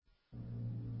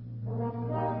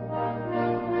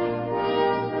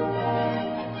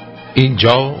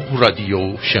اینجا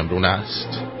رادیو شمرون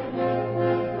است.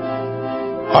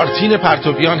 آرتین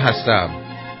پرتویان هستم،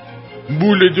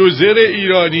 بولدوزر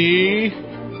ایرانی،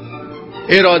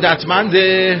 ارادتمند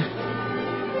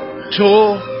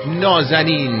تو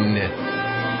نازنین.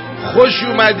 خوش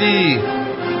اومدی.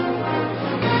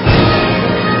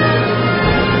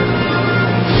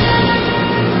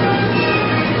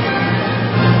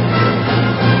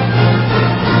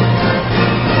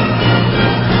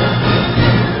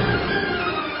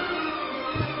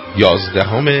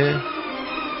 یازدهم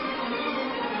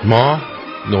ماه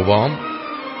نوامبر،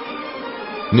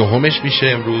 نهمش میشه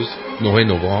امروز، 9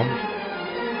 نوامبر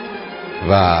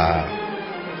و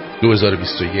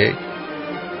 2021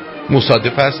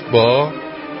 مصادف است با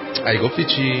گفتی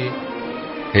چی؟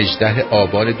 18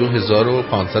 آبان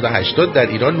 2580 در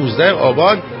ایران 19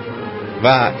 آبان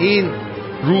و این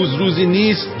روزی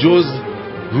نیست جز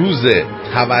روز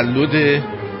تولد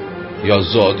یا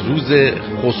زادروز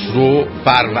خسرو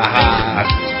فروهر.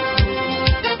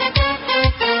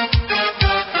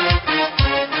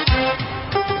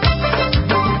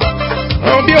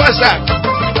 بیا وسط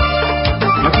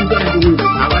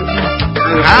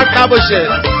حرف نباشه،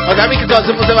 آدمی که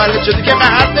تازه متولد شده که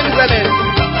حرف نمیزنه.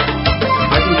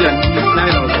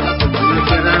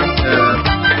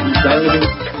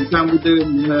 من بوده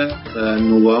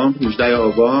نوامبر 18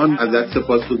 آبان. ازت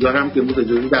سپاسگزارم که بود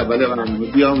اجازه در اول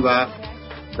برنامه بیام و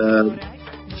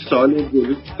سال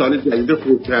جدید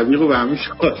خسروی رو به همین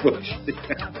شاد باشید.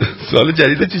 سال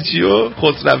جدید چیو؟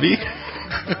 خسروی؟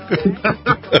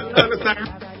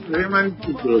 من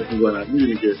درست می‌کنم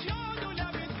می‌دونی که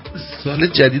سال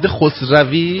جدید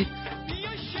خسروی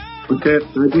که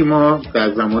ما در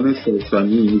زمان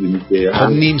سلطانی می‌بینیم که خب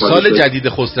نیم سال جدید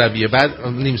خسرویه، بعد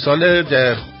نیم سال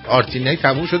آرتینه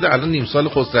تموم شده، الان نیم سال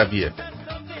خسرویه.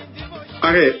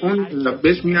 آره اون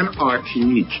بهش میگن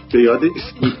آرتینیک، به یاد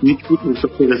اسپوتنیک بود موسا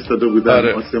فرستاده بودن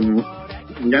آسمون،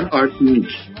 میگن آرتینیک.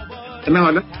 نه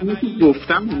حالا اینو که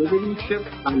گفتم حالا ببینید چه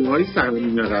بلاهایی سر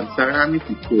میارن سر همین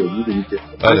تیکه، میدونی که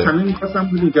از همین میخواستم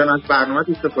بودین از برنامه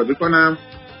استفاده کنم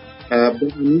به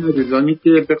همین عزیزانی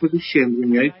که به خصوص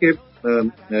شمرونیایی که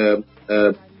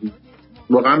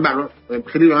واقعا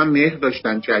خیلی به من مهر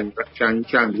داشتن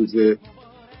چند روزه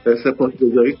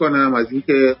سپاسگزاری کنم از این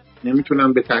که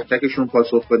نمیتونم به تک تکشون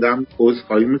پاسخ بدم.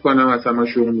 عذرخواهی میکنم از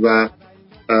همشون و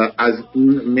از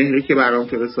این مهری که برام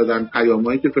فرستادن،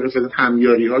 پیامایی که فرستادن،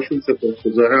 همیاری هاشون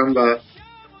سپاسگزارم و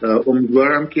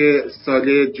امیدوارم که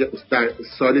در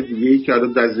سال دیگه‌ای که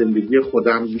در زندگی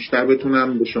خودم بیشتر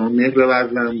بتونم به شما مهر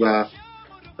بورزم و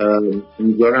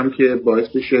امیدوارم که باعث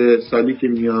بشه سالی که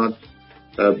میاد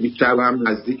بیشتر به هم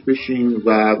نزدیک بشیم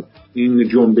و این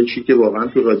جنبشی که واقعا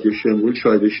تو رادیو شمرون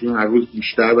شاهدشیم هر روز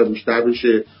بیشتر و بیشتر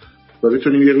بشه و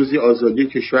بتونیم یه روزی آزادی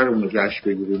کشورمون رو جشن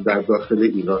بگیریم در داخل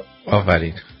ایران.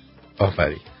 آفرین.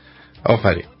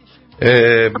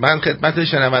 من خدمت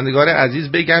شنوندگان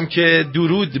عزیز بگم که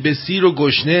درود به سیر و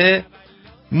گشنه،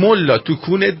 ملا تو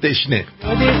کون دشنه.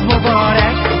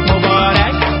 مبارک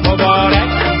مبارک مبارک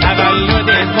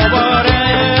تولدت مبارک،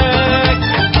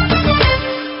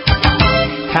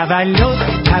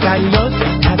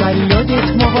 تولدت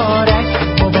مبارک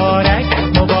مبارک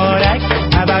مبارک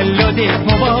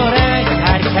تولدت مبارک.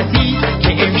 هر کسی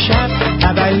که امشب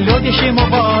تولدش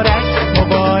مبارک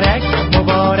مبارک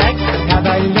مبارک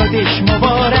تولدش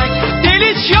مبارک.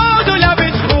 دلت شاد و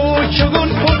لبت خوش شگون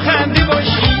پرخنده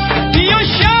باشی، بیا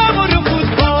شب و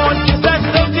رکود کن که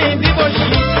سستا زنده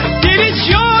باشی. دلت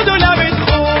شاد و لبت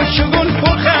خوش شگون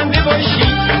پرخنده باشی،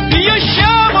 بیا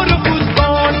شب و رکود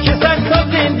کن که سستا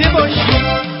زنده باشی.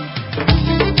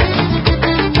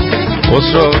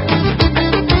 خسرو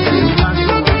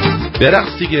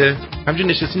برقص دیگه، همجور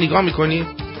نشستی نگاه میکنی؟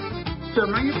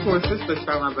 من یه پرسش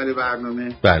داشتم اول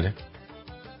برنامه. بله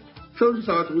چون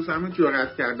ساعت روز همه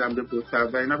جرأت کردم بپرسم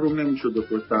و اینا روم نمیشد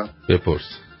بپرسم.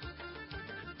 بپرس.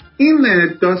 این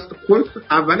داست خود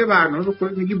اول برنامه رو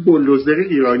خود میگی بولدوزر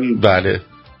ایرانی. بله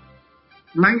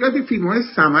من یاد فیلم‌های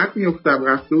صمد میافتم،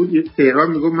 رفته بود یه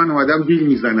تهران میگم من اومدم بیل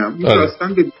میزنم. این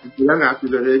داستان به دیگه رفتی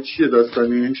داره؟ چیه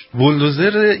داستانش؟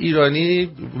 بولدوزر ایرانی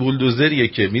بولدوزریه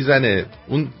که میزنه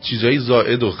اون چیزایی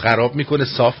زائد و خراب میکنه،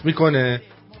 صاف میکنه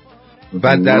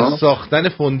و در ساختن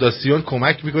فونداسیون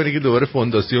کمک میکنه که دوباره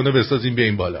فونداسیون رو بسازیم به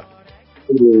این بالا.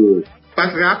 پس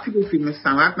رفتی به فیلم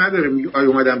صمد نداره؟ میگه آی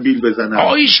اومدم بیل بزنم.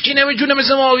 هیچکی نمیتونه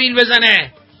مثل ما بیل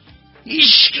بزنه،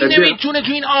 هیچکی نمیتونه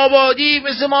تو این آبادی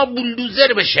مثل ما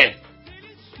بولدوزر بشه.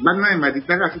 من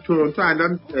نمیدید نه رفتی تورنتو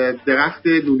الان درخت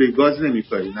لوله گاز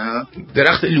نمیکاری؟ نه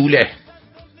درخت لوله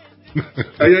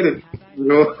آره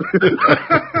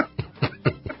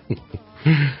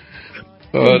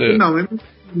آره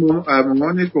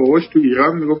مامانش باباش تو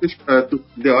ایران میگفتش تو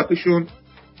دهاتشون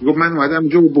میگفت من اومدم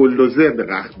اینجا با بولدوزر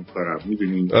درخت میکارم.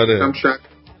 میدونی آره. هم شاید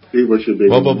باشه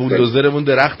ما با بولدوزرمون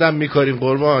درختم میکاریم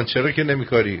قربان، چرا که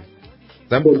نمیکاری؟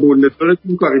 با بولدوزر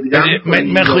میکاری دیگه.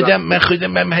 من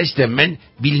خودم هم هستم. من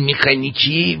بیل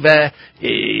مکانیکی و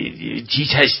چیز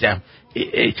هستم،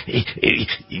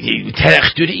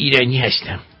 تراکتور ایرانی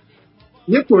هستم.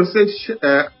 یه پرسش،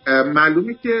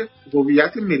 معلومه که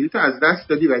هویت ملیتو از دست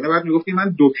دادی و اینا، بعد میگفتی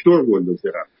من دکتر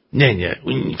بولدوزرم. نه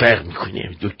اون فرق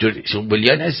میکنه. دکتر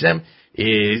سنبولیان هستم،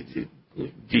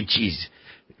 چیز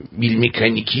بیل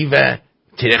مکانیکی و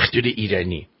تراکتور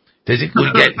ایرانی. تازه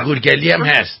گرگلی هم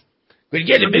هست.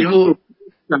 گرگلی بگو.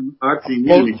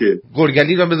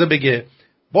 گرگلی رو بذار بگه.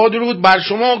 با درود بر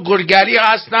شما، گرگلی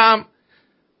هستم،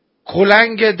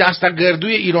 کلنگ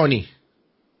دستگردوی ایرانی.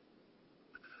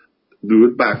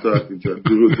 درود بر تو آرتین جان،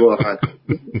 درود واقعا.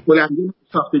 کلنگی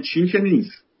ساخت چین که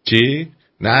نیست. چی؟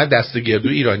 نه دستگردو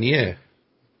ایرانیه.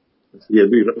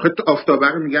 دستگردو ایرانی. خب آفتابه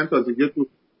رو میگن تازگی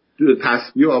تو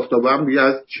تسبیح آفتابه هم دیگه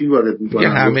از چین وارد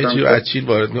میکنن. همه چی از چین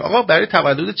وارد میکنن. آقا برای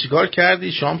تولد چیکار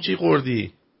کردی؟ شام چی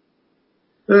خوردی؟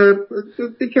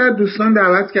 یکی از دوستان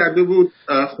دعوت کرده بود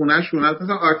خونه‌شون.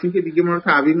 مثلا آرتین که دیگه ما رو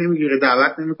تحویل نمیگیره،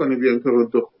 دعوت نمیکنه بیایم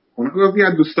تو خونه. گفت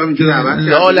یه دوستان اینجا دعوت کرده.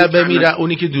 لاله بمیره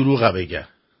اونی که دروغه بگه.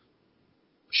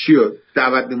 چیو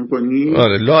دعوت نمی‌کنی؟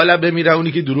 آره لاله بمیره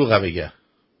اونی که دروغه بگه.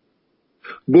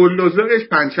 بولدوزرش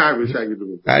پنچر بشه اگه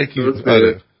دروغ. هر کی.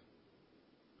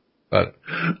 آره.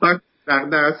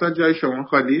 در اصل جای شما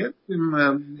خالیه.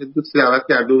 دوست دعوت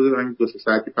کرده بود، من 2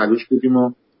 ساعتی پلوش بودیم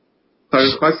و کار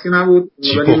خاصی نبود،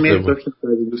 ولی مهر داشتم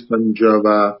دوستان اینجا.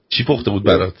 و چی پخته بود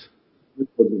برات؟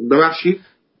 ببخشید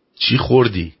چی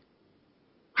خوردی؟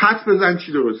 حدس بزن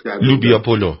چی درست کردی؟ لوبیا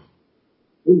پلو.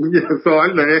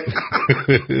 سوال داره.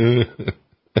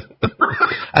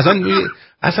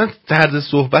 اصلا طرز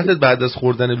صحبتت بعد از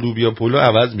خوردن لوبیا پلو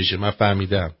عوض میشه، من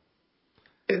فهمیدم.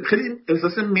 خیلی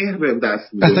احساس مهر بهم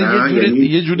دست میده. اصلا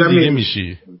یه جور دیگه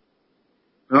میشی.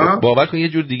 باور کن یه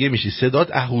جور دیگه میشی، صدات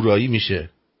اهورایی میشه.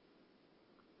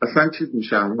 اصلا چیز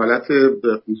میشم، حالت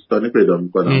دوستانه پیدا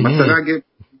میکنم. مثلا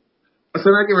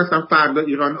اگه مثلا فردا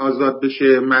ایران آزاد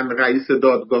بشه، من رئیس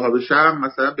دادگاه ها بشم،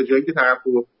 مثلا به جایی که طرف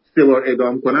رو 3 بار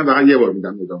اعدام کنن فقط 1 بار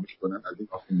میدم اعدامش کنن. از این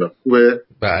آخوندا خوبه.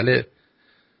 بله.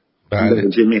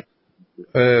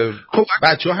 خب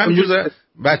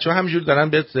بچه‌ها همینجور دارن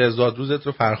بهت زادروزت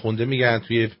رو فرخنده میگن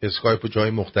توی اسکایپ و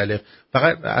جای مختلف.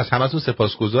 فقط از همتون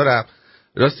سپاسگزارم.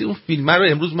 راستی اون فیلم رو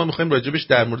امروز ما میخوایم راجبش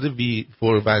در مورد وی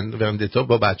فور وندتا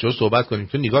با بچه‌ها صحبت کنیم.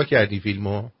 تو نگاه کردی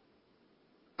فیلمو؟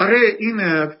 آره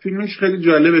این فیلمش خیلی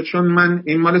جالبه، چون من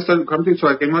این مال سال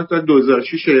مال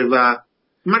 2006 و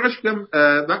من راشدم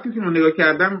وقتی فیلمو نگاه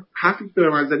کردم حرفی که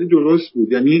من زدی درست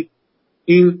بود. یعنی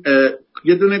این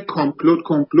یه دونه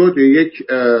کامپلوت یک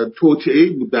توطئه‌ای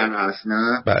بود در اصل،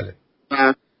 نه؟ بله.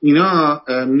 و اینا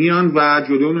میان و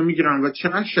جلو اونو میگیرن و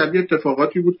چقدر شبیه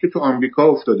اتفاقاتی بود که تو آمریکا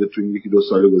افتاده تو این 1-2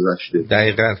 سال گذشته.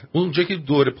 دقیقاً اونجا که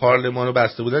دور پارلمان رو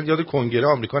بسته بودن، یاد کنگره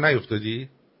آمریکا نیفتادی؟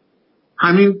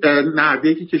 همین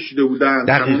نرده‌ای که کشیده بودن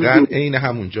دقیقاً عین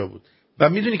همونجا بود. و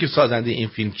میدونی که سازنده این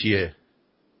فیلم کیه؟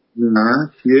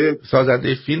 نه کیه؟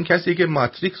 سازنده فیلم کسیه که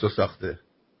ماتریکس رو ساخته.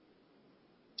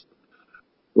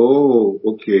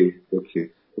 اوکی.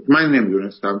 من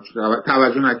نمیدونستم،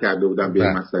 توجه نکرده بودم به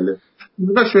این مسئله.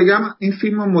 باشه بگم این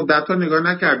فیلم رو مدت‌ها نگاه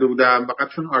نکرده بودم، فقط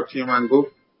چون آرتین من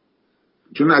گفت،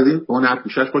 چون از این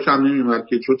هنرپیشه‌اش خوشم نمیومد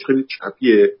که چون خیلی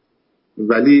چپیه،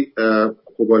 ولی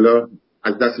خب حالا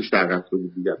از دستش در رفته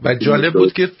بود دیگه. و جالب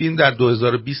بود که فیلم در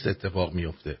 2020 اتفاق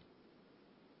میفته.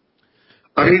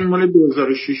 آره این مال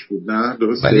 2006 بود، نه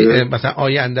درسته؟ ولی مثلا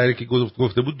آینده که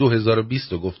گفته بود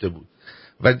 2020 رو گفته بود.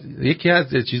 و یکی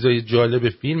از چیزای جالب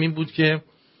فیلم این بود که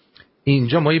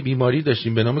اینجا ما یه بیماری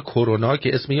داشتیم به نام کرونا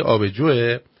که اسم یه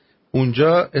آبجوه،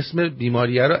 اونجا اسم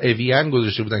بیماریه رو اویان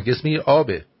گذاشته بودن که اسم یه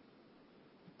آبه،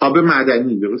 آب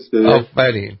معدنی. درسته؟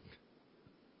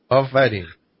 آفرین.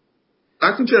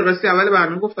 وقتی چه راستی اول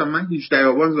برنامه گفتم من 18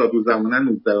 آبان زادروزمونه،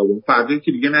 19 آبان فردا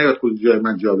که دیگه نیاد خود جای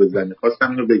من جا بزنه.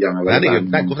 خواستم اینو بگم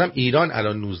نه گفتم ایران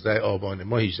الان 19 آبانه،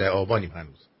 ما 18 آبانیم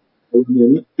هنوز.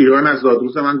 یعنی ایران از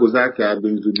زادروز من گذر کرد به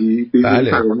این زودی؟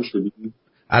 بله. فراموش شدی؟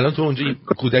 الان تو اونجا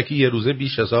کودکی یه روزه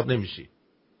بیش حساب نمیشی.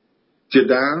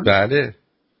 جدا؟ بله.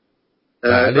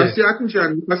 راستی حتمی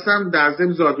چند میخواستم در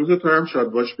ضمن زادروز تو هم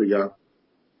شاد باش بگم.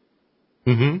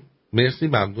 مرسی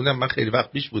ممنونم. من خیلی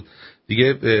وقت پیش بود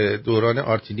دیگه، دوران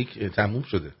آرتینیک تموم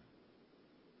شده.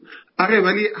 آره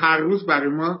ولی هر روز برای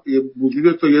ما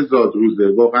وجود تو یه زادروزه،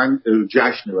 واقعا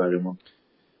جشنه برای ما.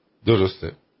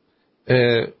 درسته.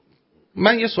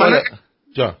 من یه سوال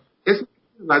جان اسم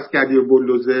واسه کردی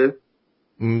بولدوزر؟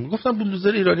 گفتم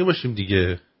بولدوزر ایرانی باشیم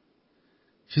دیگه.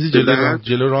 چیزی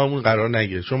جلو راهمون قرار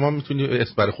نگیره. شما میتونی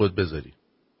اسم برای خود بذاری.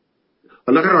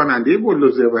 حالا راننده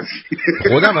بولدوزر باشی.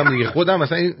 خودم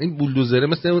مثلا این بولدوزره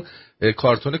مثل اون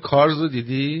کارتون کارز رو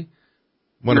دیدی؟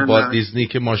 مال والت دیزنی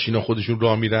که ماشینا خودشون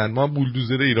راه میرن. ما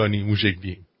بولدوزر ایرانی اون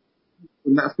شکلی.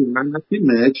 نه من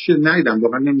فیلمش ندیدم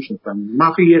واقعا نمیشناسم. ما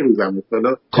آخه یه روزم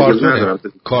حالا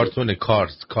کارتون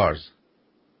کارز.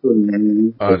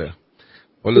 آره.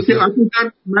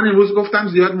 من امروز گفتم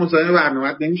زیاد مزاحم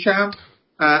برنامه نمیشم.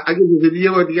 اگه بودی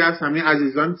یه بار دیگه از همه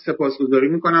عزیزان سپاسگزاری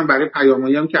میکنم برای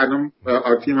پیامایی هم که الان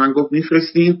آرتین من گفت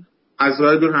میفرستین. از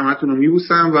راه دور همتون رو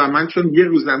میبوسم و من چون یه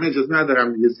روزنامه اجازه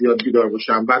ندارم دیگه زیاد بیدار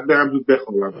باشم، بعد برم زود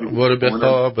بخوابم. برو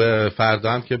بخواب.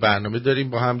 فردا هم که برنامه داریم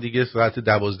با هم دیگه ساعت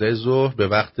 12 ظهر به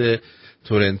وقت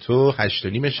تورنتو،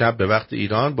 8:30 شب به وقت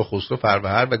ایران با خسرو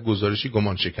فروهر و گزارشی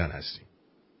گمان شکن هستیم.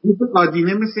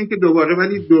 آدینه مثل این که دوباره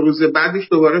ولی 2 روز بعدش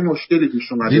دوباره مشکلی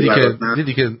پیش اومده.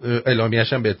 دیدی که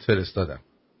اعلامیه‌اش هم بهت فرستادم.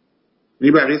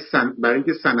 برای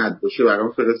اینکه سند باشه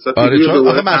برام فرستاد. آره چون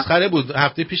آخه مسخره بود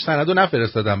هفته پیش سندو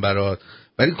نفرستادم برات،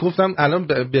 ولی گفتم الان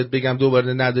بگم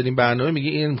دوباره نداریم برنامه، میگی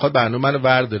این میخواد برنامه منو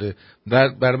ورداره.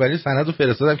 برای سندو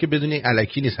فرستادم که بدون این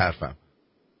الکی نیست حرفم.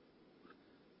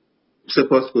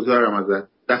 سپاسگزارم ازت.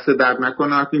 دست درد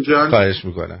نکنه آرتین جان. خواهش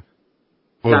میکنم.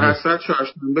 در اصل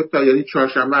چهارشنبه تا یعنی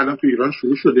چهارشنبه الان تو ایران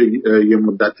شروع شده یه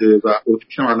مدت و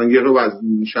اوتیشم الان یه رو از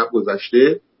شب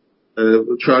گذشته.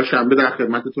 چهارشنبه در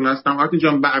خدمتتون هستم آرتین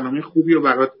جان. برنامه خوبی و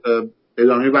برات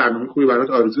ادامه برنامه خوبی برات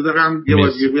آرزو دارم. یه بار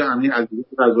دیگه همین عزیزی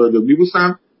از رادیو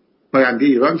میبوسم. پاینده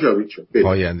ایران جاوید شد.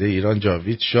 پاینده ایران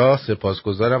جاوید شاه.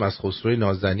 سپاسگزارم از خسروی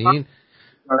نازنین.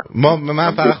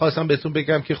 من فقط خواستم بهتون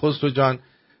بگم که خسرو جان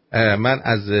من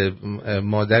از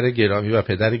مادر گرامی و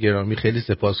پدر گرامی خیلی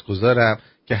سپاسگزارم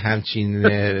که همچین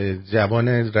جوان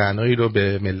رعنایی رو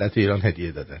به ملت ایران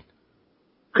هدیه دادن.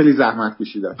 خیلی زحمت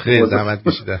کشیدن.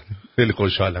 خیلی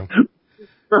خوشحالم.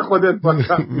 به خودت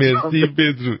باشم. مرسی.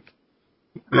 بدرود.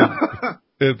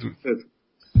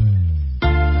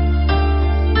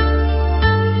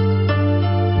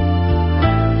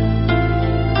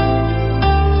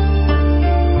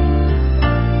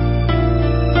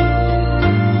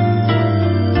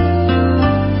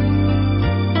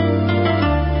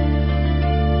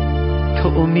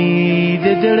 امید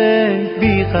دل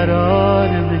بیقرار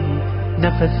منی،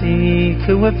 نفسی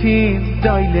که وفیم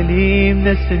دایللیم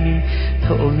نسنی.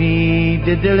 تو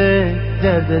امید دل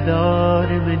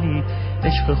درددار منی،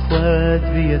 عشق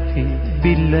خود بیتی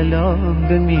بیللام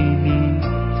بمینی.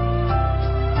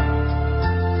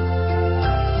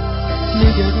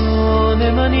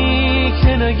 نگران منی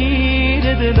که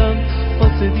نگیر دلم،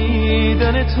 واسه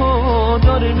دیدن تو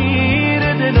داره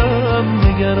میره دلم.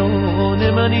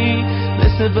 نگران منی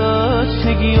مثل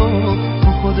بچگی و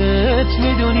تو خودت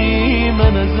میدونی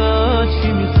من ازت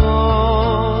چی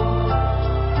میخوام.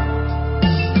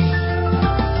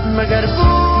 مگر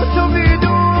با تو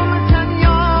بیدون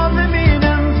تنیا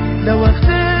بمینم، لوقت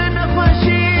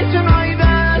نخوشی تنهای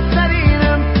دست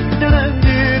درینم. دلم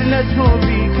دیر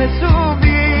لطفی کسو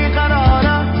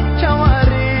بیقراره،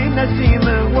 چواری نسیم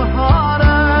و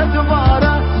هاره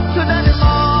دوباره. تو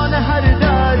درمان هر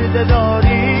درد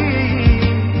داری،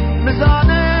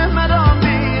 مزانه مرا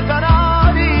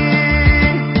بیقراری.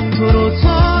 تو رو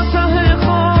تا ته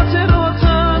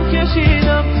خاطراتم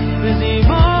کشیدم، به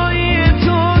زیبایی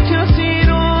تو کسی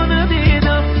رو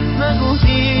ندیدم. مگو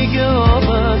دیگه آب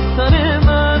از سر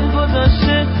من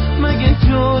گذشته، مگه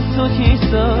جز تو کی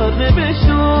سر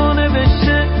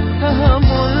نبشه.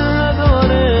 تحمل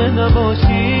نداره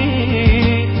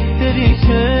نباشی، دلی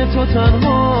که تو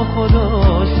تنها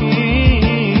خداشی.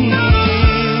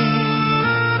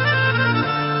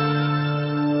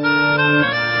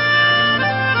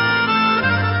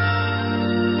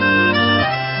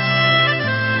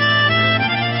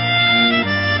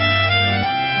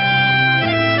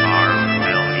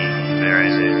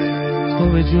 تو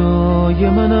به جای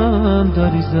منم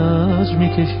داری زجر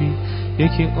میکشی،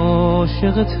 یکی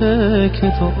عاشقته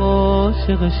که تو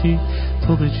عاشقشی.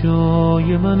 تو به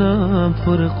جای منم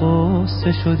پر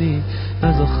قصه شدی،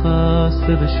 نزا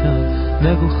خسته بشم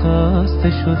نگو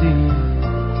خسته شدی.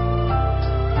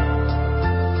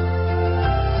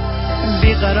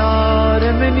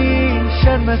 بیقرار منی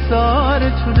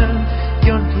شرمسارتونم،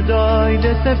 یان تو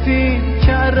دایل سفید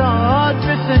کرات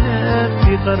بسنه.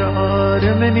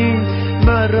 بیقرار منی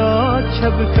مراد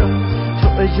چبکم، تو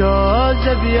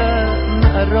اجازه بیا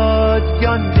مراد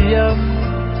گان بیم.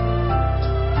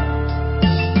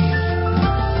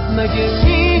 مگه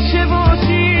میشه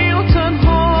باشی و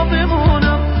تنها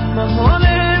بمونم،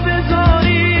 محاله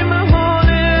بذاری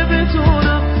محاله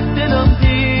بتونم. دلم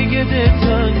دیگه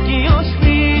دلتنگیاش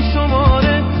بی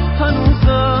شماره،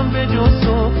 هنوزم به جز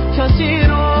تو کسی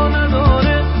رو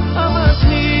نداره عوض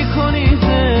میکنی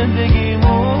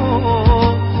زندگیمو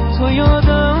تو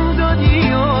یادم دادی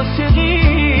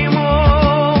عاشقیمو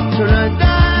چرا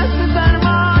دست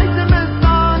سرمای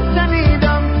زمستان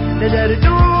تنیدم به درد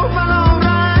و بلا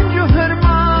رنج و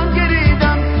هرمان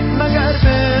گریدم مگر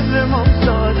ببرم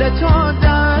ساله تا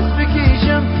دست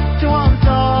بکشم تو هم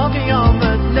تا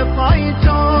قیامت لپای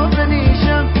تو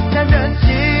بنیشم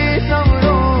ندستی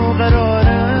رو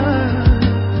قراره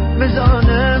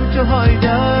بزانم تو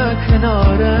هایده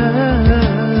کناره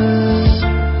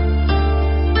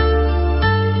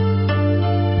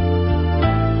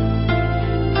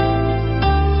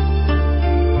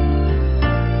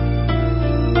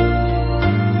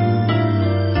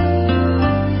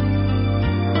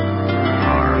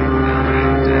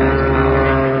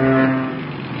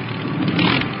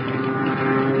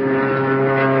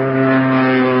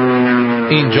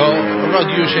اینجا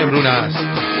رادیو شمرون است.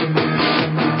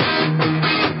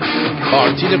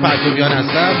 آرتین پرتویان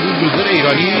هستم، بولدوزر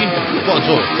ایرانی با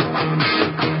تو.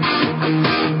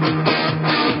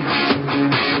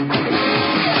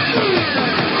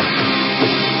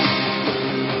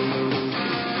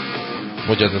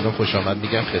 مجددا خوش آمد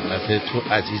میگم خدمت تو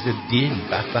عزیز دل.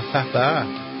 به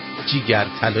جیگر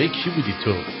طلای کی بودی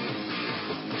تو؟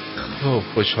 خب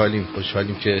خوشحالیم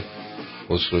که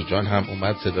خسرو جان هم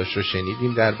اومد، صداش رو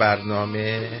شنیدیم در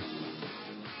برنامه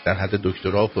در حد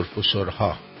دکترا و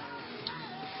پروفسورها.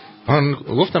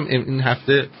 گفتم این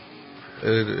هفته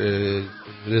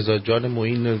رضا جان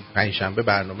معین پنجشنبه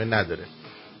برنامه نداره،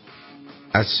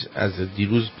 از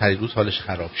پریروز حالش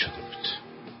خراب شده بود،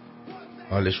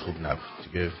 حالش خوب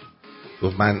نبود دیگه،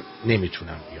 گفت من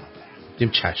نمیتونم بیام. گفتیم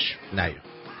چشم نیا.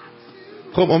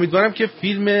 خب امیدوارم که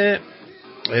فیلم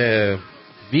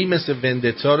وی مثل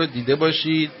وندتا رو دیده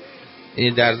باشید.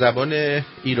 در زبان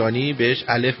ایرانی بهش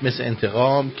الف مثل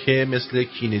انتقام، که مثل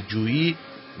کینه‌جویی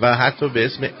و حتی به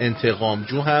اسم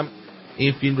انتقامجو هم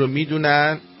این فیلم رو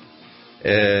میدونن.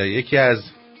 یکی از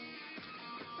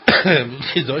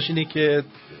چیزاش اینه که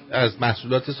از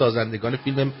محصولات سازندگان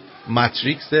فیلم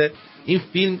ماتریکس. این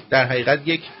فیلم در حقیقت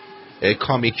یک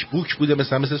کامیک بوک بوده،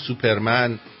 مثل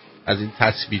سوپرمن از این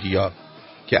تصویریا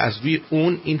که از روی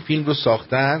اون این فیلم رو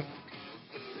ساختن.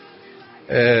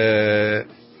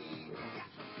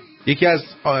 یکی از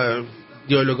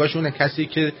دیالوگاشون کسی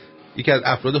که یکی از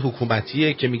افراد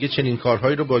حکومتیه که میگه چنین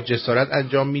کارهایی رو با جسارت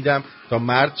انجام میدم تا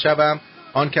مرد شوم،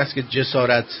 آن کس که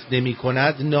جسارت نمی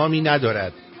کند نامی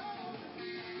ندارد.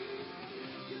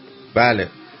 بله،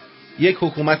 یک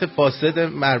حکومت فاسد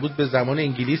مربوط به زمان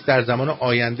انگلیس در زمان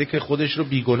آینده که خودش رو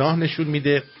بیگناه نشون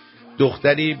میده.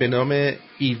 دختری به نام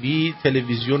ایوی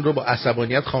تلویزیون رو با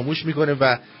عصبانیت خاموش میکنه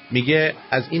و میگه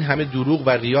از این همه دروغ و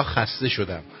ریا خسته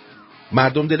شدم.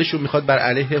 مردم دلشون میخواد بر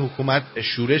علیه حکومت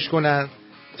شورش کنن.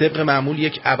 طبق معمول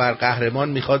یک ابرقهرمان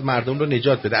میخواد مردم رو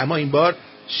نجات بده، اما این بار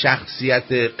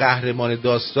شخصیت قهرمان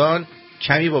داستان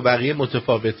کمی با بقیه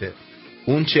متفاوته.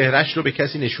 اون چهرش رو به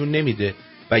کسی نشون نمیده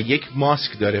و یک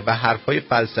ماسک داره و حرفای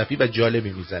فلسفی و جالبی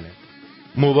میزنه.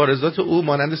 مبارزات او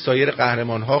مانند سایر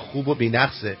قهرمان‌ها خوب و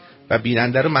بی‌نقصه و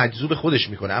بیننده رو مجذوب خودش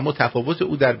میکنه، اما تفاوت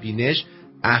او در بینش،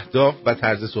 اهداف و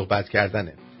طرز صحبت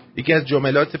کردنه. یکی از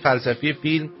جملات فلسفی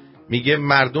فیلم میگه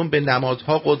مردم به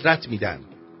نمادها قدرت میدن،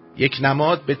 یک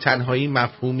نماد به تنهایی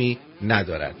مفهومی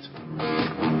ندارد.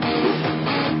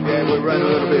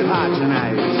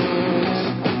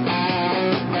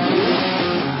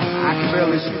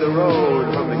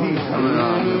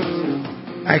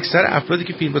 اکثر افرادی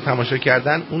که فیلم رو تماشا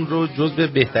کردن اون رو جزو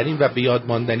بهترین و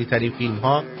بیادماندنی ترین فیلم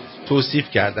ها توصیف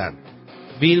کردن.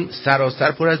 فیلم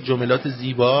سراسر پر از جملات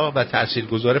زیبا و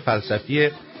تاثیرگذار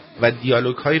فلسفیه و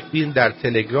دیالوگ های فیلم در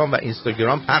تلگرام و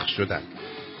اینستاگرام پخش شدن.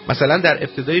 مثلا در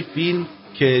ابتدای فیلم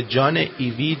که جان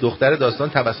ایوی دختر داستان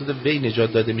توسط وی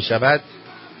نجات داده می شود،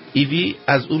 ایوی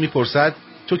از او می پرسد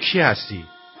تو کی هستی؟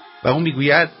 و اون می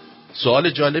گوید سوال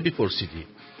جالبی پرسیدی،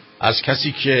 از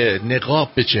کسی که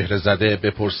نقاب به چهره زده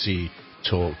بپرسی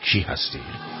تو کی هستی.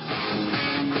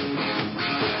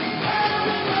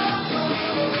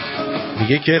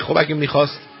 میگه که خب اگه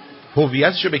میخواست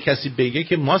هویتشو به کسی بگه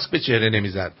که ماسک به چهره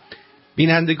نمیزد.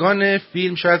 بینندگان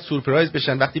فیلم شاید سورپرایز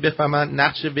بشن وقتی بفهمن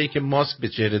نقش وی که ماسک به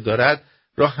چهره دارد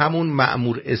را همون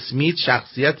مأمور اسمیت،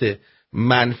 شخصیت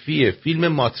منفی فیلم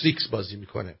ماتریکس بازی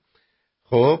میکنه.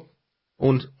 خب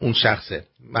اون شخصه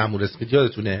مأمور اسمیت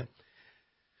یادتونه؟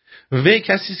 وی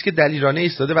کسی است که دلیرانه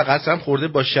ایستاده و قسم خورده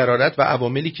با شرارت و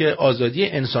عواملی که آزادی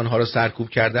انسانها را سرکوب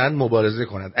کردند مبارزه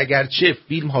کند. اگرچه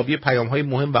فیلم حاوی پیام‌های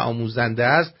مهم و آموزنده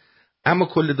است، اما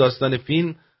کل داستان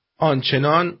فیلم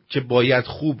آنچنان که باید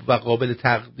خوب و قابل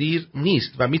تقدیر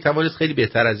نیست و میتوانست خیلی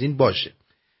بهتر از این باشه.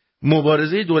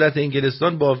 مبارزه دولت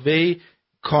انگلستان با وی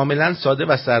کاملا ساده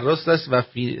و سرراست است و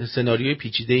سناریوی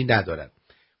پیچیده‌ای ندارد.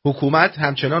 حکومت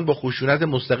همچنان با خشونت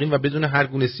مستقیم و بدون هر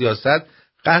گونه سیاست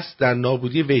قصد در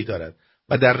نابودی وی دارد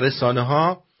و در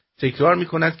رسانه‌ها تکرار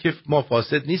می‌کند که ما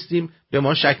فاسد نیستیم، به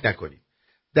ما شک نکنید.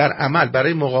 در عمل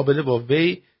برای مقابله با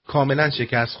وی کاملا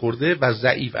شکست خورده و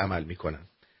ضعیف عمل می‌کنند.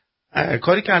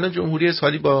 کاری که الان جمهوری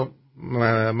اسلامی با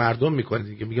مردم می‌کنه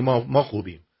دیگه، میگه ما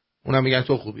خوبیم، اونا میگن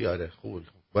تو خوبی. آره خوب،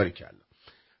 باریکلا.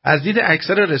 از دید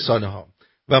اکثر رسانه‌ها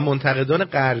و منتقدان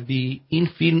غربی این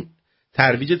فیلم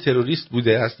ترویج تروریست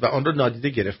بوده است و آن را نادیده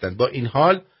گرفتند. با این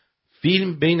حال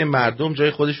فیلم بین مردم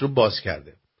جای خودش رو باز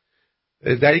کرده.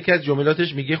 در یکی از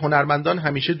جملاتش میگه هنرمندان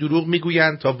همیشه دروغ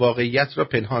میگویند تا واقعیت را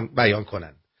پنهان بیان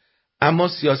کنند، اما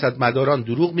سیاستمداران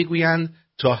دروغ میگویند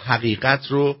تا حقیقت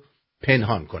رو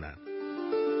پنهان کنند.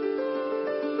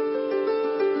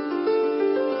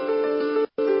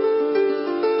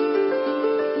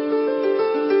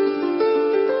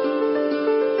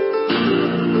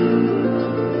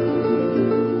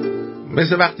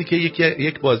 مثل وقتی که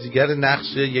یک بازیگر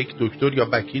نقش یک دکتر یا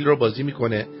وکیل رو بازی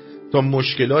میکنه تا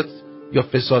مشکلات یا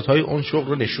فسادهای اون شغل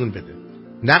رو نشون بده.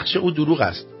 نقش او دروغ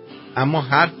است، اما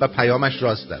حرف و پیامش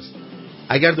راست است.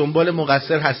 اگر دنبال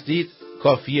مقصر هستید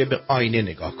کافیه به آینه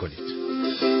نگاه کنید.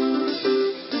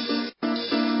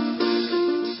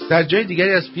 در جای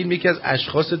دیگری از فیلم یکی از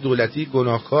اشخاص دولتی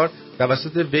گناهکار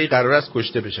توسط وی قرار است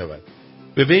کشته بشود.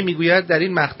 به وی میگوید در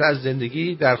این مقطع از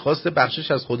زندگی درخواست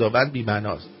بخشش از خداوند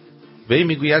بی‌معناست. وی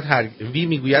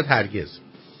میگوید هرگز.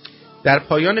 در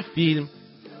پایان فیلم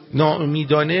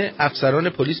ناامیدانه افسران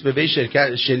پلیس به وی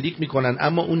شلیک میکنند،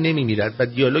 اما اون نمیمیرد و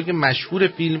دیالوگ مشهور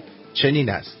فیلم چنین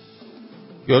است.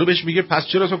 یارو بهش میگه پس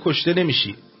چرا تو کشته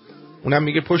نمیشی؟ اونم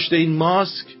میگه پشت این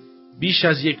ماسک بیش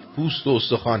از یک پوست و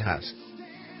استخوان هست.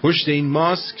 پشت این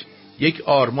ماسک یک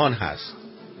آرمان هست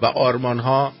و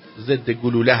آرمانها ضد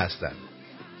گلوله هستند.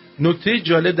 نکته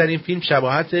جالب در این فیلم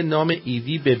شباهت نام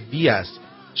ایوی به وی است.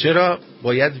 چرا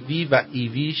باید وی و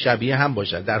ایوی شبیه هم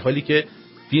باشند، در حالی که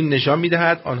فیلم نشان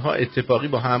میدهد آنها اتفاقی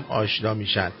با هم آشنا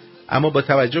میشن، اما با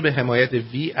توجه به حمایت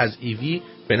وی از ایوی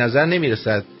به نظر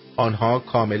نمیرسد آنها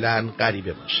کاملا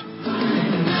غریبه باشند.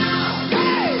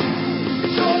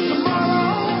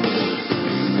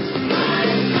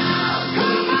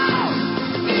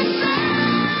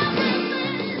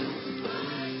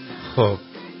 خب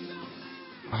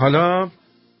حالا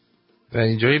در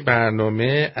اینجای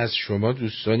برنامه از شما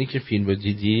دوستانی که فیلم رو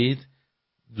دیدید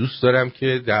دوست دارم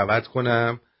که دعوت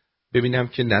کنم ببینم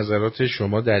که نظرات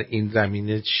شما در این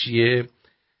زمینه چیه.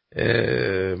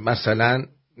 مثلا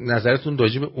نظرتون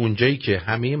راجع به اونجایی که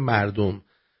همه مردم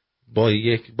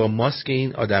با ماسک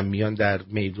این آدم میان در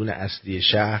میدون اصلی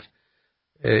شهر،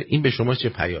 این به شما چه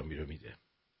پیامی رو میده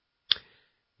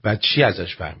و چی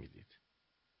ازش فهمیدید؟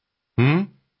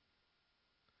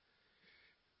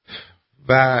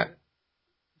 و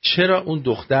چرا اون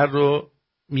دختر رو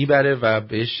میبره و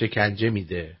بهش شکنجه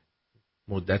میده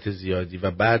مدت زیادی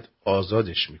و بعد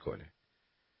آزادش میکنه؟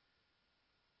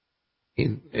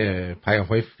 این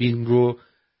پیام‌های فیلم رو،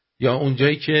 یا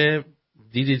اونجایی که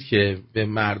دیدید که به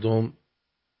مردم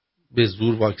به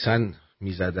زور واکسن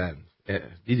میزدن،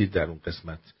 دیدید در اون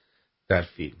قسمت در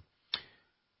فیلم،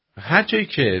 هر جایی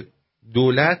که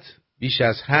دولت بیش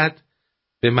از حد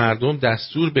به مردم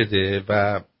دستور بده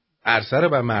و عرصه رو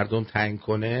به مردم تنگ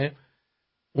کنه،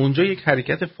 اونجا یک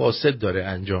حرکت فاسد داره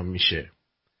انجام میشه.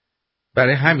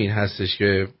 برای همین هستش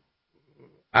که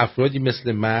افرادی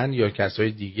مثل من یا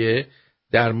کسای دیگه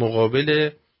در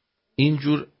مقابل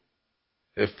اینجور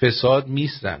فساد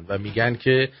میستن و میگن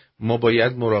که ما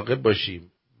باید مراقب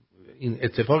باشیم، این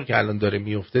اتفاقی که الان داره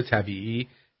میفته طبیعی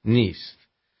نیست.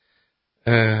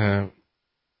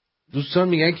 دوستان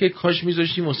میگن که کاش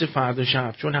میذاشتیم واسه فردا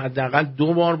شب، چون حداقل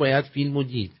 2 بار باید فیلمو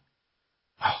دید.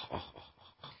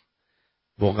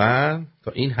 واقعا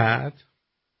تا این حد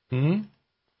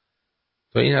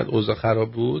اوضاع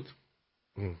خراب بود؟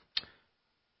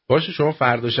 باشه شما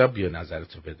فردا شب بیا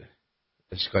نظرتو بده،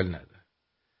 اشکال نداره،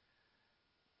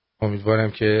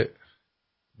 امیدوارم که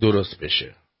درست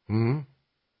بشه.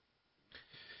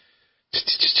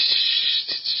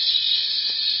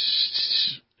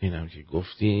 اینم که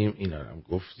گفتیم، اینا هم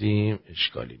گفتیم،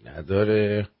 اشکالی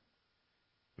نداره.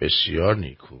 بسیار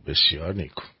نیکو، بسیار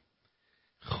نیکو.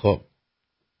 خب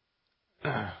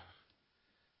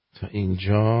تا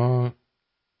اینجا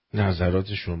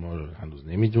نظرات شما رو هنوز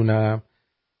نمیدونم،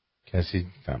 کسی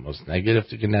تماس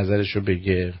نگرفته که نظرشو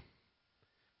بگه،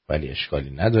 ولی اشکالی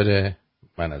نداره،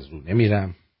 من از رو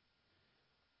نمیرم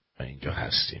و اینجا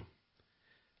هستیم.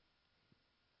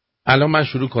 الان من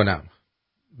شروع کنم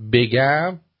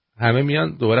بگم، همه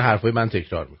میان دوباره حرفای من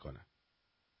تکرار میکنن.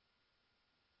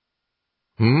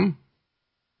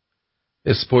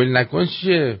 اسپویل نکن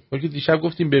چیه؟ ما که دیشب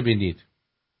گفتیم ببینید.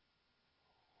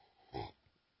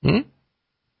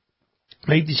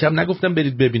 من دیشب نگفتم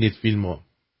برید ببینید فیلمو.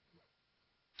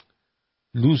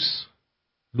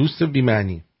 لوس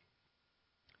بی‌معنی.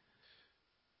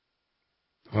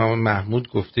 محمود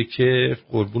گفته که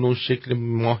قربون اون شکل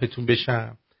ماهتون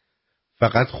بشم،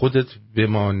 فقط خودت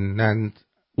بمانند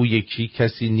او یکی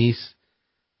کسی نیست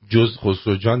جز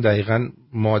خسرو جان. دقیقاً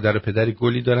مادر و پدر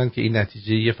گلی دارن که این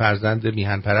نتیجه یه فرزند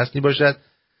میهن پرست میباشد.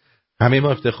 همه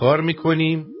ما افتخار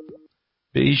میکنیم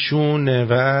به ایشون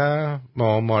و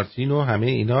ما مارتین و همه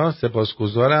اینا.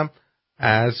 سپاسگزارم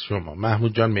از شما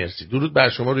محمود جان. مرسی. درود بر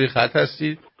شما. روی خط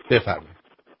هستید، بفرمایید.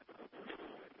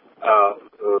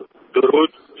 درود.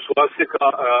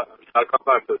 سواسیکا سرکار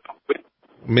پرتوتون.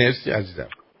 مرسی عزیزم.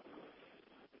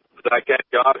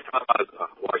 هستم از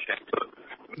واشنگتن.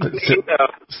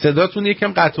 صداتون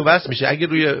یکم قطع و وصل میشه. اگه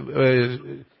روی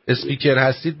اسپیکر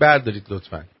هستید بردارید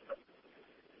لطفاً.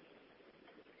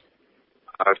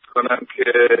 عرض کنم که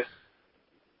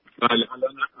بله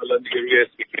الان دیگه روی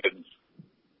اسپیکر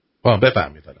نیست.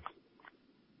 بفرمایید.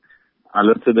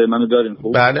 الان صدای منو دارین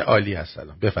خوب؟ بله عالی هست.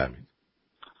 الان بفرمایید.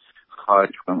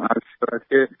 خواهش کنم. عرض کنم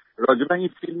که راجب این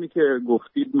فیلمی که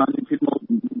گفتید، من این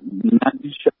فیلمو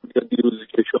ندیدم یا دیروزی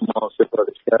که شما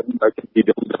سفارش کردین بلکه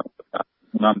دیده بودم،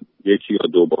 اونم یکی یا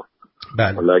دو بار.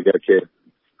 بله. حالا اگر که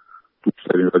دوست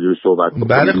دارین راجب صحبت کنیم.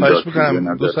 بله خواهش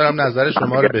میکنم. دوست دارم نظر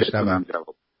شما رو بشنوم.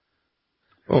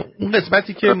 اون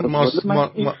قسمتی که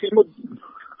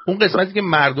اون قسمتی که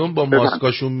مردم با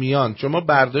ماسکاشون میان، شما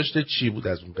برداشت چی بود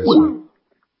از اون قسمت؟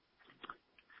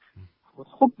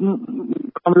 خب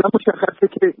کاملا مشخصه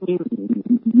که این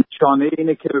نشانه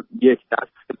اینه که یک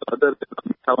دست صدا داره و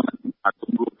میتواند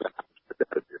مردم رو به حرکت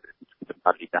در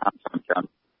بقیده هم کم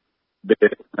به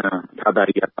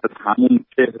تبعیت از همون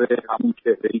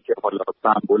چهره‌ای که حالا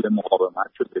سمبل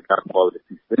مقاومت شده در مقابل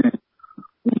سیستم،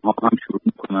 اونها هم شروع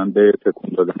میکنن به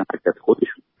تکون دادن حرکت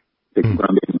خودشون. فکر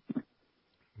میکنم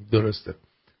درسته.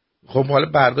 خب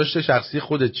حالا برداشت شخصی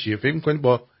خودت چیه؟ فکر میکنی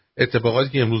با اتفاقاتی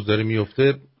که امروز داره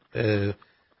میفته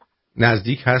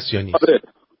نزدیک هست یا نیست؟ آره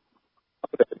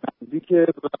نزدیکه.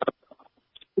 و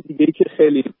دیگه ای که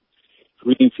خیلی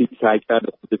روی این فیلم سعی کرده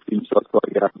خود فیلمساز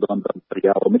کارگردان و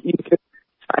بقیه عوامل، این که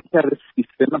سعی کرده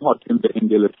سیستم حاکم به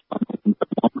انگلستان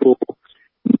رو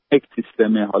یک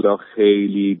سیستم حالا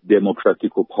خیلی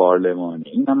دموکراتیک و پارلمانی،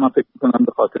 این هم من فکر میکنم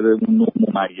به خاطر اون نوع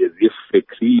ممیزی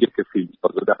فکریه که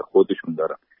فیلمسازا در خودشون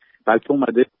دارن، بلکه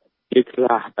اومده یک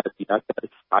رهبریت در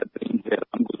صدر این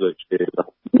هرم گذاشته و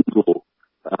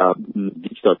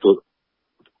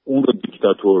اون رو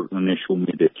دیکتاتور نشون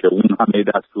میده که اون همه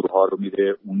دستورها رو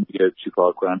میده، اون میگه چی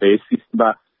کار کنن به سیستم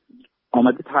و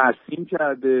آمده ترسیم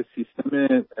کرده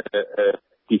سیستم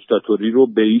دیکتاتوری رو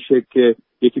به این شکل که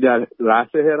یکی در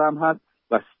رأس هرم هست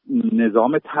و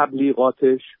نظام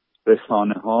تبلیغاتش،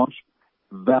 رسانه‌هاش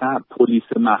و پلیس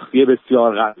مخفی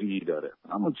بسیار قوی داره،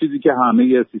 همون چیزی که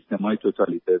همه سیستم‌های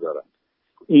توتالیته دارن.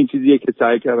 این چیزیه که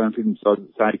سعی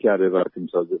کرده و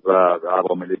فیلمساز و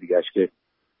عوامل دیگه‌اش که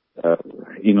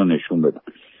اینو نشون بدن.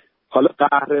 حالا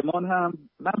قهرمان هم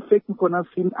من فکر میکنم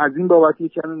فیلم از این بابت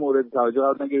کمی مورد توجه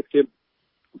قرار نگرفت که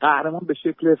قهرمان به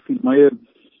شکل فیلم‌های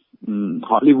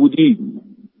هالیوودی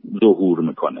ظهور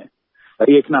میکنه و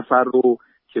یک نفر رو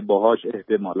که باهاش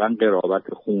احتمالاً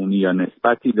قرابت خونی یا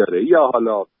نسبتی داره یا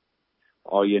حالا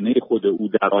آینه خود او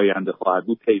در آینده خواهد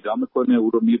بود پیدا میکنه، او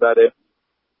رو میبره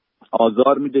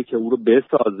آزار میده که او رو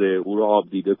بسازه، او رو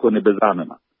آبدیده کنه به زعم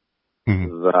من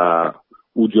و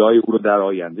او جای او رو در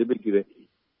آینده بگیره.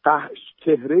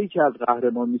 چهره‌ای که از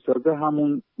قهرمان میسازه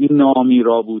همون این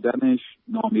نامیرا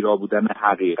بودن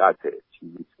حقیقته،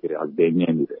 چیزی که از بین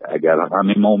نمیره. اگر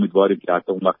همه ما امیدواریم که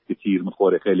حتی اون وقتی که تیر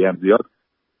میخوره خیلی هم زیاد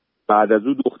بعد از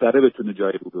اون دختره بتونه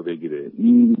جای او رو بگیره،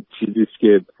 این چیزیست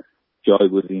که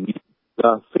جایگزینی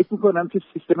و فکر میکنم که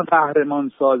سیستم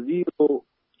قهرمان سازی رو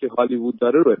که هالیوود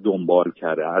داره رو دنبال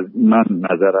کرده. از من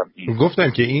نظرم این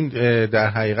گفتن که این در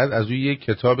حقیقت از روی یک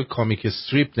کتاب کامیک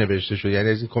استریپ نوشته شده، یعنی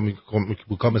از این کامیک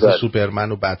بوکا مثل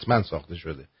سوپرمن و بتمن ساخته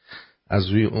شده، از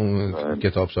روی اون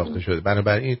کتاب ساخته شده.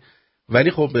 بنابراین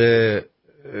ولی خب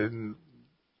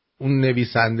اون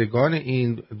نویسندگان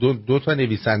این دو تا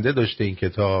نویسنده داشته این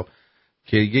کتاب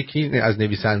که یکی از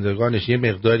نویسندگانش یه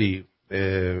مقداری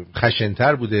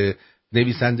خشن‌تر بوده،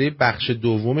 نویسنده بخش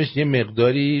دومش یه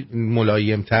مقداری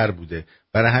ملایم‌تر بوده،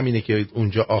 برای همینه که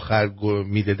اونجا آخر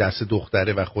میده دست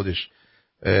دختره و خودش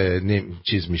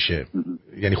چیز میشه،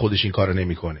 یعنی خودش این کارو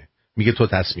نمیکنه، میگه تو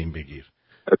تصمیم بگیر.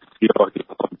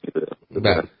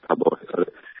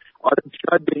 آره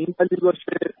شاید به این دلیل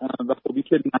باشه و خوبی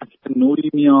که نسل نوعی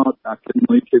میاد، نسل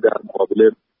نوعی که در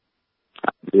مقابل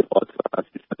تبلیغات و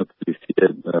سیستم پلیسی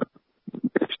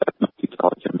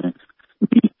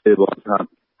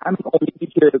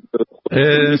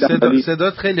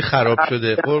صدات خیلی خراب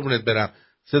شده قربونت برم.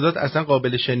 صدات اصلا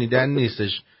قابل شنیدن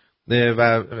نیستش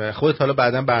و خودت حالا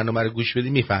بعداً برنامه رو گوش بدی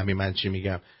میفهمی من چی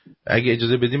میگم. اگه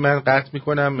اجازه بدی من قطع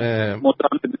میکنم.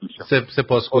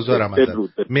 سپاسگزارم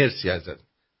ازت. مرسی ازت.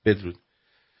 بدرود.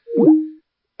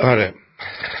 آره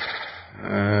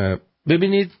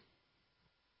ببینید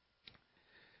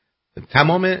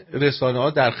تمام رسانه ها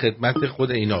در خدمت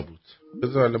خود اینا بود.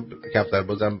 بذار الان کفتر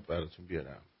بازم براتون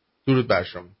بیارم. درود بر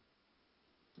شما.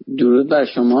 درود بر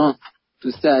شما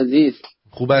دوست عزیز.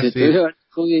 خوب هستی؟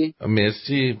 خوبی؟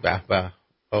 مرسی. به به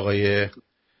آقای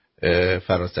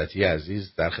فراستی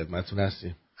عزیز در خدمتتون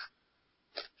هستیم.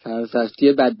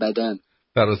 فراستی بدبدن.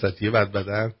 فراستی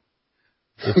بدبدن.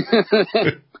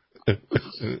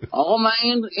 آقا من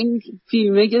این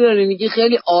فیلمه که داره میگه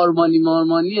خیلی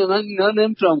آرمانیه، من اینا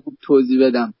نمیتونم خوب توضیح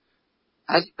بدم.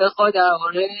 اگه بخواد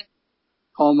درباره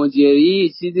تام و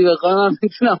جری چیزی بخوام من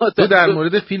میتونم. تو در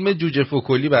مورد فیلم جوجه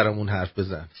فکلی برامون حرف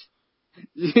بزن.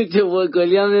 جوجه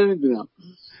فکلی هم نمیدونم.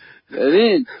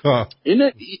 ببین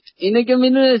اینه که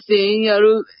میدونسته این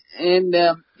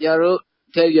یارو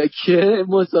تریاکه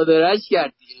مصادرهش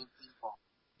کرد دیگه.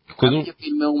 کدوم که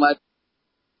فیلم اومد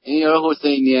این یارو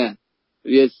حسینیه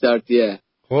روی استارتیه.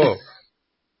 خب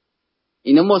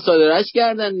اینا مصادرهش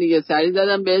کردن دیگه، سری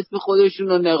زدن به اسم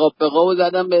خودشون و نقاب و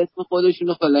زدن به اسم خودشون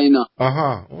و فلا اینا.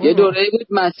 یه دوره بود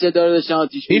مسجد داره داشتن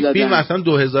آتیش می‌زدن. این فیلم اصلا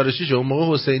 2006 اون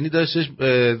موقع حسینی داشتش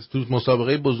تو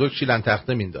مسابقه بزرگ شیلن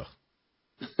تخته مینداخت.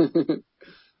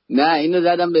 نه اینو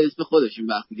زدن به اسم خودشون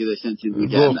وقتی که داشتن چیز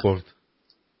می‌کردن. خورد.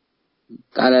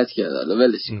 غلط کرد حالا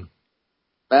ولش.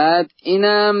 بعد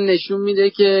اینم نشون میده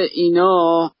که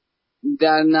اینا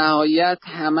در نهایت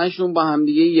همشون با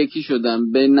همدیگه یکی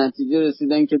شدن، به نتیجه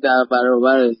رسیدن که در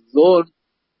برابر ظلم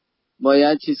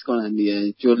باید چیز کنن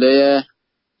دیگه، جلوی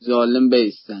ظالم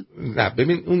بیستن. نه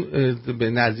ببین اون به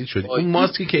نزدیک شدی اون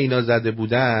ماسکی که اینا زده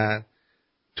بودن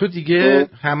تو دیگه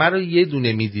همه رو یه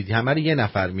دونه میدیدی، همه رو یه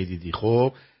نفر میدیدی.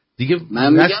 خب دیگه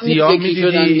نه سیاه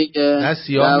میدیدی نه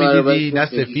سیاه میدیدی نه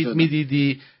سفید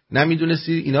میدیدی،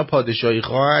 نمیدونستی اینا پادشاهی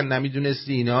خواهن،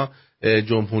 نمیدونستی اینا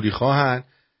جمهوری خواهن.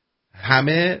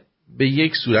 همه به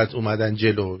یک صورت اومدن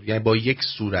جلو، یعنی با یک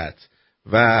صورت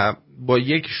و با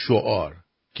یک شعار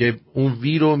که اون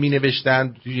وی رو می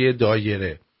نوشتن توی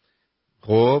دایره.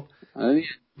 خب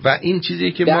و این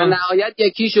چیزی که در نهایت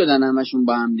یکی شدن همشون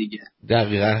با هم دیگه.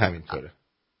 دقیقا همینطوره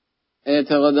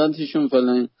اعتقاداتشون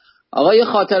فلان. آقا یه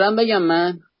خاطرم بگم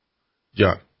من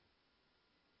جان.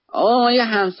 آقا ما یه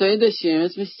همسایه داشتیم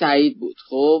اسمش سعید بود.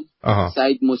 خب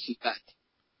سعید مصیبت.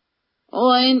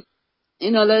 آقا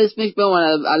این حالا اسمش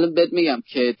بماند الان بهت میگم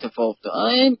که اتفاق افتاد.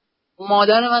 این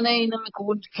مادر من اینو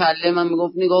میگفت کله من،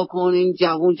 میگفت نگاه کن این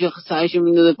جوون چه سرشو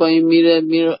میندازه پایین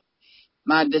میره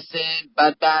مدرسه،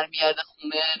 بعد برمیگرده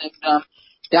خونه نمیدونم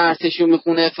درسشو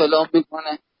میخونه فلان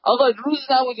میکنه. آقا روز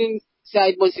نبود این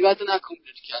سعید مصیبت رو نکنید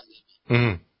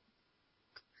کله.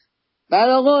 بعد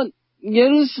آقا یه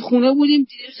روز خونه بودیم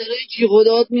دیدیم صدای جیغ و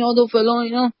داد میاد و فلان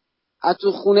اینا از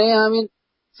تو خونه همین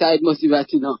سعید مصیبت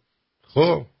اینا.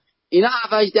 خب اینا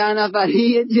 7-8 نفری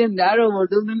یه جنده رو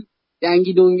آورده بودن،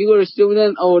 دنگی دونگی گرشته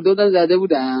بودن آورده بودن زده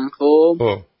بودن. خب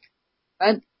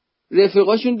بعد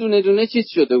رفیقاشون دونه دونه چیز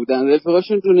شده بودن،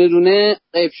 رفیقاشون دونه دونه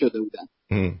غیب شده بودن.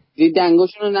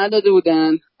 دنگاشون رو نداده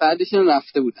بودن، بعدشون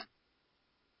رفته بودن.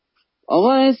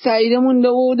 آقا این سعیده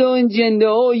مونده بود و این جنده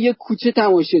ها یه کوچه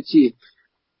تماشاچی.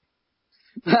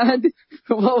 بعد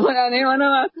بابا ننه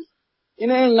منم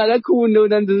اینا اینقدر کونده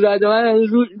بودن تو زده من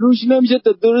روش نمیشه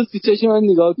تا درست تو چشم من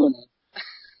نگاه کنن.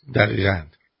 دقیقاً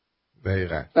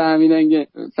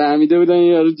فهمیده بودن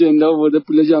این یارو جنده آورده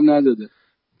پولش هم نداده.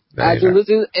 از اون روز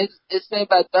اسم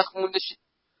بدبخت مونده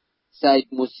سعید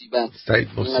مصیبت.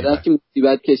 اینقدر که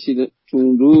مصیبت کشیده تو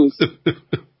اون روز.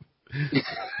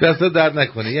 دست درد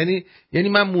نکنه. یعنی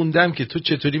من موندم که تو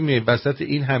چطوری وسط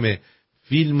این همه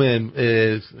فیلم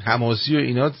حماسی و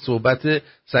اینا صحبت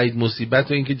سعید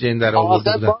مصیبت و اینکه جندر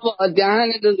آورده بودن. بابا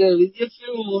دهن دزریزی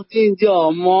فیلم آورده اینجا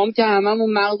ما هم که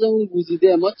هممون مغزمون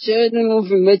گوزیده، ما چه بدونیم اون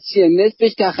فیلمه چیه،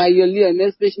 نصفش تخیلیه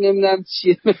نصفش نمیدونم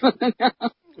چیه.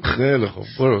 خیلی خوب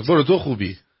برو تو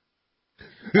خوبی.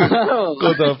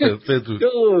 خداحافظ بدرود.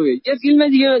 یه فیلم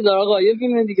دیگه بذار آقا، یه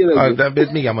فیلم دیگه بذار. آره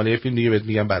بهت میگم حالا یه فیلم دیگه بهت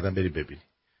میگم بعداً بری ببینی.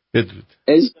 بدرود.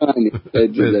 عشق منی.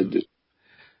 بدرود.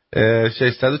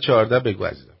 614 بگو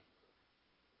عزیزم.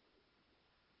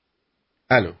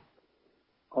 الو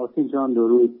آرتین جان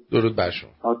درود بر شما.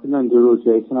 آرتین جان درود.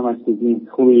 جایتونم هستید؟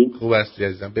 خوب هستی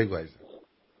عزیزم بگو عزیزم.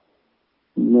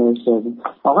 مرسی.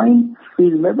 آقا این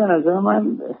فیلمه به نظر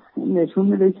من نشون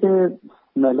میده که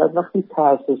ملت وقتی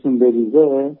ترسشون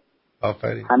بریزه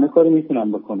آفرین همه کاری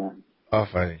میتونن بکنن.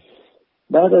 آفرین.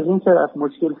 بعد از اون طرف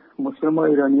مشکل ما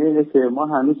ایرانی‌ها اینه که ما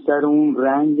هنوز سر اون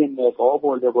رنگ نقاب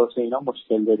و لباس اینا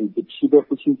مشکل داریم که چی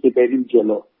بپوشیم که بریم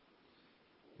جلو.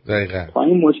 دقیقاً. تا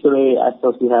این مشکل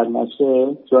اساسی حل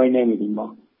نشه جای نمیدیم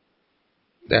ما.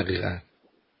 دقیقاً.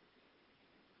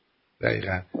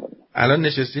 الان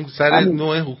نشستیم سر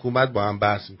نوع حکومت با هم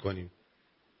بحث میکنیم،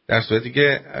 در صورتی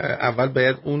که اول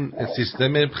باید اون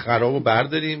سیستم خراب رو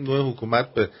برداریم، نوع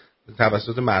حکومت به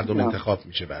توسط مردم انتخاب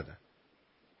میشه بعدا.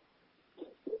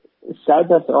 شاید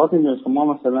دست آرتین جان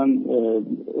شما مثلا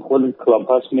خود کلاب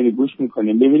هاست میری گوش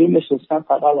میکنیم ببینیم نشستن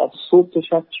فقط از صبح تا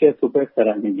شب چرت و پرت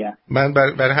دارن میگن. من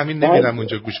برای همین نمیرم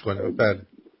اونجا گوش کنم. بله.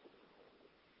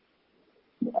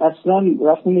 اصلا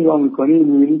وقتی نگاه میکنی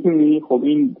میبینی که میبینی خب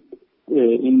این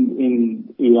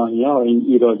ایرانی‌ها این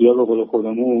ایرادی‌ها به قول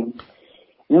خودمون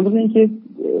اینا بودن که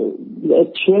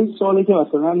 40 ساله که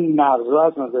مثلا مغزها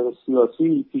از نظر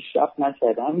سیاسی پیشرفت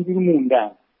نکرده،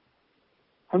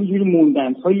 همینجوری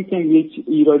موندن تا یک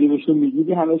ایرادی بهشون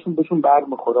میگیدی همهشون بهشون برد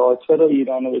میخوره. چرا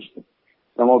ایرانو بشته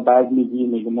ما بعد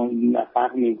میگه ما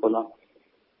نفهمیم فلان.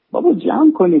 بابا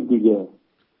جمع کنید دیگه.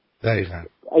 دقیقاً.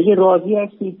 اگه راضی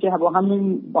هستید که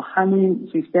با همین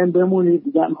سیستم بمونید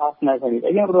دیگه هم حرف نزنید،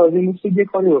 اگه راضی نیستید یه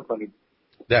کاری بکنید.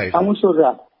 دقیقاً. همون شد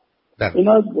رفت.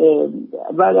 اینا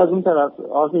بعد از اون طرف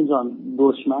آرتین جان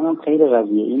دشمن هم خیلی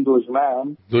قویه. این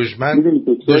دشمن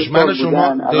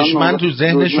تو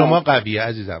ذهن شما قویه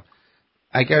عزیزم.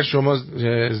 اگر شما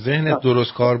ذهن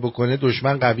درست کار بکنه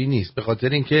دشمن قوی نیست، به خاطر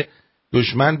اینکه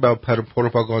دشمن با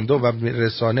پروپاگاندا و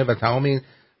رسانه و تمام این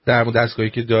در دستگاهی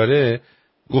که داره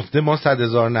گفته ما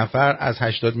 100,000 نفر از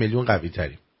 80 میلیون قوی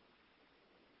تریم.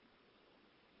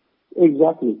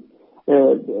 exactly.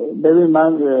 ببین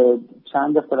من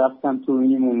چند دفعه رفتم تو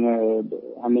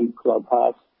همین کلاب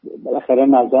هست، بالاخره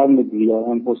نظر میدی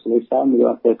آدم حوصله سر میره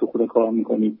وقتی تو خونه کار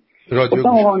میکنی. گفتم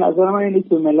آقا نظر من اینه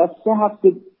که ملت 3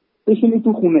 هفته بشینی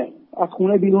تو خونه، از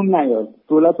خونه بیرون نیاد،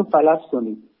 دولت رو فلج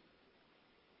کنید.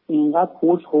 اینقدر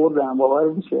پوچ خوردم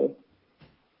باور میشه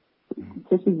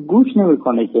کسی گوش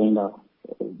نمیکنه که اینا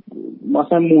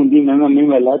مثلا موندیم نمیدونم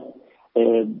ملت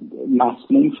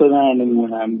مسموم شدن،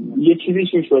 نمیدونم یه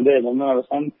چیزیشون شده، نمیدونم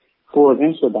مثلا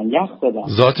فروزن شدن، یخ زدن،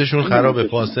 ذاتشون خرابه،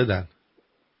 فاسدن.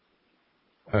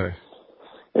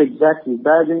 exactly.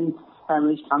 بعد این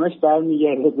همش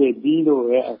برمیگرده به دین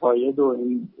و عقاید و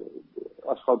این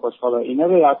آشغال اینا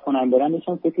رو رد کنن برن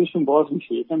یکم فکرشون باز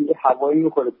میشه، یکم یه هوایی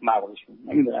میخوره تو مغزشون،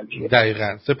 نمیدونم چیه.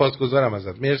 دقیقاً. سپاسگزارم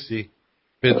ازت. مرسی.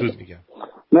 بدرود میگم.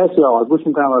 مرسی آقا، گوش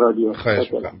میکنم رادیو.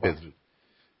 خواهش میکنم. بدرود.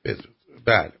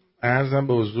 بله، عرضم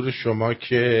به حضور شما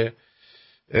که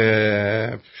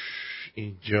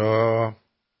اینجا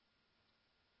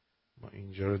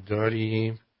رو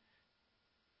داریم.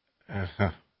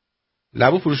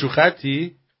 لبو فروشو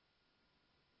خطی؟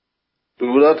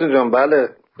 دروداتون جان. بله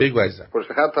بگو عزیزم. فروش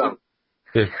خطم.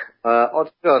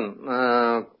 آرتین جان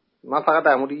من فقط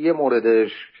در مورد یه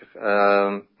موردش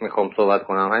میخوام صحبت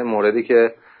کنم، همین موردی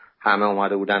که همه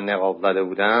اومده بودن نقاب زده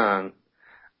بودن.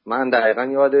 من دقیقا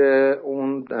یاد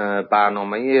اون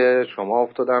برنامه شما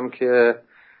افتادم که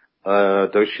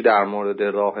داشتی در مورد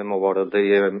راه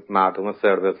مبارزه مردم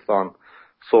صربستان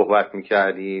صحبت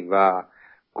میکردی و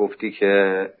گفتی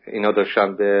که اینا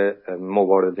داشتن به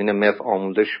مبارزین مصر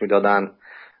آموزش میدادن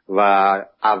و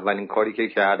اولین کاری که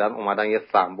کردن اومدن یه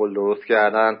سمبل درست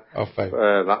کردن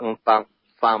و اون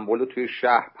سمبل رو توی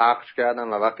شهر پخش کردن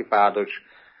و وقتی فرداش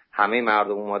همه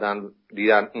مردم اومدن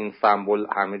دیدن این سمبل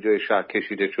همه جای شهر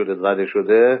کشیده شده، زده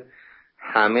شده،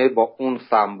 همه با اون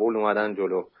سمبل اومدن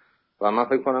جلو. و من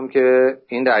فکر کنم که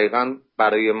این دقیقاً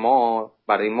برای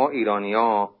ما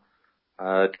ایرانی‌ها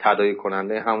تداعی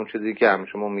کننده همون چیزی که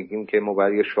همیشه ما میگیم که ما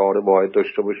باید یه شعار واحد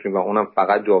داشته باشیم و اونم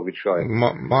فقط جاوید شاه.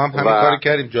 ما هم همین کار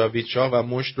کردیم، جاوید شاه و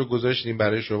مشت رو گذاشتیم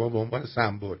برای شما به عنوان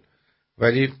سمبل،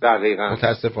 ولی دقیقاً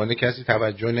متاسفانه کسی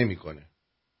توجه نمیکنه.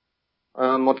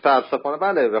 متاسفانه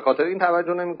بله، به خاطر این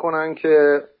توجه نمیکنن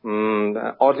که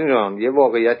آرتین جان یه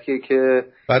واقعیتیه که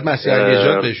بعد مسیح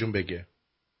نجات بهشون بگه.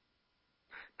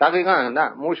 دقیقاً.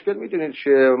 نه مشکل میدونید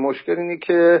چیه؟ مشکل اینه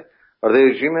که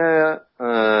رژیم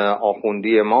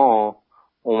آخوندی ما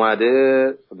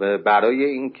اومده برای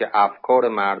اینکه افکار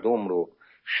مردم رو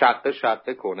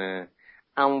شقه کنه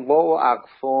انواع و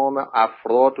اقسام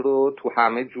افراد رو تو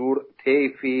همه جور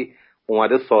طیفی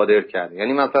اومده صادر کرده.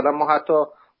 یعنی مثلا ما حتی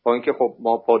با اینکه خب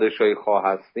ما پادشاهی خواه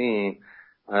هستیم،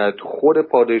 تو خود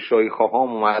پادشاهی خواهان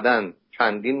اومدن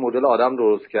چندین مدل آدم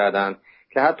درست کردن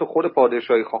که حتی خود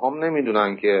پادشاهی خواهان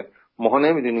نمیدونن که ما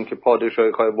نمیدونیم که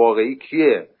پادشاهی خواه واقعی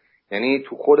کیه. یعنی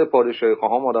تو خود پادشاهی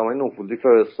خواهان آدمای نفوذی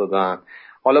فرستادن.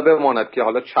 حالا بماند که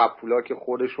حالا چپولا که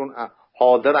خودشون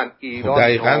حاضرن ایران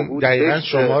دقیقاً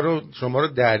شما رو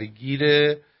درگیر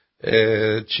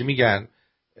چی میگن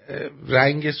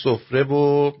رنگ سفره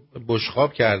و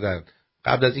بشقاب کردن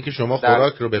قبل از اینکه شما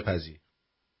خوراک رو بپزی.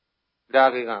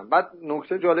 دقیقاً. بعد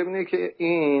نکته جالب اینه که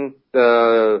این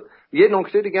یه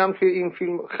نکته دیگه هم توی این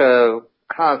فیلم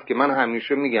هست که من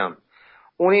همیشه میگم،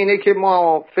 اون اینه که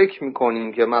ما فکر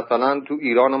میکنیم که مثلا تو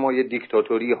ایران ما یه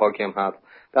دیکتاتوری حاکم هست،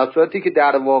 در صورتی که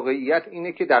در واقعیت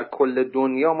اینه که در کل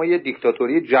دنیا ما یه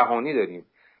دیکتاتوری جهانی داریم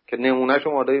که نمونهش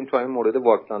ما داریم تو این مورد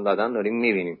واکسن دادن داریم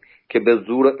میبینیم که به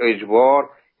زور اجبار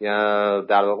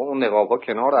در واقع اون نقاب‌ها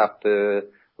کنار رفته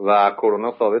و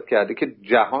کرونا ثابت کرده که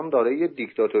جهان داره یه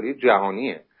دیکتاتوری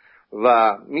جهانیه.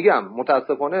 و میگم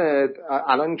متاسفانه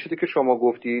الان این چیزی که شما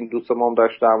گفتین دوست ما هم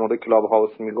داشت در مورد کلاب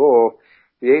هاوس میگفت،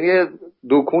 یه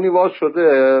دکونی باز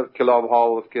شده کلاب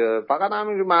هاوس که فقط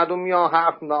همینجور مردم میان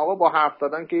حرف میزنن. آقا با حرف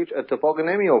زدن که هیچ اتفاقی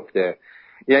نمیفته،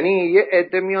 یعنی یه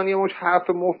عده میان یه مش حرف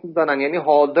مفت میزنن، یعنی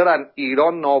حاضرن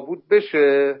ایران نابود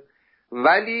بشه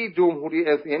ولی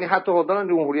یعنی حتی حاضرن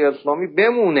جمهوری اسلامی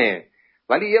بمونه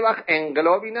ولی یه وقت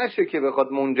انقلابی نشه که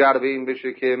بخواد منجر به این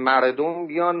بشه که مردم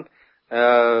بیان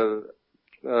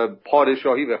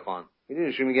پادشاهی بخوان.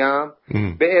 میدونی چی میگم؟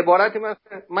 به عبارت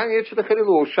من یه چیز خیلی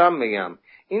روشن میگم،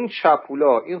 این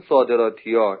چپولا، این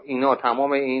صادراتی‌ها، اینا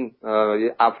تمام این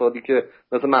افرادی که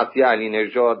مثل مسیح علی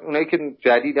نژاد، اونایی که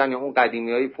جدیدن یا اون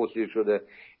قدیمیای فوسیل شده،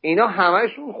 اینا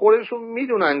همشون خودشون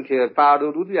میدونن که فردا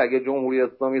روزی اگه جمهوری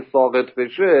اسلامی ساقط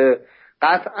بشه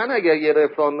قطعا اگر یه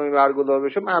رفراندومی برگزار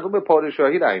بشه مردم به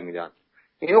پادشاهی رأی میدن.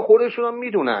 اینا خودشون هم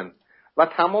میدونن و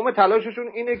تمام تلاششون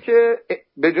اینه که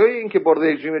به جای اینکه با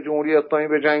رژیم جمهوری اسلامی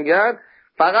بجنگن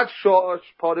فقط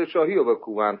پادشاهی رو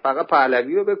بکوبن، فقط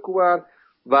پهلوی رو بکوبن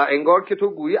و انگار که تو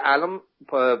گویی الان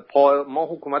ما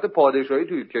حکومت پادشاهی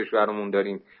توی کشورمون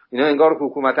داریم، اینا انگار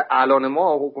حکومت الان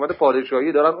ما حکومت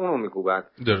پادشاهی دارن اونو میکوبن،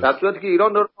 در صورتی که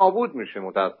ایران داره نابود میشه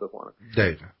متاسفانه.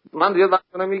 دقیقاً. من دیگه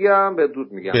وقت نمیگم،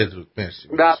 بدرود میگم. بدرود. مرسی.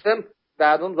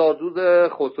 در اون زادروز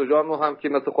خسرو جان رو هم که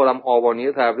مثل خودم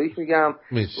آبانیه تبریک میگم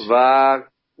و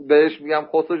بهش میگم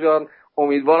خسرو جان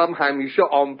امیدوارم همیشه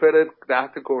آمپرت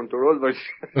تحت کنترل باشه.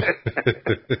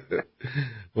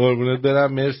 قربونت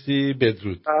برم. مرسی.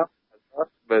 بدرود.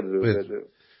 بدرود.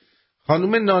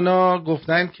 خانم نانا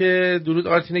گفتن که درود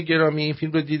آرتین گرامی، این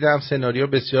فیلم رو دیدم، سناریو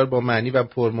بسیار با معنی و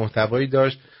پرمحتوایی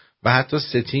داشت و حتی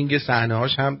ستینگ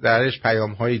صحنه‌هاش هم درش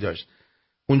پیام‌هایی داشت.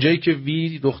 اونجایی که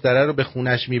وی دختره رو به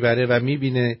خونش میبره و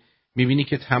میبینی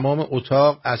که تمام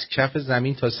اتاق از کف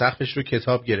زمین تا سقفش رو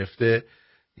کتاب گرفته،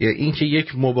 یعنی این که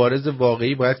یک مبارز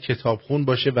واقعی باید کتابخون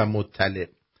باشه و مطلع.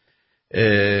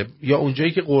 یا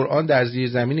اونجایی که قرآن در زیر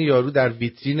زمین یارو در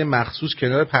ویترین مخصوص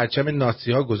کنار پرچم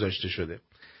نازی‌ها گذاشته شده.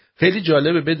 خیلی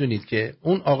جالبه بدونید که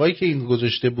اون آقایی که این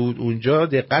گذاشته بود اونجا،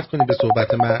 دقت کنید به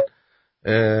صحبت من.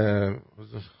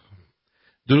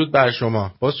 درود بر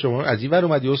شما. باز شما از این ور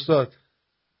اومدی استاد؟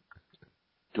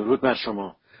 درود بر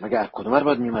شما. مگه از کدوم ور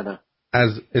باید میمدم؟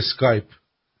 از اسکایپ.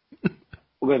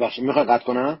 او ببخشید میخوای قطع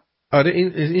کنم؟ آره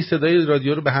این صدای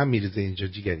رادیو رو به هم میریزه اینجا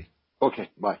جیگری. اوکی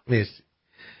بای. مرسی.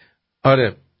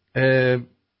 آره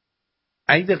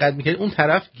اگه دقت میکنید اون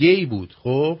طرف گی بود،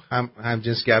 خب هم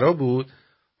جنسگرا بود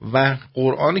و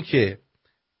قرآنی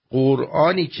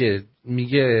که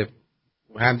میگه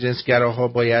هم جنسگراها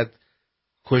باید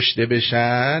کشته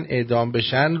بشن، اعدام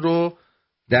بشن رو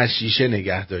در شیشه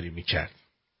نگهداری میکرد.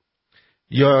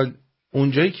 یا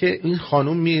اونجایی که این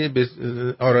خانوم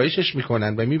آرایشش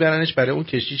میکنن و میبرنش برای اون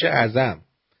کشیش اعظم،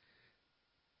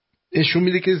 نشون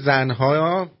میده که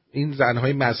این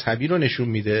زنهای مذهبی رو نشون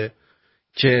میده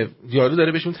که یارو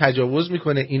داره بهشون تجاوز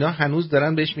میکنه، اینا هنوز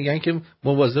دارن بهش میگن که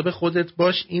مواظب خودت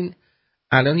باش، این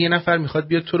الان یه نفر میخواد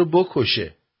بیاد تو رو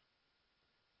بکشه.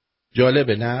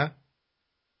 جالبه نه؟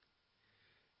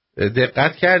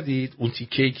 دقت کردید اون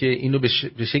تیکه‌ای که اینو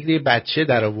به شکل یه بچه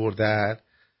در آوردن،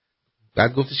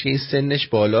 بعد گفتش که این سنش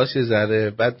بالاست یه ذره،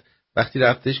 بعد وقتی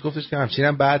رفتش گفتش که همچین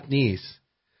هم بد نیست،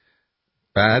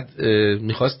 بعد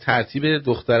میخواست ترتیب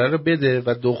دختره رو بده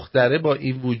و دختره با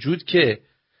این وجود که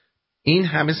این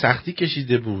همه سختی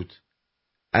کشیده بود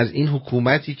از این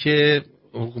حکومتی که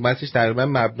حکومتش تقریبا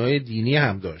مبنای دینی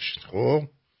هم داشت، خب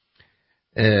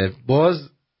باز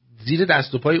زیر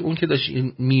دست و پای اون که داشت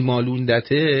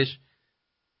میمالوندتش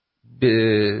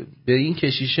به این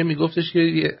کشیشه میگفتش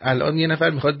که الان یه نفر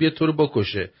میخواد بیاد تو رو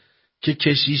بکشه، که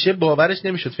کشیشه باورش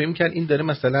نمیشد، فکر می‌کرد این داره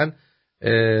مثلا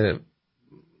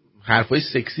حرفای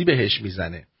سکسی بهش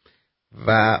میزنه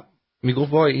و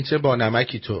میگفت وای این چه با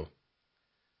نمکی تو.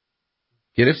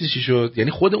 گرفتی چی شد؟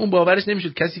 یعنی خود اون باورش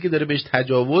نمیشد کسی که داره بهش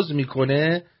تجاوز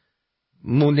میکنه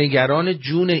نگران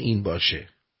جون این باشه.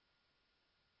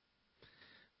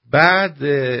 بعد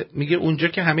میگه اونجا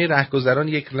که همه رهگذران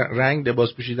یک رنگ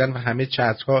لباس پوشیدن و همه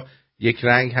چترها یک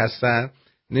رنگ هستن،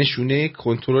 نشونه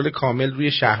کنترل کامل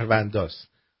روی شهرونداست.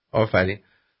 آفرین.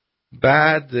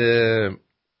 بعد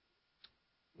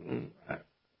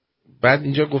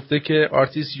اینجا گفته که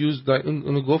artist used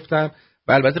اونو گفتم.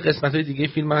 و البته قسمت‌های دیگه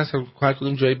فیلم هست هر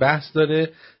کدوم جای بحث داره.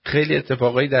 خیلی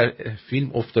اتفاقایی در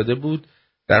فیلم افتاده بود،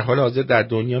 در حال حاضر در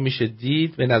دنیا میشه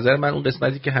دید. به نظر من اون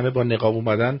قسمتی که همه با نقاب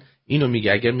اومدن اینو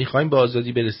میگه اگر میخوایم به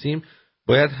آزادی برسیم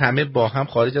باید همه با هم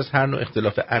خارج از هر نوع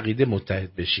اختلاف عقیده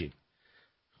متحد بشیم.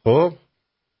 خب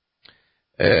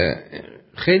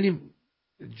خیلی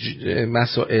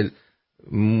مسائل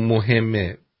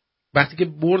مهمه. وقتی که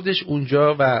بردش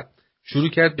اونجا و شروع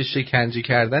کرد به شکنجه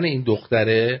کردن این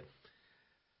دختره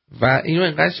و اینو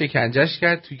اینقدر شکنجهش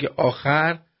کرد توی که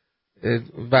آخر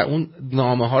و اون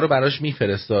نامه ها رو براش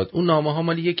میفرستاد. اون نامه ها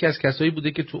مالی یکی از کسایی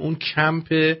بوده که تو اون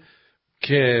کمپ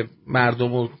که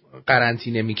مردم رو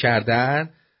قرنطینه میکردن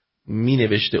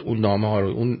مینوشته اون نامه ها رو،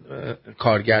 اون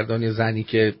کارگردان زنی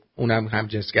که اونم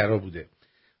همجنسگرا بوده.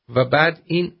 و بعد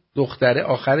این دختره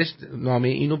آخرش نامه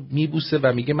اینو میبوسه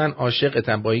و میگه من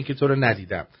عاشقتم با این که تو رو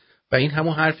ندیدم. و این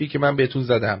همون حرفی که من بهتون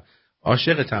زدم،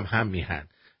 عاشقتم هم میهن.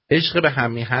 عشق به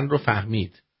هم میهن رو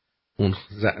فهمید اون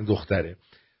دختره.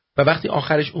 و وقتی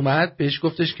آخرش اومد بهش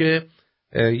گفتش که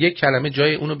یک کلمه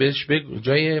جای اونو بهش بگو،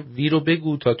 جای وی رو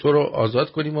بگو تا تو رو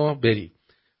آزاد کنیم و بری.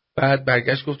 بعد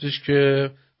برگشت گفتش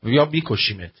که یا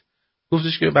بیکشیمت.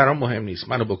 گفتش که برام مهم نیست،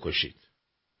 منو بکشید.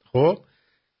 خب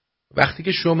وقتی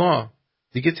که شما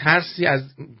دیگه ترسی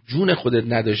از جون خودت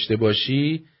نداشته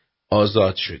باشی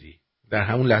آزاد شدی. در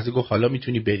همون لحظه گفت حالا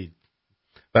میتونی برید.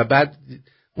 و بعد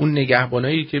اون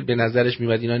نگهبانایی که به نظرش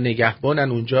میاد اینا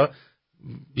نگهبانن اونجا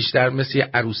بیشتر مثل یه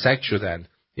عروسک شدن،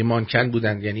 یه مانکن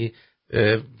بودن، یعنی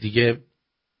دیگه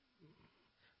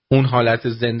اون حالت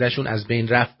زندهشون از بین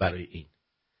رفت. برای این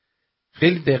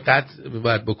خیلی دقت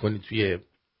باید بکنید توی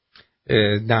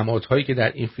نمادهایی که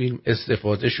در این فیلم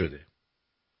استفاده شده.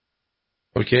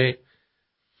 اوکی؟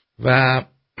 و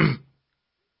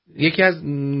یکی از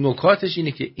نکاتش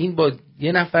اینه که این با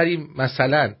یه نفری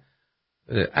مثلا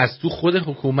از تو خود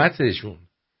حکومتشون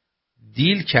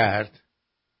دیل کرد،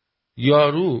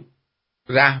 یارو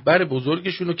رهبر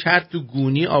بزرگشون رو کرد تو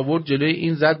گونی، آورد جلوی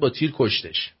این، زد با تیر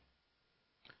کشتش.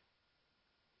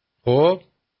 خب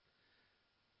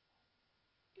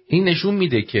این نشون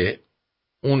میده که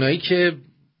اونایی که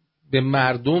به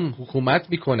مردم حکومت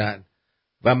میکنن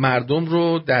و مردم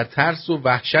رو در ترس و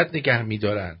وحشت نگه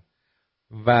میدارن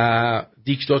و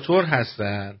دیکتاتور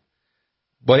هستن،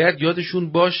 باید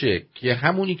یادشون باشه که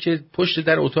همونی که پشت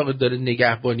در اتاق داره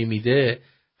نگهبانی میده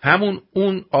همون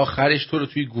اون آخرش تو رو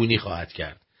توی گونی خواهد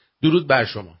کرد. درود بر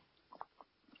شما.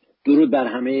 درود بر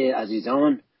همه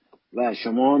عزیزان و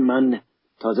شما. من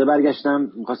تازه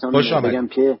برگشتم، می‌خواستم بگم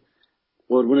که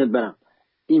قربونت برم،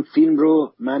 این فیلم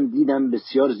رو من دیدم،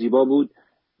 بسیار زیبا بود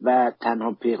و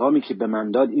تنها پیغامی که به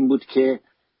من داد این بود که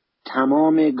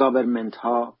تمام گاورمنت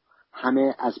ها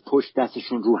همه از پشت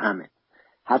دستشون رو همه،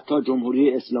 حتی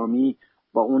جمهوری اسلامی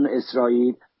با اون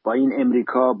اسرائیل، با این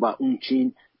امریکا، با اون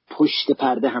چین، پشت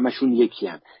پرده همشون یکی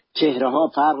هم. چهره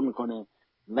ها فرق میکنه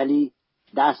ولی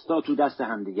دستا تو دست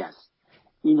هم دیگه است.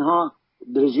 اینها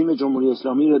رژیم جمهوری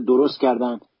اسلامی رو درست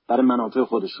کردن برای منافع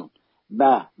خودشون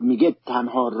و میگه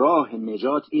تنها راه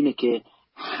نجات اینه که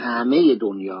همه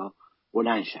دنیا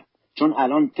بلند شن. چون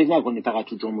الان فکر نکنید فقط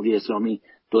تو جمهوری اسلامی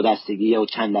دو دستگی و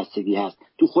چند دستگی هست،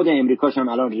 تو خود امریکاش هم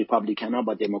الان ریپابلیکن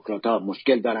با دموکرات ها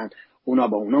مشکل دارن، اونا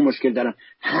با اونا مشکل دارن،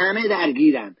 همه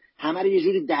درگیرن، همه رو یه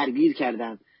جوری درگیر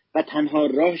کردن و تنها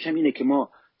راهش هم اینه که ما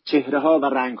چهره ها و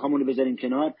رنگ هامونو بذاریم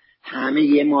کنار، همه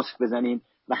یه ماسک بزنیم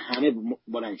و همه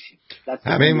بلند شیم.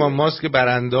 همه ما ماسک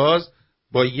برانداز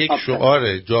با یک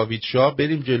شعار جاوید شاه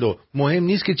بریم جلو. مهم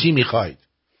نیست که چی میخواید.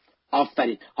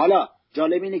 آفرین. حالا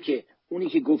جالب اینه که اونی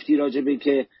که گفتی راجبه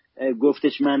که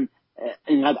گفتش من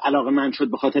اینقدر علاقه‌مند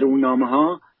شد به خاطر اون نامه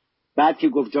ها، بعد که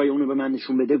گفت جای اونو به من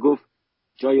نشون بده، گفت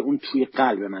جای اون توی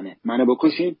قلب منو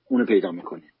بکشین اونو پیدا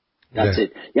میکنه.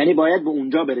 یعنی باید به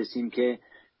اونجا برسیم که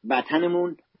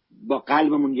وطنمون با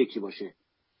قلبمون یکی باشه.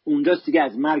 اونجاست دیگه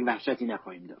از مرگ وحشتی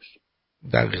نخواهیم داشت.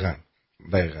 دقیقاً.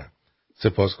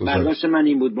 سپاسگزارم. برداشت من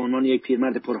این بود به عنوان یک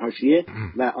پیرمرد پرحاشیه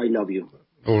و I love you.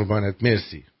 قربانت،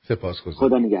 مرسی. سپاسگزارم.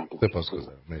 خدا نگهدار.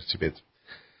 سپاسگزارم. مرسی.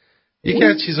 یکی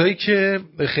از چیزهایی که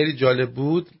خیلی جالب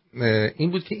بود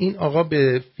این بود که این آقا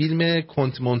به فیلم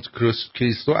کنت مونت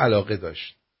کریستو علاقه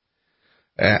داشت.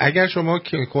 اگر شما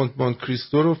کنت مونت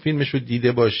کریستو رو فیلمش رو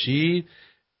دیده باشید،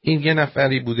 این یه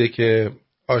نفری بوده که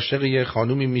عاشق یه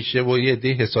خانومی میشه و یه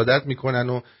عده حسادت میکنن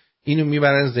و اینو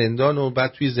میبرن زندان و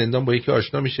بعد توی زندان با یکی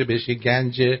آشنا میشه، بهش یه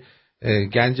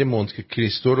گنج مونت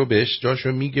کریستو رو بهش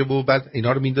جاشو میگه و بعد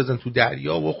اینا رو میندازن تو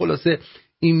دریا و خلاصه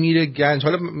این میره گنج.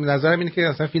 حالا نظرم اینه که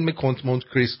اصلا فیلم کنت مونت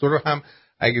کریستو رو هم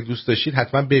اگه دوست داشتید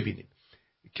حتما ببینید.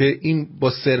 که این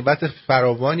با ثروت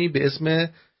فراوانی به اسم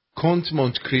کنت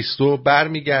مونت کریستو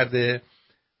برمیگرده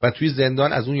و توی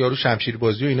زندان از اون یارو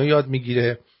شمشیربازی و اینا یاد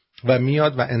میگیره و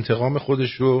میاد و انتقام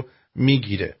خودش رو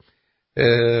میگیره.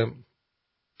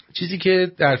 چیزی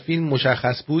که در فیلم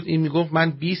مشخص بود این میگفت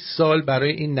من 20 سال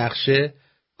برای این نقشه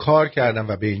کار کردم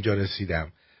و به اینجا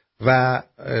رسیدم و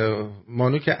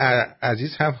مانوک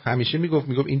عزیز هم همیشه میگفت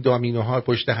این دامینوها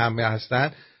پشت همه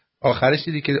هستن. آخرش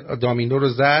دیدی که دامینو رو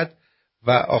زد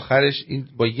و آخرش این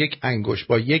با یک انگشت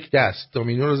با یک دست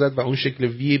دامینو رو زد و اون شکل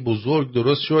وی بزرگ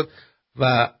درست شد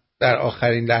و در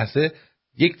آخرین لحظه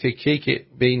یک تکه‌ای که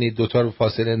بین دوتا رو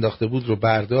فاصله انداخته بود رو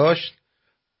برداشت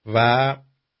و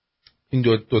این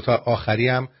دوتا آخری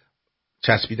هم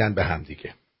چسبیدن به هم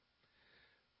دیگه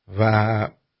و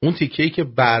اون تکه‌ای که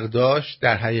برداشت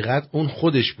در حقیقت اون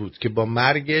خودش بود که با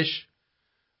مرگش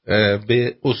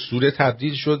به اسطوره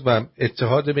تبدیل شد و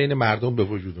اتحاد بین مردم به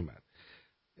وجود اومد.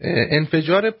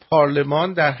 انفجار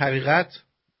پارلمان در حقیقت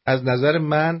از نظر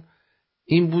من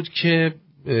این بود که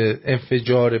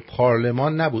انفجار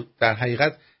پارلمان نبود، در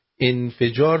حقیقت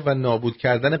انفجار و نابود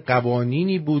کردن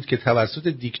قوانینی بود که توسط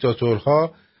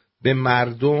دیکتاتورها به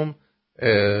مردم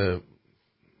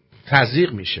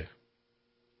تزریق میشه.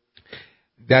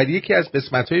 در یکی از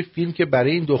قسمت‌های فیلم که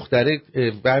برای این دختره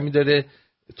برمی‌داره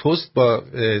توست با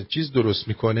چیز درست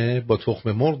میکنه، با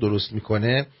تخم مرغ درست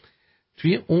میکنه،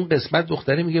 توی اون قسمت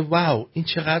دختره میگه واو این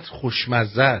چقدر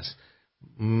خوشمزه است،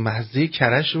 مزه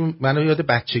کره‌ش رو منو یاد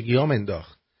بچگیام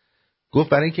انداخت. گفت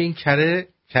برای اینکه این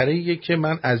کره‌ایه که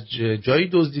من از جایی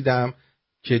دزدیدم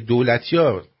که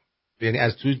دولتی‌ها یعنی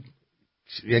از تو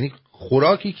یعنی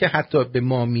خوراکی که حتی به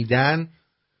ما میدن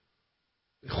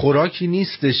خوراکی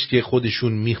نیستش که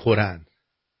خودشون میخورن.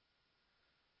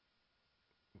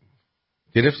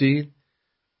 گرفتید؟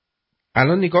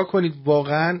 الان نگاه کنید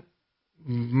واقعا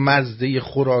مزه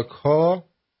خوراک ها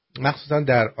مخصوصا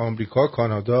در آمریکا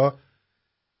کانادا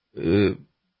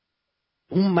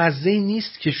اون مزه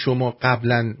نیست که شما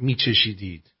قبلا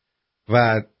میچشیدید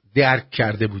و درک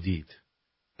کرده بودید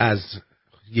از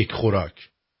یک خوراک،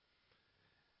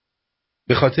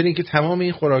 به خاطر اینکه تمام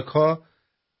این خوراک ها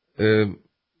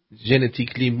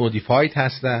ژنتیکلی مودیفاید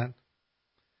هستن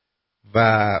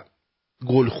و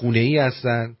گلخونه‌ای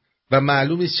هستن و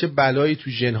معلوم نیست چه بلایی تو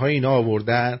ژن‌های اینا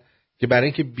آوردن که برای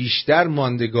اینکه بیشتر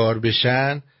ماندگار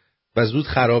بشن و زود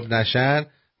خراب نشن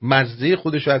مزه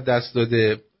خودش رو از دست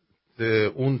داده،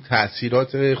 اون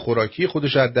تأثیرات خوراکی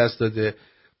خودش رو از دست داده.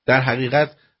 در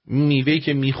حقیقت میوه‌ای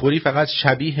که میخوری فقط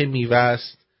شبیه میوه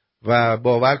است و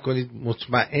باور کنید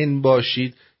مطمئن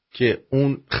باشید که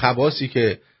اون خواصی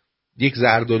که یک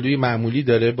زردآلوی معمولی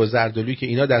داره با زردآلویی که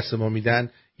اینا دست ما میدن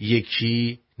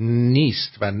یکی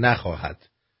نیست و نخواهد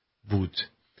بود.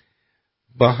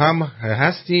 با هم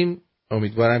هستیم،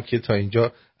 امیدوارم که تا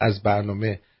اینجا از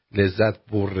برنامه لذت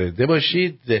برده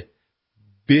باشید.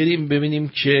 بریم ببینیم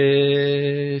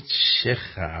که چه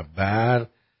خبر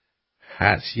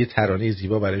هست. یه ترانه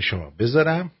زیبا برای شما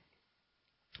بذارم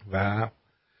و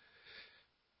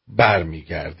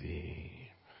برمیگردیم.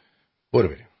 برو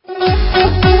بریم.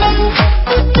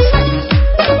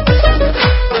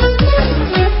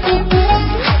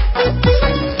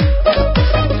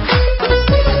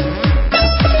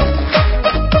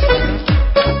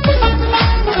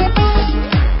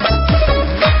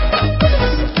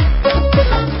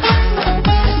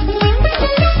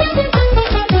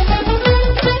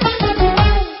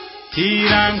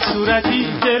 تیرن صورتی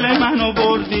دل منو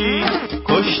بردی،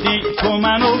 کشتی تو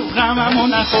منو غممو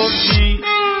نخوردی.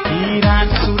 تیرن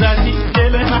صورتی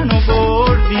دل منو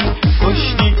بردی،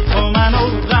 کشتی تو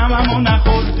منو غممو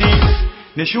نخوردی.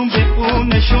 نشون به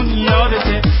اون نشون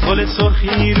یادته، گل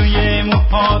سرخی روی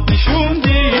موهات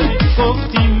نشوندی.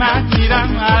 گفتی من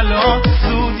میرم الان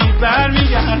زودی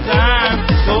برمیگردم،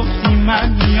 گفتی من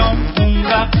میام اون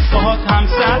وقت باهات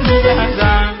همسر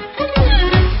میگردم.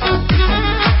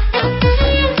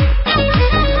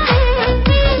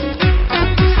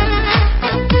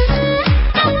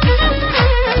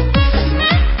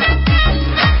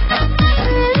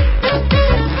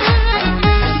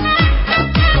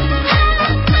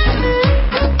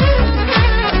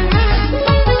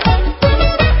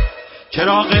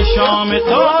 چراغ شام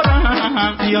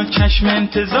تارم بیا چشم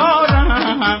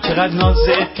انتظارم، چقدر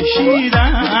نازت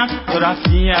کشیدم تو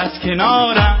رفتی از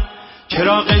کنارم.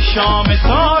 چراغ شام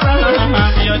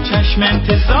تارم بیا چشم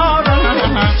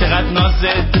انتظارم، چقدر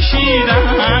نازت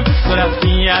کشیدم تو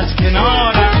رفتی از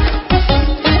کنارم.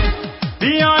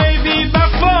 بیا ای بی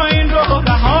وفا این رو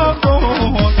رها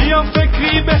کن، بیا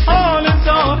فکری به حال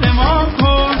ظالمان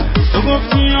کن. تو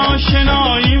گفتی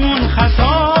آشناییمون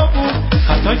خطا بود،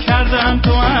 خطا کردم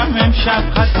تو هم امشب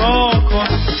خطا کن.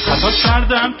 خطا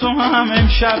کردم تو هم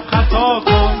امشب خطا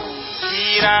کن.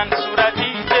 پیرن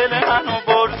صورتی دل منو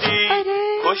بردی،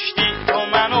 کشتی تو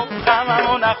منو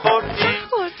غممو نخوردی.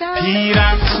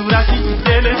 پیرن صورتی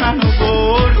دل منو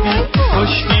بردی،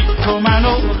 کشتی تو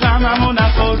منو غممو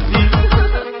نخوردی.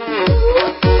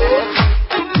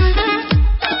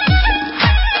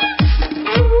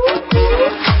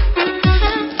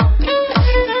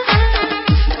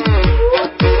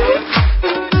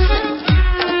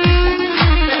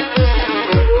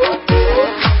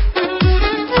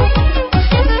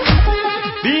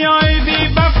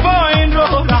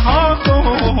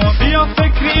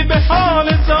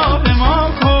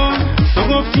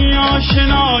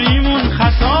 آشناییمون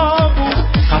خطا بود،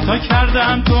 خطا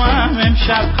کردم تو هم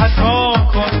امشب خطا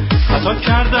کن. خطا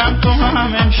کردم تو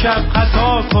هم امشب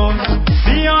خطا کن.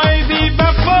 بیای بی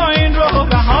وفا این رو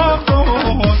رها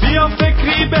کن، بیا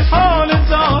فکری به حال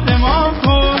ظالما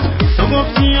کن. تو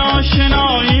گفتی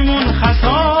آشناییمون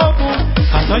خطا بود،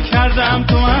 خطا کردم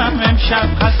تو هم امشب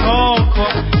خطا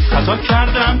کن. خطا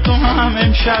کردم تو هم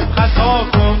امشب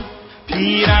خطا کن.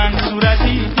 پیرن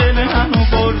صورتی دل منو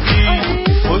بردی،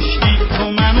 کشتی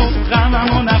تو منو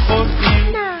غممو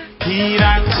نخوردی.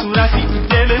 پیرن صورتی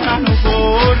دل منو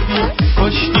بردی،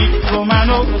 کشتی تو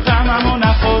منو غممو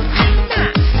نخوردی.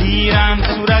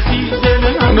 پیرن صورتی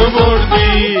دل منو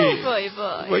بردی.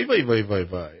 وای وای وای وای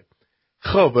وای.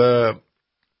 خب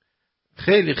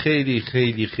خیلی خیلی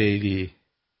خیلی خیلی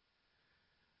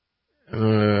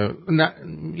نه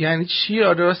یعنی چی؟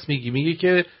 راست میگی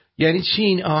که یعنی چی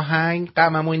این آهنگ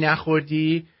غممو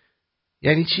نخوردی؟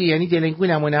 یعنی چی؟ یعنی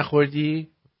دلنگونمو نخوردی؟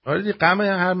 آره غم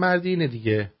هر مردی اینه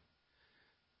دیگه.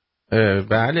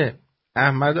 بله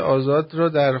احمد آزاد رو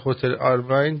در هتل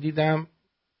آرواین دیدم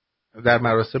در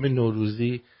مراسم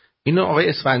نوروزی. اینو آقای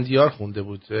اسفندیار خونده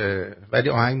بود ولی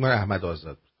آهنگ مال احمد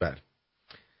آزاد بود. بله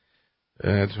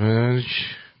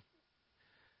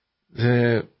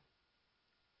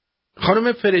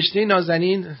خانم فرشته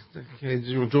نازنین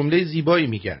جمله زیبایی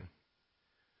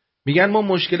میگن ما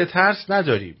مشکل ترس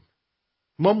نداریم،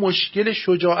 ما مشکل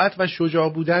شجاعت و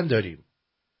شجاع بودن داریم.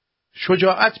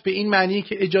 شجاعت به این معنی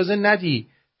که اجازه ندی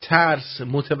ترس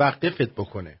متوقفت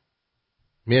بکنه.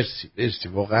 مرسی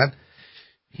واقعا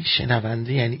این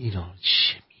شنونده یعنی اینا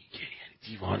چه میگه، یعنی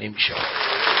دیوانه میشه.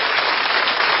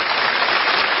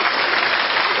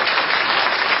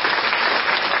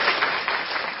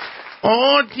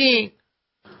 آرتین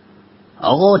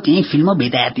آقا این فیلم‌ها به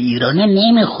درد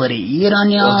ایرانی نمیخوره.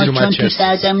 ایرانی‌ها چون تو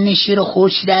سرزمین شیر و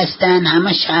خورشید هستن،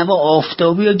 همه شب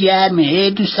آفتابی و گرمه،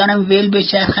 دوست دارن ول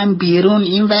بچرخن بیرون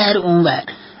این ور اون ور.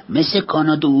 مثل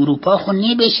کانادا و اروپا خود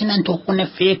بشینن تو خونه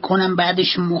فکر کنن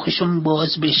بعدش مخشون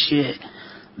باز بشه.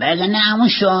 وگرنه همون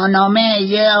شاهنامه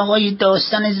یه آقای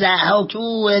داستان ضحاک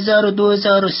او 1000 و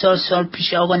 2000 سال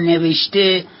پیش آقا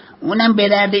نوشته، اونم به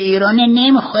درد ایرانی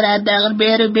نمیخوره. حداقل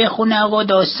بره بخونه آقا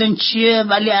داستان چیه،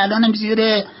 ولی الانم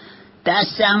زیر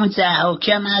دست همون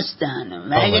ضحاکی هم هستن.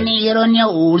 وگرنه ایرانی ها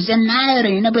ارزه نداره،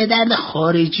 اینا به درد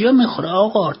خارجی ها میخوره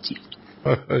آقا آرتی.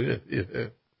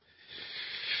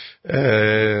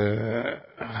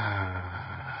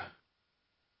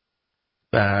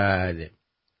 بله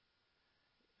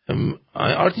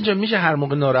آرتین جان میشه هر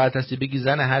موقع ناراحت هستی بگی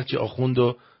زن هرچی آخوند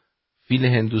و فیل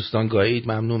هندوستان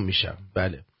گایید؟ ممنون میشم.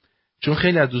 بله چون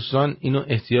خیلی از دوستان اینو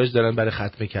احتیاج دارن برای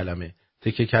ختم کلمه.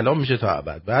 تکه کلام میشه تا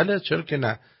ابد. بله چرا که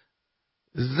نه.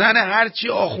 زن هرچی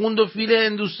آخوند و فیل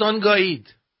هندوستان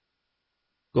گایید.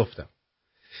 گفتم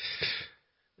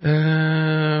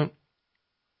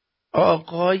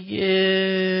آقای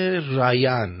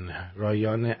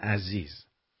رایان عزیز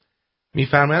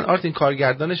میفرمایند آرتین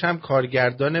کارگردانش هم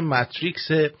کارگردان ماتریکس.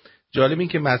 جالب این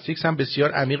که ماتریکس هم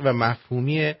بسیار عمیق و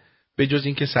مفهومیه به جز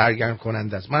این که سرگرم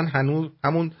کننده است. من هنوز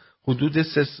همون حدود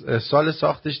 3 سال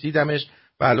ساختش دیدمش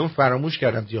و الان فراموش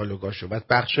کردم دیالوگاشو و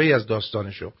بخشایی از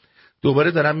داستانشو.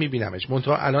 دوباره دارم میبینمش،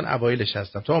 منتها الان اوایلش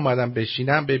هستم. تا اومدم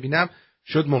بشینم ببینم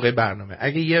شد موقع برنامه.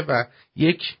 اگه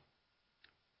یک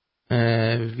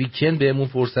ویکند بهمون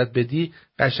فرصت بدی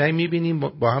قشنگ میبینیم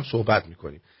با هم صحبت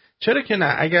میکنیم. چرا که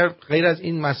نه. اگر غیر از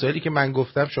این مسائلی که من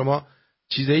گفتم شما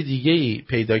چیزای دیگه‌ای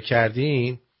پیدا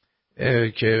کردین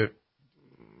که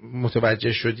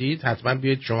متوجه شدید حتما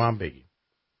بیاید شما هم بگید.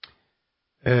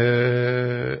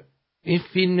 این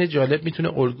فیلم جالب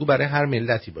میتونه الگو برای هر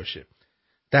ملتی باشه.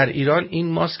 در ایران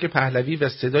این ماسک پهلوی و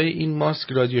صدای این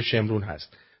ماسک رادیو شمرون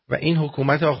هست و این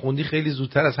حکومت آخوندی خیلی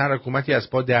زودتر از هر حکومتی از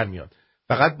پا در میاد.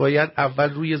 فقط باید اول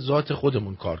روی ذات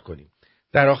خودمون کار کنیم.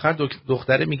 در آخر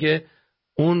دختره میگه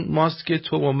اون ماسک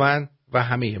تو و من و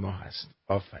همه ما هست.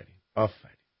 آفرین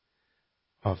آفرین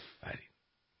آفرین.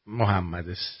 محمد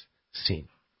سین.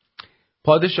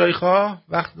 پادشاهی خواه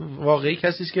وقت واقعی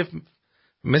کسی است که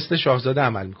مثل شاهزاده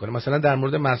عمل میکنه. مثلا در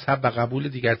مورد مذهب و قبول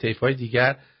دیگر طیف‌های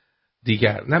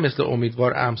دیگر نه مثل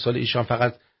امیدوار امثال ایشان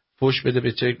فقط فوش بده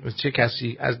به چه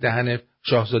کسی از دهن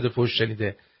شاهزاده فوش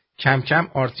شنیده. کم کم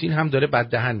آرتین هم داره بد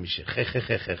دهن میشه.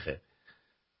 خ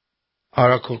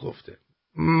آراکو گفته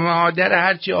مادر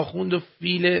هرچی آخوند و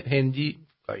فیل هندی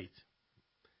گایید.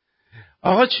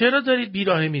 آقا چرا دارید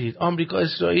بیراهه میرید؟ آمریکا،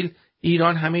 اسرائیل،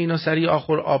 ایران، همه اینا سری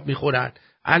آخر آب میخورن.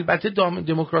 البته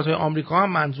دموکرات‌های آمریکا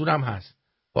هم منظورم هست.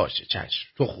 باشه چشم،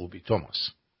 تو خوبی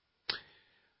توماس.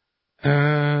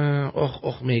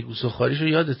 اخ میگوس و خاریشو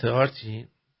یادته آرتین؟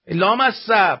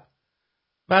 لامصب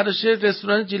براش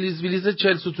رستوران جلیز ویلیز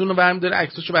 40 ستون رو برمی داره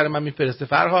عکساشو برای من میفرسته.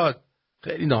 فرهاد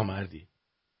خیلی نامردی.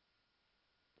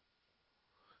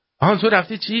 تو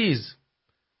رفتی چیز؟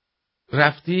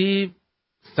 رفتی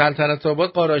سلطنت آباد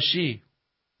قاراشی،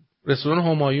 رستوران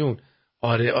همایون.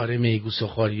 آره میگوس و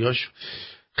خاریاش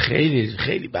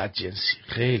خیلی بد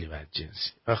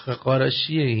جنسی. آخه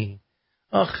قاراشیه این.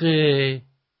 آخه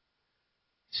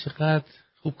چقدر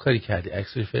خوب کاری کردی،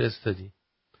 عکس رو فرستادی.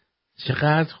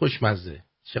 چقدر خوشمزه،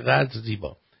 چقدر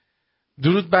زیبا.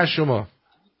 درود بر شما.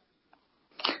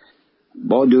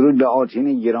 با درود به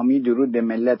آرتین گرامی، درود به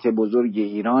ملت بزرگ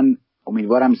ایران.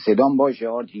 امیدوارم صدام باشه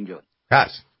آرتین جان.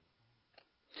 هست.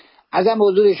 ازم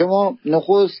حضور شما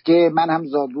نخست که من هم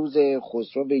زادروز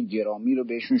خسرو گرامی رو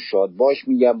بهشون شادباش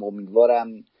میگم. امیدوارم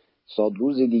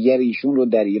زادروز دیگر ایشون رو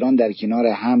در ایران در کنار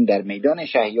هم در میدان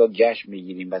شهیاد جشن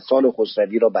بگیریم و سال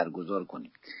خسروی را برگزار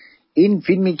کنیم. این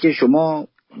فیلمی که شما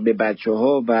به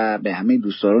بچه‌ها و به همه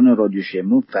دوستداران رادیو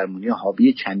شمرون فرمودی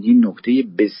حاوی چندین نکته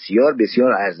بسیار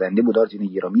بسیار ارزنده بود آرتین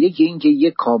گرامی. یکی این که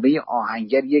یک کاوه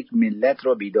آهنگر یک ملت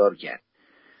را بیدار کرد.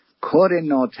 کار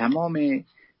ناتمام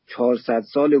 400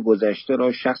 سال گذشته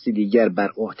را شخص دیگر بر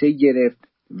عهده گرفت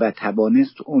و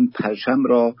توانست اون پرچم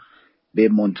را به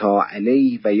منتهی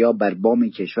علیه و یا بر بام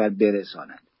کشور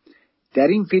برساند. در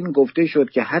این فیلم گفته شد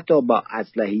که حتی با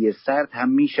اسلحه سرد هم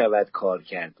می شود کار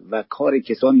کرد و کار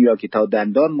کسانی را که تا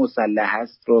دندان مسلح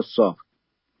است را ساخت.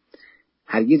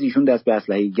 هرگز ایشون دست به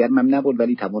اسلحه گرم هم نبرد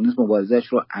ولی توانست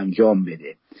مبارزش را انجام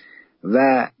بده.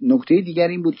 و نکته دیگر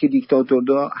این بود که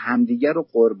دیکتاتورها همدیگر رو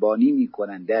قربانی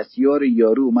میکنن. دستیار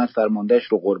یارو اومد فرماندهش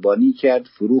رو قربانی کرد،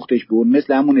 فروختش به اون،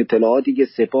 مثل همون اطلاعاتی که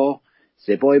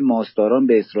سپاه ماستاران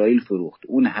به اسرائیل فروخت.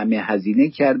 اون همه هزینه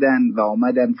کردن و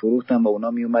آمدن فروختن و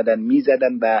اونا می اومدن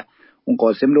میزدن و اون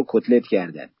قاسم رو کتلت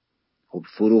کردن. خب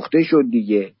فروخته شد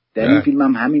دیگه. در این فیلم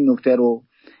هم همین نکته رو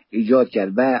ایجاد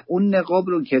کرد و اون نقاب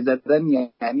رو که زدن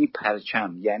یعنی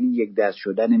پرچم، یعنی یک دست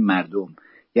شدن مردم،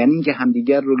 یعنی اینکه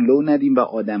همدیگر رو لو ندیم و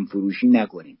آدم فروشی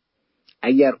نکنیم.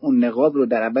 اگر اون نقاب رو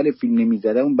در اول فیلم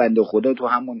نمیزده اون بنده خدا تو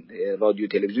همون رادیو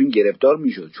تلویزیون گرفتار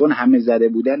میشد، چون همه زده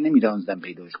بودن نمیتونستن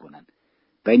پیداش کنن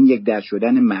و این یک دست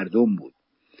شدن مردم بود.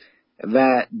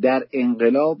 و در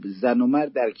انقلاب زن و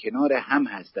مرد در کنار هم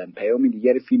هستن. پیام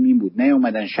دیگر فیلم این بود،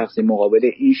 نیامدن شخص مقابل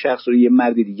این شخص رو یه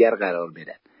مرد دیگر قرار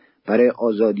بدن. برای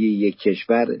آزادی یک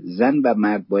کشور زن و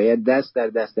مرد باید دست در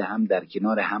دست هم در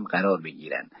کنار هم قرار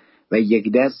بگیرن و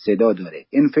یک دست صدا داره.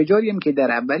 انفجاری هم که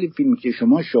در اول فیلم که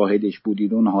شما شاهدش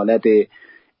بودید اون حالت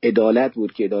عدالت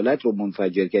بود که عدالت رو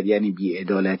منفجر کرد، یعنی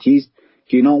بی‌عدالتی است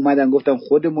که اینا اومدن گفتن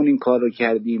خودمون این کار رو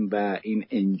کردیم و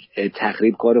این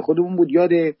تخریب کار خودمون بود.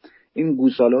 یاد این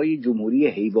گوساله‌های جمهوری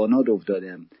حیوانات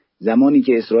افتادم. زمانی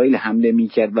که اسرائیل حمله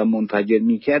میکرد و منفجر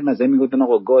میکرد مثلا میگفتن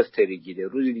آقا گاز ترکیده،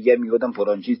 روز دیگر میگفتن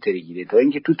فلان چیز ترکیده، تا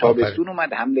اینکه تو تابستون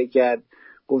اومد حمله کرد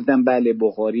گفتن بله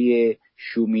بخاری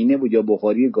شومینه بود یا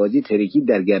بخاری گازی ترکید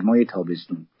در گرمای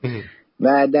تابستون.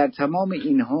 و در تمام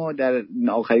اینها در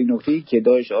آخرین نکته‌ای که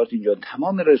داشت آرتین جان،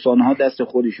 تمام رسانه‌ها دست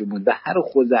خودشون بود و هر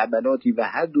خزعبلاتی و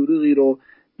هر دروغی رو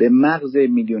به مغز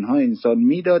میلیون‌ها انسان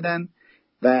میدادن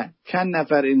و چند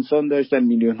نفر انسان داشتن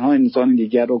میلیون‌ها انسان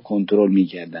دیگر رو کنترل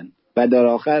می‌کردن و در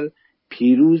آخر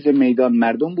پیروز میدان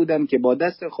مردم بودن که با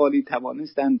دست خالی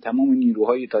توانستن تمام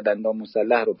نیروهای تا دندان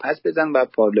مسلح رو پس بزن و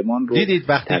پارلمان رو دیدید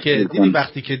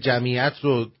وقتی که جمعیت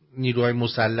رو نیروهای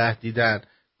مسلح دیدن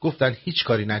گفتن هیچ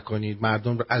کاری نکنید،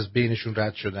 مردم رو از بینشون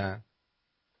رد شدن.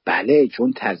 بله،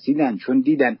 چون ترسیدن، چون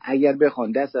دیدن اگر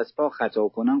بخوان دست از پا خطا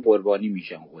کنن قربانی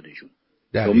میشن خودشون.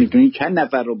 تو میتونی چند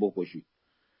نفر رو بکشی.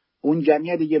 اون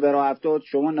جمعیت دیگه به راه افتاد،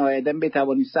 شما نهایتاً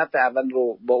بتوانی صف اول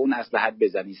رو با اون اسلحه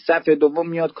بزنی، صف دوم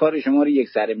میاد کار شما رو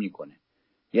یکسره میکنه.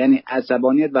 یعنی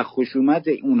عصبانیت و خشونت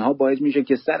اونها باعث میشه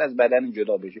که سر از بدن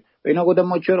جدا بشه. و اینا گفتن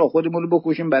ما چرا خودمون رو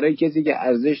بکشیم برای کسی که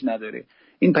ارزش نداره.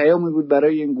 این پیامی بود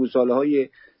برای این گوساله‌های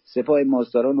سپاه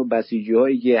ماستران و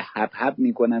بسیجی‌هایی که حب حب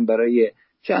میکنن برای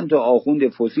چند تا آخوند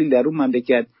فسیل در اون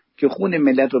مملکت که خون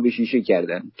ملت رو به شیشه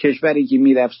کردن. کشوری که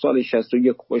میرفت سال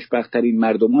 61 خوشبخت‌ترین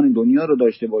مردمان دنیا رو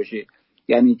داشته باشه،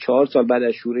 یعنی 4 سال بعد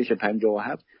از شورش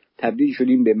 57 تبدیل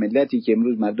شدیم به ملتی که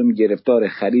امروز مردم گرفتار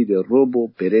خرید رب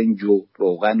و برنج و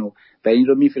روغن و این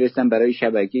رو میفرستن برای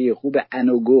شبکه خوب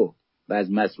انوگو و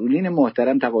از مسئولین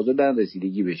محترم تقاضا دارن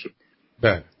رسیدگی بشه.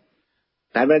 بله.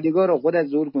 پروردگار خودت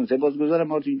ظهور کن.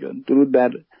 سپاسگزارم آرتین جان. درود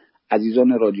بر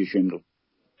عزیزان رادیو شمرو.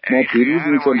 ما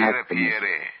پیروزیم چون حق کنیم.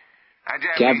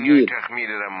 کفگیر.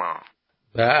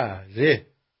 بله.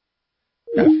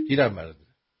 کفگیرم برد.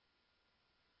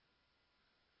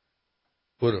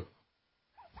 برو.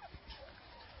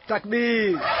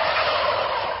 تکبیر.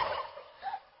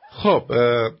 خب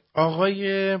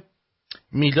آقای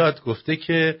میلاد گفته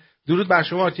که درود بر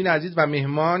شما آرتین عزیز و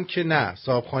مهمان که نه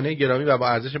صاحبخانه گرامی و با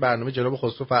ارزش برنامه جناب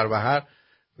خسرو فروهر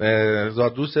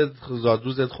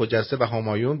زادروزت خجسته و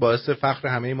همایون باعث فخر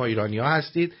همه ما ایرانی‌ها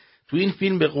هستید. تو این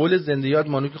فیلم به قول زنده‌یاد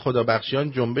مانوک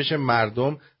خدابخشیان جنبش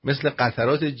مردم مثل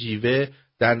قطرات جیوه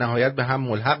در نهایت به هم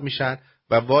ملحق میشن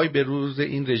و وای به روز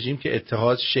این رژیم که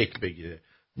اتحاد شکل بگیره.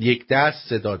 یک دست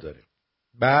صدا داره.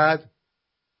 بعد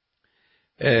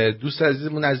دوست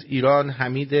عزیزمون از ایران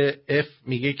حمید اف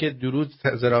میگه که درود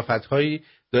ظرافت‌هایی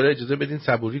داره، اجازه بدین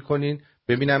صبوری کنین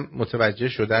ببینم متوجه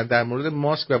شدن. در مورد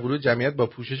ماسک و ورود جمعیت با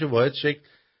پوشش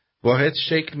واحد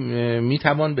شکل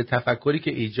میتوان به تفکری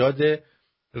که ایجاد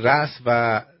رأس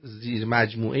و زیر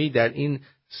مجموعه‌ای در این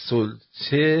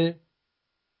سلطه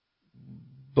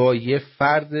با یه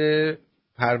فرد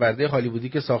پرورده هالیوودی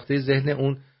که ساخته ذهن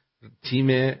اون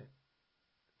تیم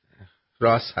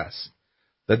راس هست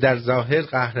و در ظاهر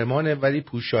قهرمانه ولی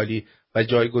پوشالی و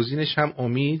جایگزینش هم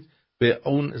امید به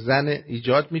اون زن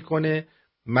ایجاد میکنه،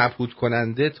 مبهوت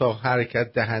کننده تا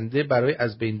حرکت دهنده برای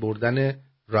از بین بردن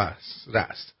راس.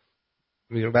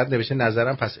 بعد نوشته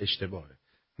نظرم پس اشتباهه.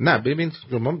 نه ببین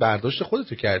شما برداشت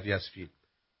خودتو کردی از فیلم.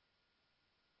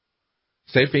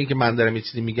 صرف این که من دارم یه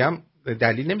چیزی میگم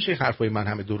دلیل نمیشه حرفای من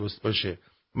همه درست باشه.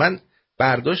 من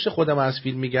برداشت خودم از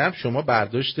فیلم میگم، شما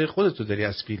برداشت خودتو داری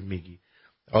از فیلم میگی.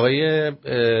 آقای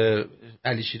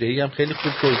علی شیرهی هم خیلی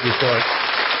خوب توضیح داد.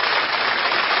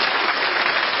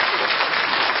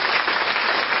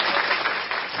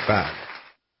 بله.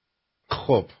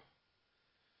 خب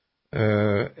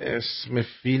اسم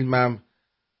فیلمم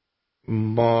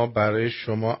ما برای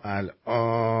شما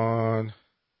الان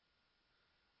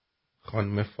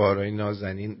خانم فارای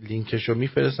نازنین لینکشو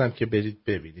میفرستم که برید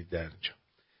ببینید در اینجا.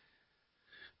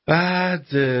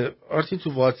 بعد آرتین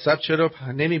تو واتساپ چرا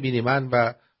نمیبینی من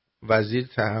و وزیر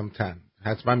تهمتن؟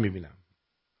 حتما میبینم،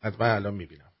 حتما الان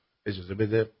میبینم، اجازه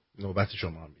بده نوبت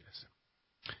شما هم میرسه.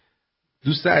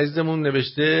 دوست عزیزمون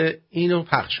نوشته اینو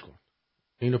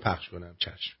پخش کنم.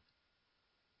 چشم.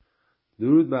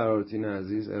 درود بر آرتین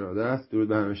عزیز اراده است. درود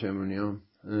بر همه شمرونیان.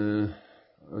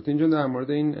 آرتین جان در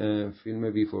مورد این فیلم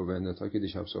وی فور وندتا که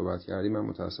دیشب صحبت کردیم، من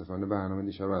متاسفانه برنامه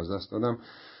دیشب از دست دادم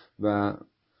و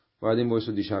باید این وایس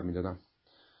رو دیشب میدادم.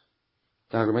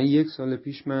 تقریبا 1 سال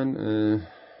پیش من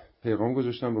پیغام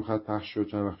گذاشتم رو خط، پخش شد،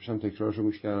 چند وقت پیشم تکرارش رو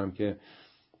گوش کردم که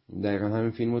دقیقا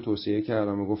همین فیلم رو توصیه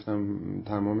کردم و گفتم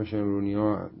تمام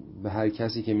شمرونی‌ها به هر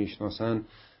کسی که میشناسن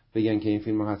بگن که این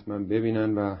فیلم رو حتما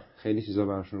ببینن و خیلی چیزا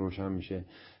براشون روشن میشه،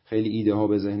 خیلی ایده ها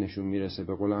به ذهنشون میرسه.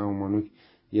 به قول مانوک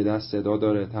یه دست صدا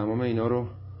داره. تمام اینا رو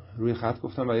روی خط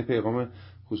گفتم و یه پیغام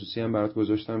خصوصی هم برات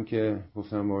گذاشتم که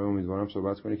گفتم با امیدوارم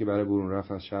صحبت کنی که برای برون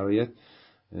رفت از شرایط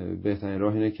بهترین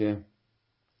راه اینه که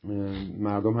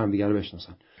مردم همدیگه رو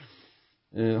بشناسن.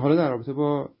 حالا در رابطه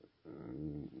با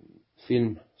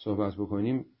فیلم صحبت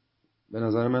بکنیم، به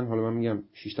نظر من، حالا من میگم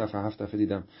 6 دفعه 7 دفعه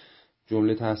دیدم،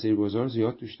 جمله تاثیرگذار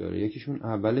زیاد توش داره. یکیشون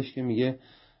اولش که میگه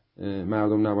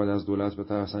مردم نباید از دولت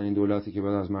بترسن، این دولتی که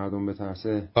باید از مردم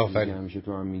بترسه. همیشه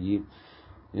تو هم میگی.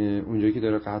 اونجایی که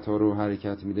داره قطار رو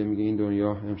حرکت میده میگه این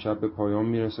دنیا امشب به پایان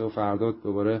میرسه و فردا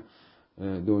دوباره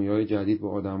دنیای جدید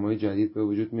با آدمای جدید به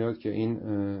وجود میاد که این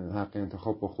حق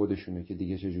انتخاب با خودشونه که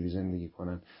دیگه چجوری زندگی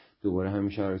کنن، دوباره همین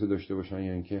شرایط داشته باشن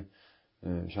یا اینکه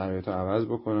شرایط رو عوض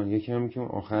بکنن. یکی هم که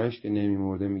آخرش که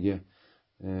نمیمرده میگه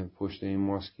پشت این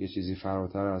ماسک یه چیزی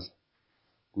فراتر از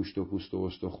گوشت و پوست و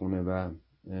استخونه و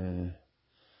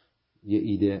یه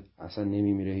ایده اصلا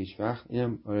نمیمیره هیچ وقت.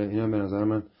 اینم به نظر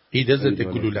من ایده ضد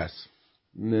گلوله است.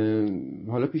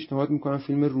 حالا پیشنهاد میکنم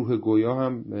فیلم روح گویا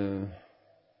هم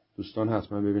دوستان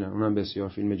حتما ببینن، اونم بسیار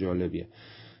فیلم جالبیه.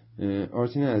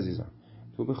 آرتین عزیزم،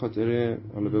 تو به خاطر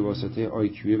حالا به واسطه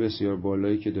آیکیو بسیار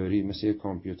بالایی که داری، مثل یک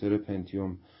کامپیوتر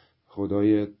پنتیوم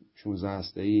خدای 16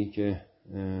 هسته‌ای که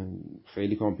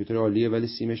خیلی کامپیوتر عالیه ولی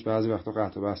سیمش بعضی وقتا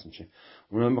قطع و وصل میشه،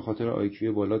 اونم به خاطر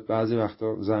آیکیو بالات بعضی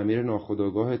وقتا ضمیر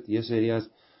ناخودآگاهت یه سری از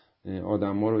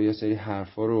آدما رو، یه سری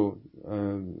حرفا رو،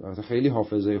 البته خیلی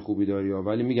حافظه خوبی داری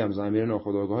ولی میگم ضمیر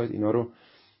ناخودآگاهت اینا رو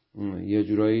یه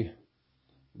جورایی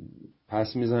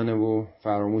پس میزنه و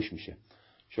فراموش میشه.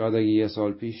 شاید اگه یه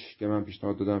سال پیش که من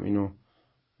پیشنهاد دادم اینو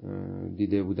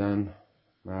دیده بودن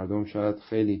مردم، شاید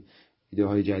خیلی ایده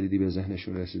های جدیدی به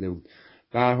ذهنشون رسیده بود.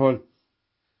 به هر حال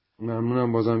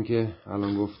ممنونم بازم که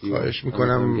الان گفتی. خواهش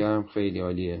میکنم. خیلی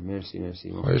عالیه.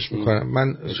 مرسی. خواهش میکنم.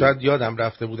 من شاید یادم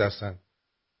رفته بود،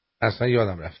 اصلا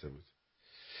یادم رفته بود.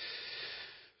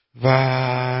 و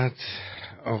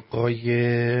آقای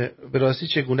به راستی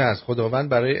چگونه است خداوند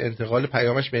برای انتقال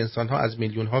پیامش به انسانها از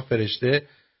میلیونها فرشته،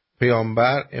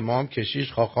 پیامبر، امام،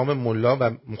 کشیش، خاخام،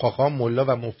 ملا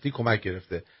و مفتی کمک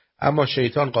گرفته، اما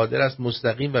شیطان قادر است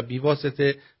مستقیم و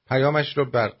بیواسطه پیامش را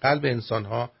بر قلب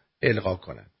انسانها القا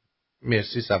کند.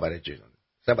 مرسی صبر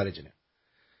جنه.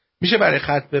 میشه برای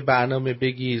ختم برنامه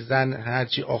بگی زن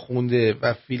هرچی آخونده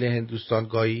و فیل هندوستان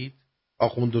گایید،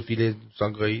 آخوند و فیل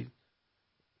هندوستان گایید؟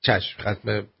 چشم،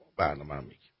 ختم برنامه هم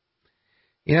میگی.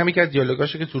 این هم یکی از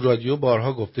دیالوگاشه که تو رادیو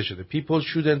بارها گفته شده. People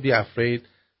shouldn't be afraid.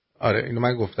 آره اینو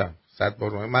من گفتم 100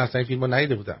 بار. من اصلا این فیلمو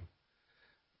ندیده بودم.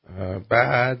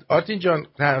 بعد آرتین جان،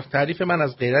 تعریف من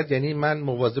از غیرت یعنی من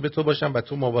مواظب تو باشم و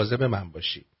تو مواظب من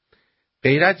باشی.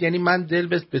 غیرت یعنی من دل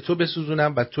به تو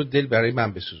بسوزونم و تو دل برای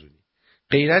من بسوزونی.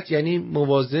 غیرت یعنی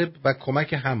مواظب و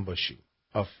کمک هم باشی.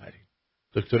 آفرین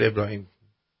دکتر ابراهیم،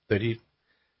 داری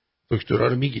دکترا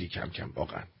رو میگیری کم کم،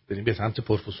 واقعا داریم به سمت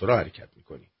پروفسورها حرکت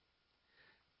میکنی.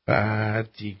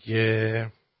 بعد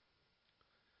دیگه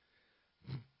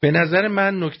به نظر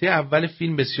من نکته اول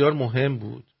فیلم بسیار مهم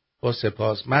بود. با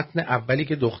سپاس. متن اولی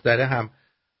که دختره هم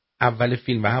اول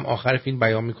فیلم و هم آخر فیلم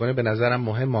بیان میکنه به نظرم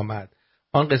مهم آمد.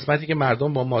 آن قسمتی که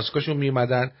مردم با ماسکاشون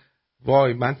میومدن،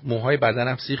 وای من موهای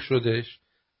بدنم سیخ شدش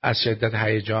از شدت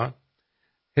هیجان.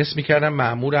 حس میکردم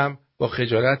مأمورم با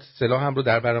خجالت سلاحم رو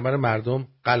در برابر مردم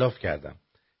غلاف کردم.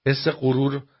 حس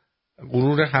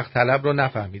غرور حق طلب رو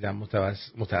نفهمیدم.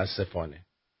 متاسفانه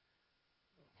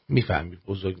میفهمید،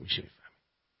 بزرگ میشه میفهمید.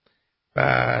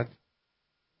 بعد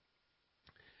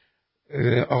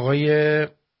آقای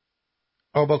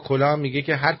آبا کلا میگه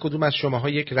که هر کدوم از شماها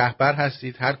یک رهبر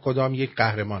هستید، هر کدام یک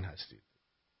قهرمان هستید.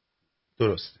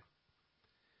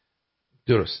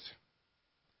 درسته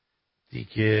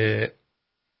دیگه.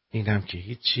 اینم که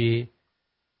هیچی.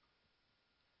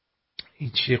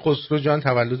 خسرو جان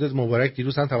تولدت مبارک.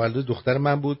 دیروز هم تولد دختر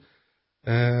من بود.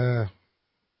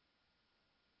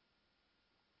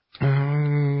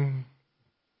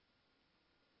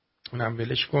 اونم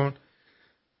ولش کن.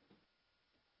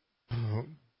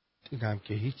 اینم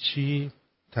که هیچی.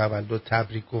 تولد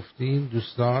تبریک گفتین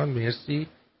دوستان، مرسی.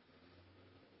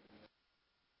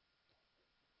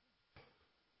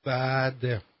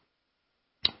 بعد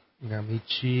اینم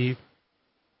هیچی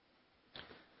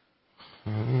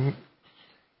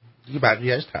دیگه،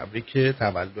 بقیهش تبریک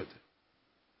تولده.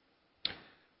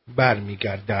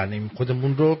 برمیگردنیم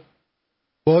خودمون رو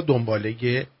با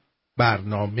دنباله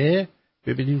برنامه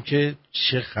ببینیم که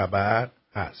چه خبر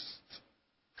هست.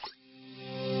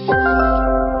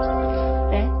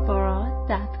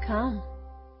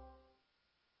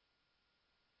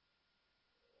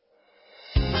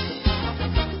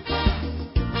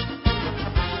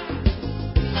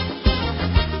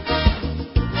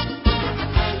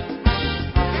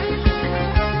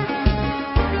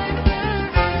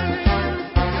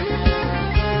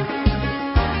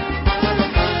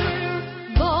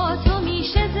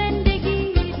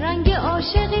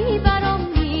 عاشقی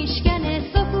برام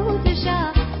میشکنه سکوت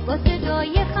شب واسه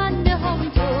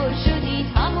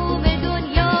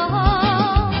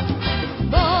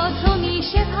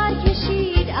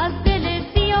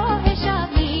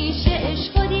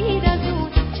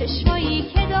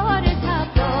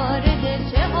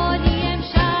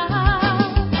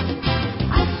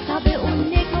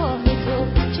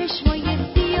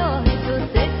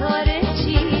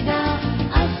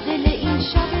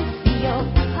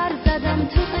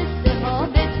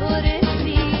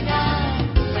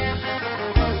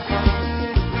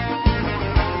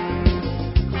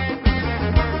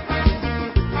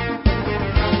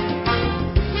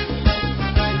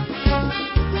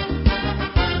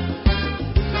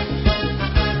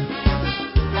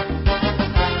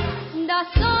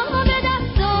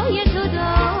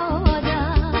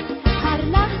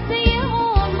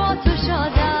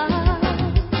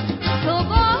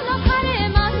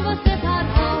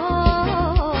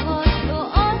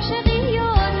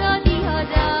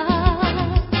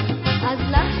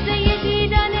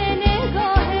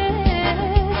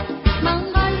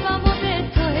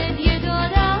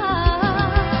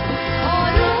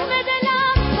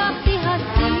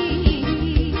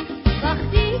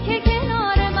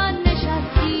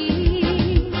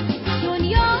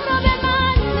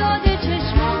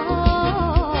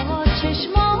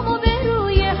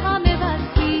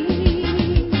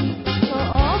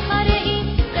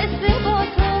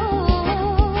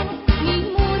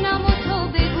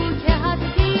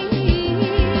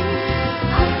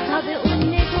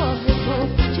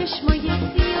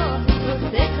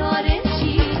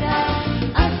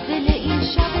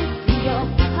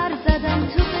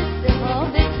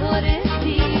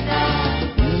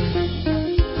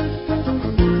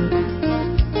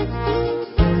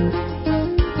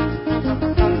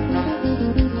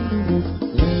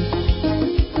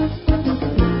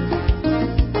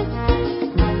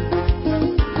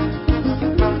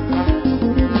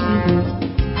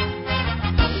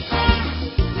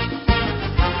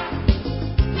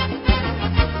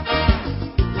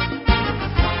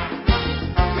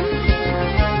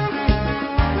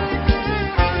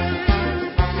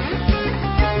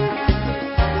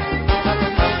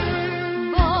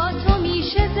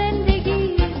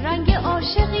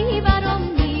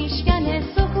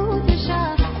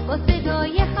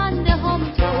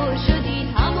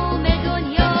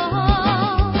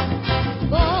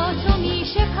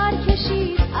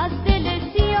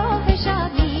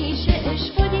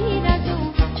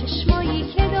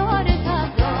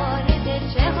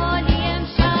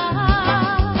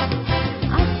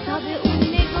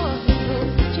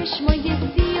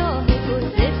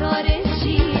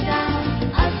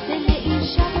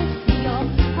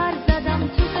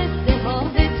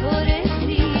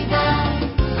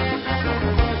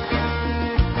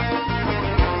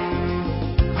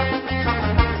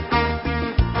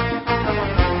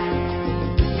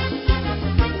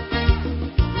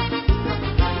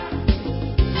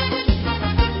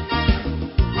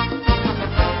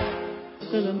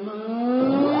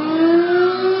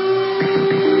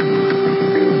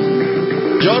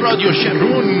رادیو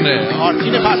شمرون.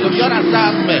 آرتین پرتویان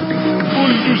هستم،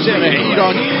 بولدوزر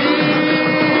ایرانی.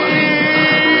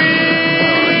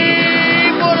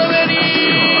 برو بری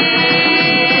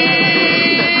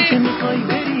که میخوای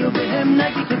بری و به هم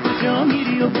نگی که کجا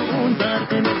میری و با اون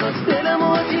برق میخواست دلم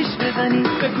آتیش بزنی،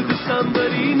 بگو دوستم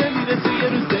داری نمیرسه یه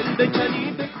روز دل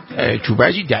بکنی. تو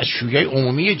بعضی دستشویی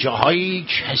عمومی جاهایی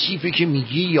کثیفه که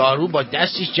میگی یارو با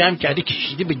دستش جمع کرده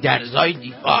کشیده به درزای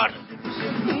دیوار.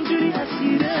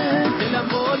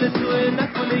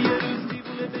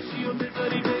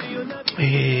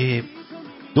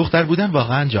 دختر بودن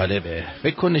واقعا جالبه.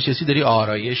 فکر کن نشستی داری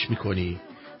آرایش میکنی،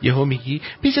 یهو میگی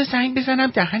بذار زنگ بزنم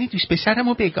دهنی دوست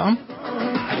پسرمو بگم.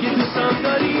 اگه دوستم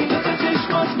داری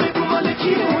چشمات بگو مال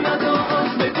کیه اون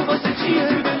اداهات بگو واسه چیه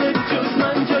تو دلت جز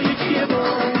من جای کیه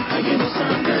با. اگه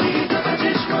دوستم داری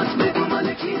چشمات بگو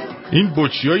مال کیه. این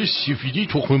بچیای سفیدی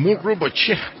تخم مرغ رو با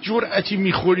چه جرأتی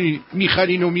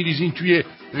میخرین و میریزین توی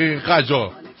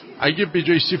غذا؟ اگه به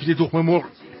جای سفید تخم مرغ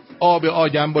آب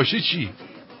آدم باشه چی؟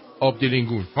 آب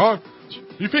دلنگون ها؟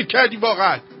 چی فکر کردی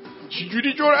واقعا؟ چی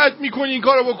جوری جرأت میکنی این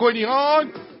کارو بکنی ها؟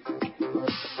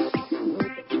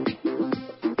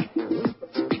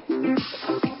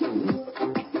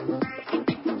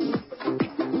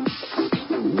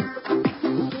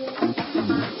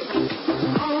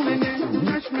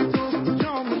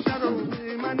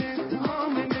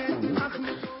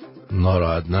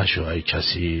 ناراحت نشو ای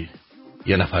کسی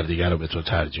یه نفر دیگر رو به تو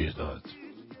ترجیح داد،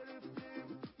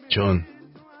 چون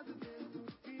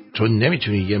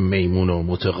نمیتونی یه میمون رو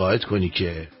متقاعد کنی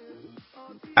که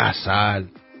عسل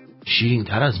شیرین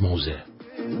تر از موزه.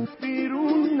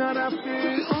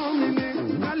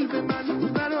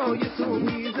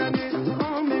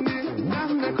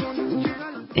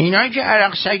 اینا که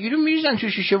عرق سگی رو میریزن تو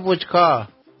شیشه ودکا.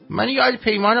 من یاد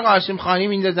پیمان قاسم خانی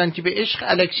میندازن که به عشق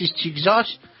الکسیس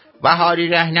چیگزاس بهاری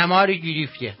رهنما رو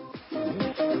گرفته.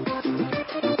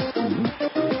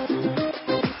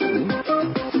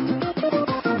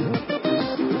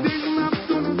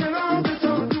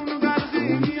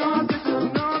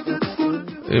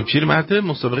 پیرمرد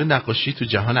مسابقه نقاشی تو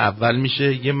جهان اول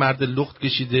میشه. یه مرد لخت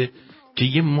کشیده که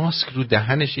یه ماسک رو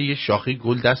دهنشه، یه شاخه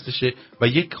گل دستشه و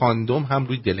یه کاندوم هم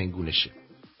روی دلنگونشه.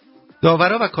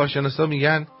 داورا و کارشناسا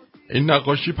میگن این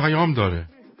نقاشی پیام داره.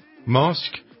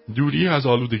 ماسک دوری از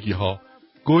آلودگی ها،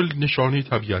 گل نشانه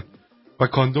طبیعت و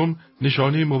کاندوم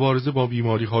نشانه مبارزه با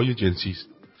بیماری های جنسی است.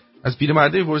 از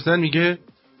پیرمرده پرسیدن میگه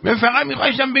من فقط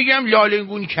میخواستم بگم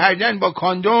لالنگون کردن با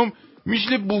کاندوم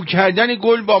مثل بو کردن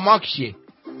گل با ماکسیه.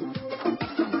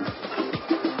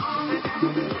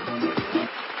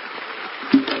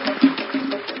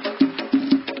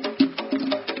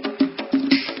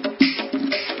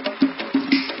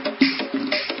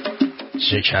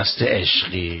 شکست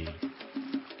عشقی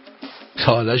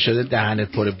تا حالا شده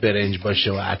دهنت پر برنج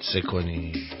باشه و عطسه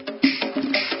کنی؟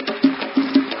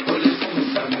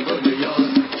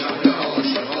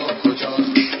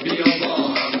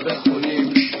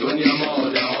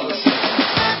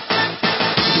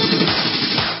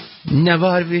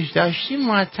 نوار بیش داشتی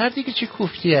معطر دیگه چه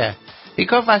کوفتیه؟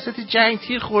 بیکار وسط جنگ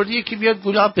تیر خوردیه که بیاد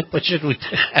گلاب بپاچه رود.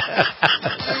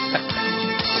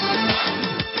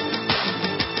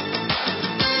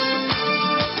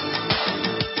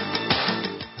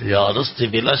 یارو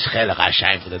سیبیلاش خیلی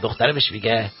قشنگ بوده. دختره بهش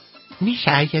میگه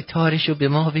میشه اگه تارشو به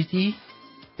ما بدی؟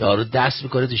 یارو دست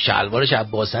میکنه تو شلوارش،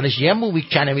 عباسنش یه مو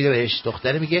میکنه میده بهش.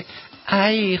 دختره میگه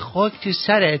ای خاک تو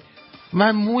سرت،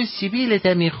 من مو سیبیلت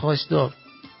میخواستم.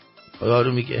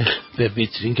 یارو میگه به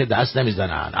ویترین که دست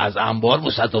نمیزنن، از انبار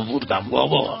وسط آوردم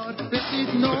بابا.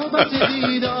 نوبت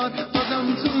دیدار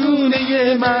بازم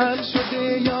تونه من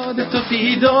شده یاد تو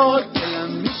بیدار، دلم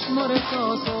میشماره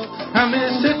تاسو همه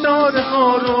ستاره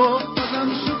ها رو،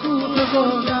 بازم شکوه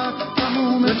باید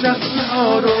تموم جسمه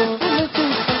ها رو.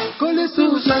 گل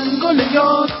سوسن گل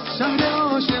یاد شهر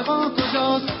عاشقا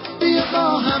کجاست، بیا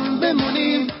با هم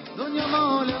بمونیم دنیا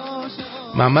مال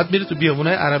عاشقا. محمد میره تو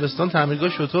بیابونای عربستان تعمیرگاه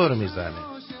شتر رو میزنه.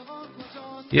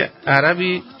 یه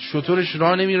عربی شترش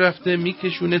راه نمیرفته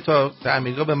میکشونه تا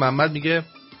تعمیرگاه. به محمد میگه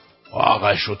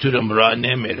آقا شترم راه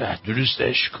نمیره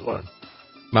درستش کن.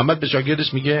 محمد به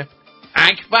شاگردش میگه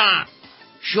اکبر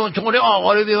شتر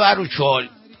آقا رو ببر رو چال.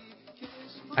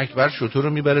 اکبر شتر رو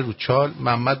میبره رو چال.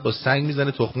 محمد با سنگ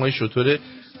میزنه تخمای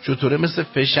شتره مثل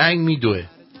فشنگ میدوه.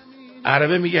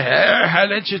 عربه میگه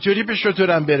حالا چطوری به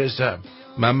شترم برسم؟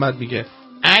 محمد میگه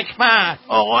اکبر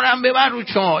آقا رو ببر رو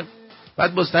چال.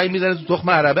 بعد با سنگ میزنه تو تخم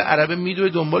عربه میدوه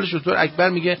دنبال شتر. اکبر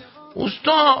میگه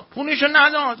اوستا پونشو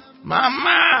نداد.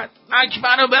 محمد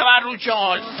اکبر رو ببر رو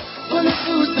چال. گل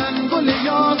سوسن گل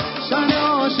یاد شهر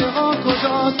عاشقا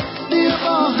کجاست، بیا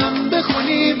با هم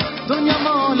بخونیم دنیا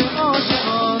مال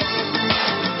عاشقان.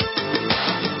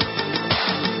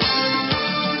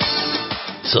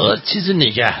 سوال چیزی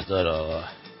نگه داره،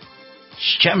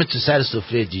 شکم تو سر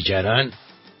سفره دیگران،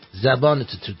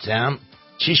 زبانتو تو دم،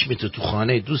 چشمتو تو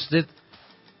خانه دوستت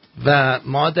و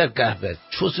مادر قهوه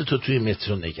چوستو توی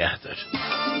مترو نگه دار.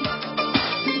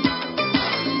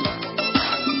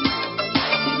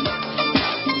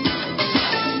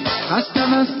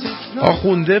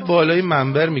 آخونده بالای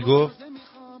منبر میگفت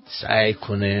سعی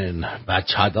کنین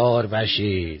بچه دار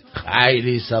بشید،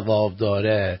 خیلی ثواب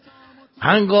داره.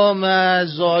 هنگام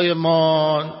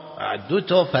زایمان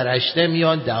 2 فرشته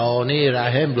میان دهانه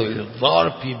رحم رو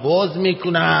وارپی باز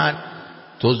میکنن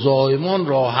تا زایمان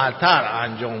راحت‌تر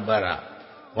انجام بره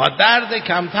و درد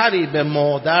کمتری به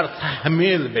مادر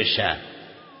تحمیل بشه.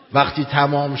 وقتی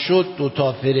تمام شد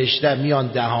 2 فرشته میان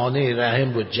دهانه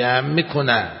رحم رو جمع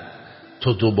میکنن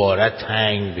تا دوباره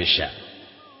تنگ بشه.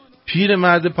 پیر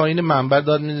مرد پایین منبر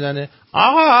داد میزنه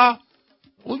آقا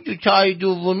اون 2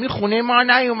 دومی خونه ما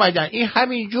نیومدن، این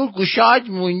همینجور گوشاد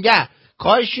مونده،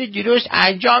 کارش درست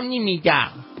انجام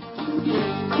نمیدم.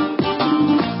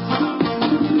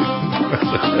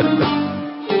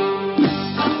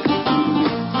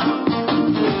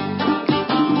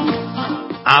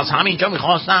 از همینجا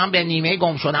میخواستم به نیمه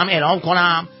گم شدم اعلام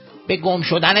کنم به گم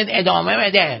شدنت ادامه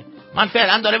بده. من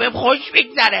فعلا داره بهم خوش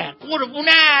بگذره.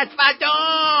 قربونت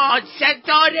فدات،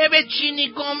 ستاره بچینی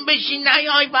گم بشی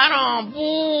نیای برام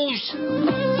بوس.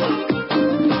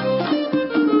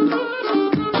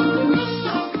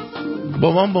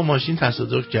 بابام با ماشین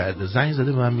تصادف کرده، زنگ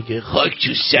زده به من میگه خاک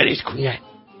تو سرت کنه.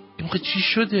 میگه چی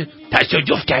شده؟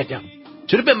 تصادف کردم.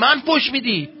 چرا به من فوش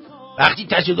میدی؟ وقتی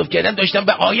تصادف کردم داشتم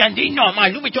به آینده این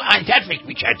نامعلوم تو انتر فکر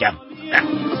میکردم.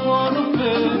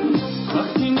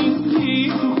 وقتی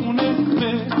نیستی تو خونه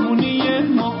مهمونی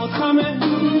ماتمه،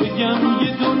 بگم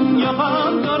یه دنیا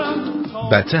غم دارم.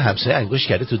 بچه همسایه انگوش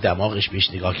کرده تو دماغش، بهش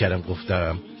نگاه کردم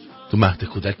گفتم تو مهد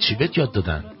کودک چی بهت یاد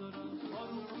دادن؟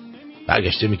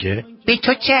 برگشته میگه به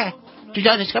تو چه؟ تو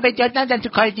دانشگاه بهت یاد ندادن تو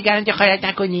کار دیگران دخالت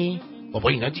نکنی؟ بابا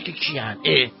اینا دیگه کیان؟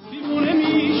 دیوونه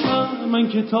میشم من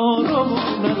که تارو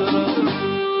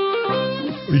ندارم.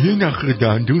 یه نخل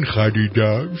دندون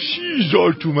خریدم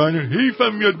 30,000 تومن،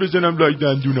 حیفم میاد بزنم لای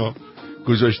دندونا،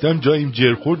 گذاشتم جاییم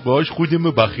جر خورد باهاش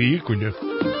خودمو بخیه کنه.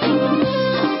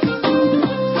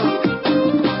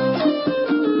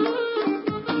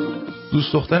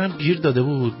 دوست دخترم گیر داده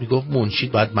بود، میگفت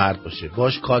منشید باید مرد باشه،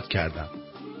 باش کات کردم.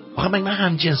 آخه من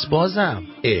هم جنس بازم.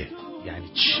 یعنی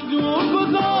چی؟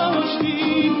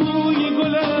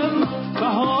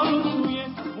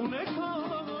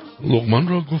 لقمان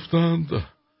را گفتند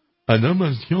ادم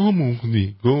از یا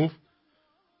مغنی، گفت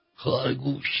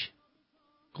خرگوش.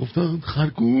 گفتند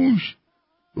خرگوش،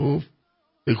 گفت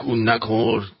بخون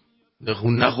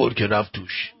نخور که رفت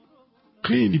توش.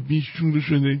 خیلی بیشور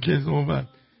شده کذابت،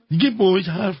 دیگه باید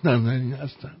حرف نزنی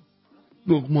هستن.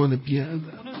 لقمان بیادم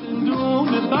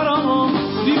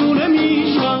دیوونه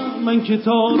میشم من که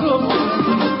تارو.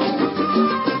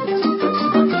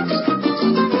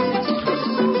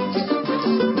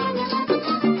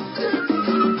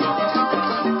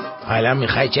 حالا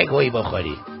میخوای چه گویی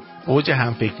بخوری؟ اوج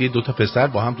همفکری 2 پسر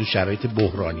با هم تو شرایط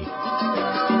بحرانی.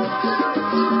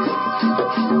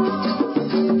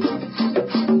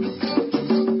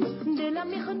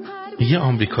 یه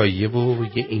آمریکاییه و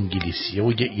یه انگلیسیه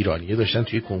و یه ایرانیه داشتن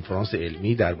توی کنفرانس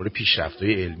علمی درباره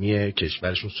پیشرفت‌های علمی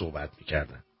کشورشون صحبت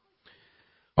میکردن.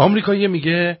 آمریکاییه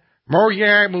میگه ما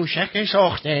یه موشک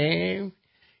ساختیم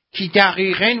که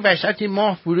دقیقاً وسط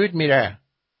ماه فرود میره.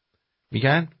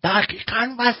 میگن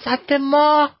دقیقاً وسط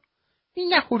ماه؟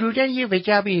 این حدوداً یه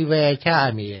وجبی و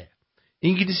تعمیه.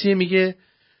 انگلیسیه میگه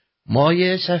ما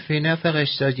یه سفینه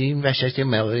فرستادیم وسط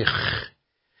مریخ.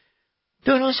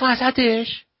 درست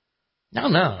وسطش؟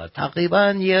 نه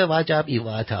تقریبا یه وجب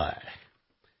ایواتر.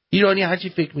 ایرانی هرچی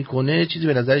فکر میکنه چیزی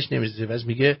به نظرش نمیرسه، بس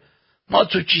میگه ما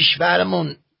تو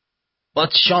کشورمون با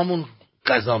شامون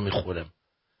غذا میخورم.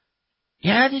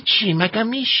 یعنی چی؟ مگه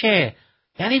میشه؟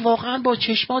 یعنی واقعا با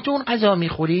چشماتون غذا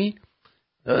میخورین؟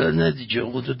 نه دیگه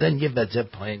حدوداً یه وجب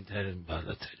پایین ترین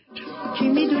بالاترین. کی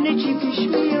میدونه چی پیش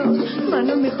میاد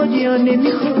منو میخواد یا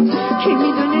نمیخواد، کی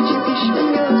میدونه چی پیش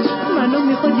میاد منو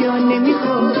میخواد یا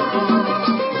نمیخواد.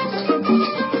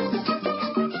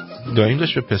 دایم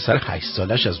داشت به پسر 8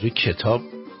 سالش از روی کتاب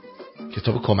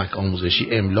کمک آموزشی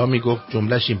املا میگفت.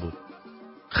 جملهش این بود: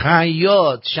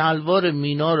 خیاط شلوار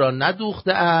مینا را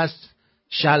ندوخته است،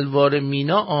 شلوار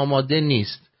مینا آماده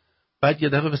نیست. بعد یه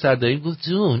دفعه پسر دایم گفت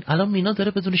جون الان مینا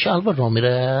داره بدون شلوار راه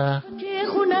میره.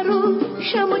 خونه رو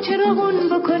شمو چراغون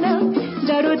بکنم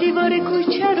در و دیوار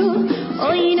کوچه رو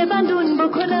آینه بندون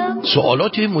بکنم.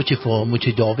 سوالات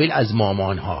متداول از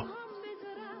مامان ها.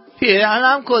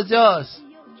 پیرنم کجاست؟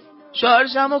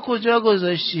 شارژمو کجا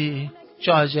گذاشتی؟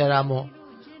 شارژرمو.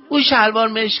 اون شلوار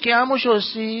مشکی همو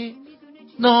شستی؟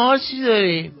 نهار چی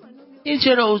داریم؟ این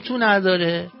چرا اتو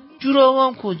نداره؟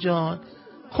 جورابام کجان؟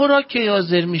 خوراک که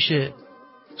حاضر میشه؟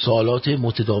 سوالات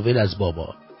متداول از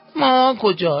بابا. مامان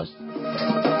کجاست؟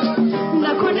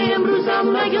 نکنه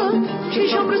امروزم نیاد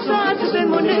چشم رو ساعت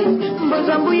بمونه،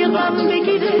 بازم بوی غم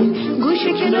بگیره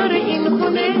گوشه کنار این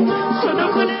خونه.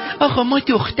 صدا کنه آخه ما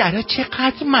دخترها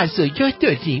چقدر مزایا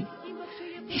داریم،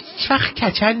 هیچ وقت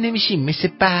کچل نمیشیم مثل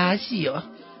بعضیا،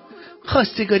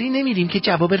 خواستگاری نمیریم که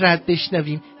جواب رد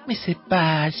بشنویم مثل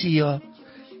بعضیا،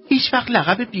 هیچ وقت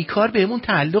لقب بیکار بهمون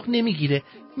تعلق نمیگیره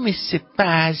مثل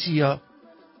بعضیا،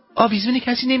 آویزون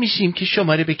کسی نمیشیم که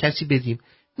شماره به کسی بدیم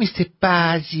مثل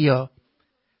بعضیا،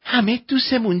 همه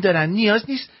دوستمون دارن نیاز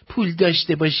نیست پول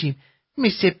داشته باشیم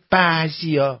مثل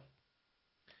بعضیا،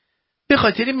 به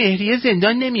خاطر مهریه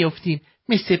زندان نمیافتیم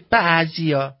مثل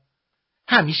بعضیا،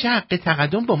 همیشه حق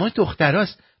تقدم با ما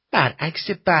دختراست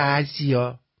برعکس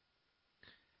بعضیا،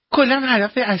 کلا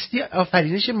هدف اصلی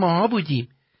آفرینش ماها بودیم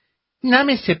نه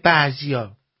مثل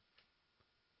بعضیا.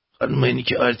 خانم اینی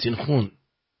که آرتین خون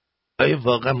آیا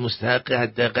واقعا مستحق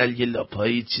حداقل یه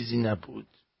لاپایی چیزی نبود؟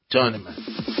 جان من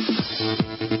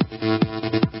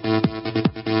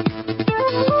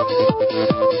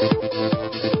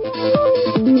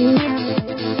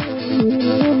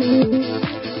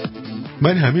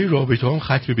من همه رابطه هم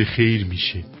ختم به خیر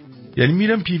میشه، یعنی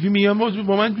میرم پیوی میگم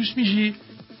با من دوست میشی؟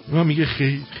 من میگه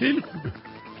خیر. خیلی خوبه.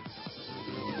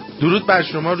 درود بر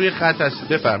شما، روی خط هستید،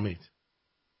 بفرمایید.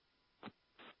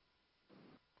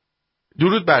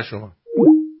 درود بر شما.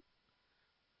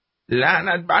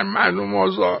 لعنت بر مردم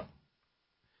آزار،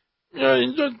 یا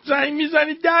اینجا زنگ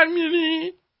میزنی در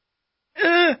میری؟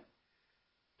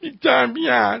 بی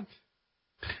تربیت،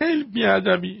 خیلی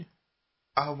بیادبی.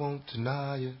 I won't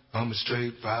deny it, I'm a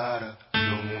straight rider. You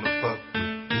don't wanna fuck with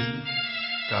me.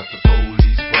 Got the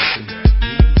police busting at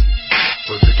me,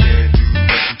 but they can't do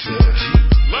nothing to the G.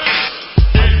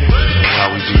 How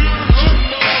we do on the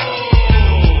street.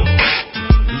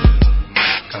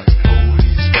 Got the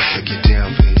police busting get down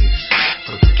for this,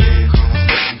 but they can't do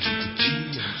nothing to the G.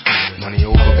 Money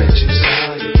over bitches,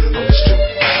 I'm a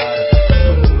straight rider.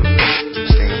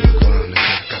 Stay on the ground,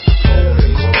 got the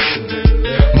police busting at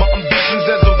me. My ambitions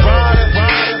as a rider.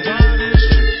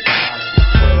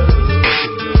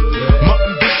 My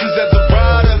ambitions as a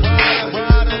rider.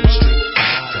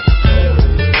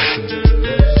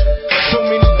 So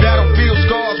many battlefield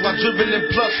scars while driven in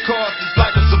plus cars. This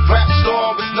life is a rap star.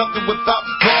 It's nothing without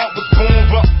God. Was born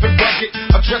rough and rugged.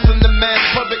 I'm dressing the man's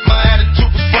public. My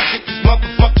attitude was rugged. These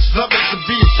motherfuckers love it to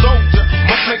be a soldier.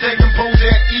 Must make their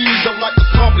composure at ease. Don't like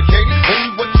it's complicated.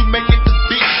 Only what you make it to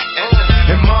be.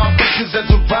 And my ambitions as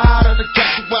a rider. The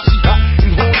castle while she hot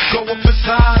and horns go up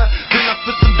inside her. Then I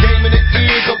put some game in the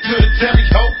ear. Go to the Terry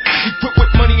Ho. We put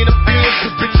with money in the bins.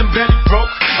 Cause bitch I'm barely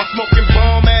broke. I'm smoking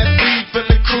bomb ass weed.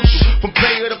 Feeling crucial. From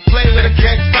player to player. The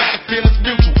gang side. The feelings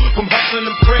mutual. From hustling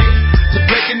and praying to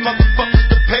begging motherfuckers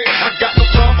to pay. I got no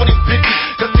time for these bitches.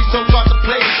 Cause they so hard to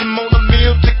play. I'm on a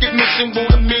meal. Ticket mission.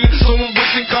 Want a meal. So I'm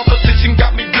wishing competition.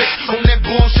 Got me blitzed. On that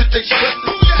bullshit they stress.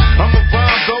 I'm a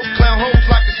rhyme though. Clown hoes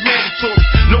like it's mandatory.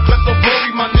 No plus no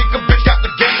worry. My nigga bitch got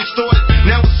the game distorted.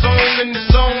 Now it's on in the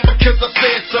zone because I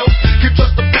said so. You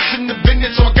trust the bitch in the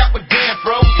business. So I got my damn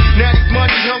bro. Now these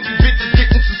money hungry bitches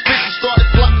getting suspicious. Started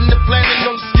plotting and planning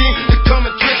on the skin to come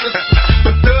and kiss us.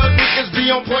 But thug niggas be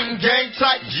on point and game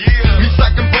tight. Me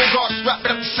psych and Bogart strapped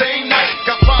up the same night.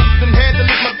 Got problems and handle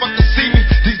it, motherfuckers see me.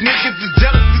 These niggas is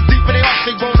jealous, is deep in their hearts,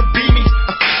 they wanna be me.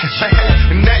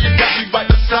 And now you got me right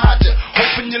beside you.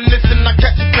 Hoping you listen, I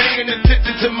catch you paying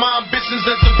attention to my ambitions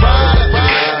as a rider.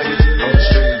 I'm a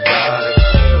straight rider.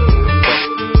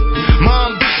 My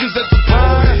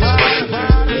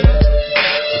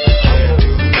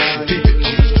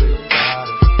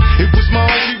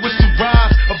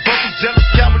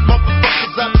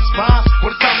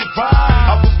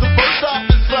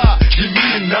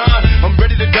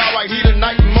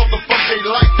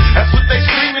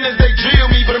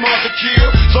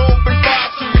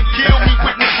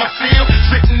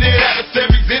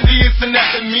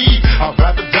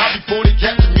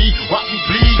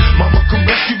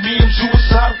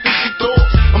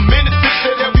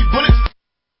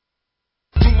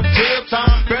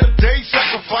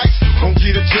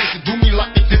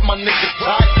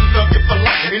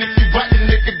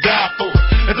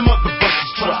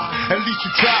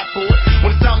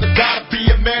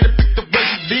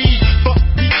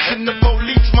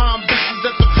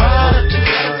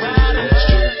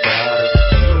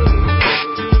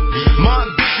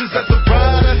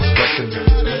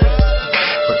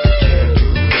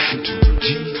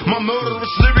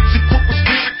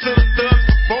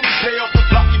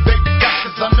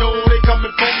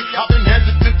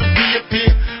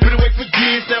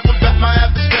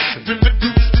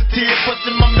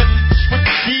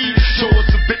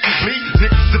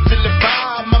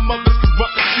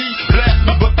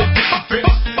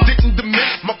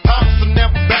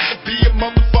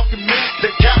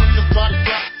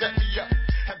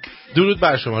درود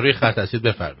بر شما، روی خط هستید،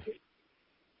 بفرمایید.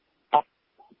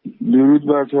 درود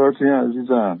بر تو آرتین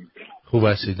عزیزم. خوب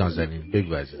هستید نازنین؟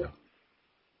 بگو عزیزم.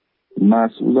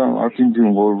 مسعودم آرتین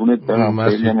جون، قربونت برم.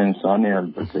 خیلی انسانی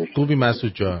البته. خوبی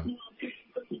مسعود جان؟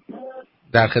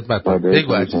 در خدمتم.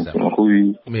 بگو عزیزم.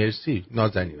 خوبی؟ مرسی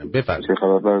نازنینم، بفرمایید. چه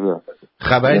خبر برادر؟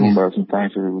 خبری نیست. براتون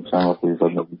تنگ شده بود چند وقت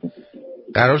بود.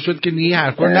 قرار شد که این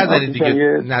حرفا رو نذارید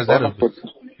دیگه. نظر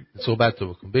صحبت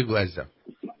رو بکن. بگو عزیزم.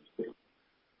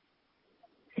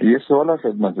 یه سوال از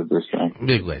خدمتت داشتم.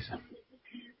 بگو عزیزم.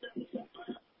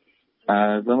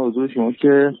 عرضم حضور شما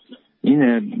که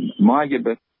اینه ما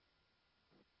اگه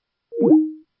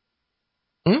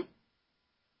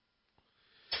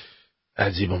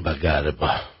عجیبون و غریبه.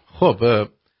 خب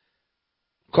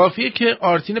کافیه که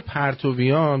آرتین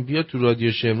پرتویان بیاد تو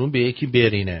رادیو شمرون به یکی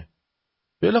برینه،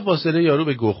 بلا فاصله یارو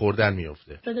به گو خوردن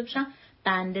میفته. شده باشم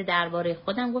بنده درباره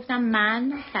خودم گفتم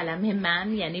من، کلمه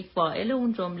من یعنی فاعل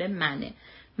اون جمله منه.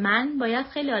 من باید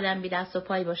خیلی آدم بی دست و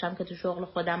پایی باشم که تو شغل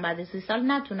خودم بعد 30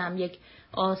 سال نتونم یک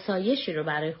آسایشی رو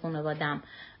برای خانوادم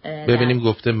ببینیم.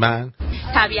 گفته من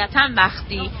طبیعتا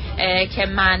وقتی که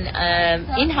من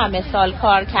این همه سال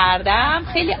کار کردم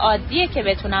خیلی عادیه که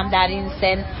بتونم در این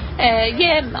سن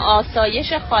یه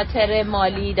آسایش خاطر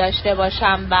مالی داشته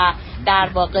باشم و در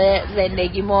واقع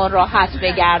زندگیمو راحت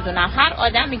بگردونم. هر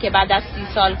آدمی که بعد از 30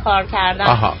 سال کار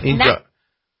کردم اینجا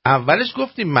اولش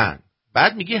گفتیم من،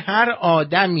 بعد میگه هر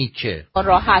آدمی که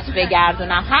راحت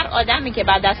بگردونم. هر آدمی که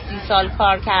بعد از 30 سال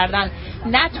کار کردن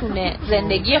نتونه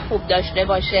زندگی خوب داشته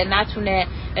باشه، نتونه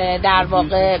در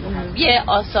واقع یه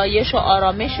آسایش و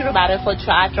آرامشی رو برای خودش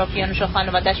و اطرافیانش و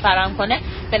خانواده‌اش فراهم کنه،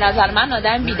 به نظر من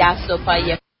آدم بی دست و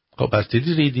پایه. خب پس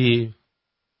دیدی ریدی؟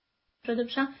 شده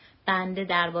باشم بنده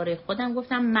درباره خودم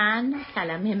گفتم من،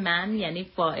 کلمه من یعنی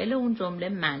فاعل اون جمله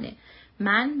منه.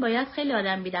 من باید خیلی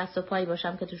آدم بی دست و پایی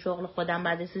باشم که تو شغل خودم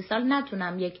بعد 30 سال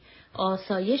نتونم یک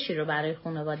آسایشی رو برای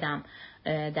خانوادم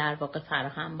در واقع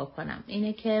فراهم بکنم.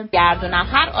 اینه که گردونم.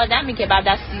 هر آدمی که بعد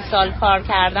از 30 سال کار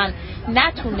کردن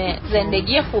نتونه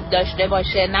زندگی خوب داشته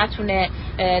باشه، نتونه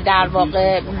در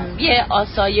واقع یه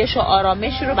آسایش و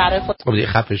آرامشی رو برای خود. خب دیگه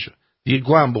خفه شو دیگه،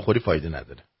 گو هم بخوری فایده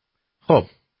نداره. خب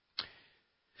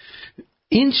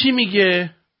این چی میگه؟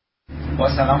 با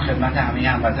سلام خدمت همه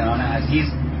هموطنان عزیز.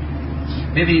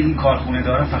 ببینید این کارخونه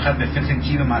دارا فقط به فکر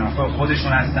جیب منافع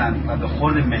خودشون هستن و به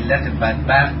خورد ملت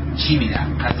بدبخت چی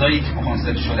میدن؟ غذایی که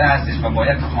کنسرو شده هستش و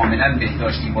باید کاملا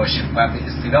بهداشتی باشه و به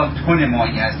اصطلاح تن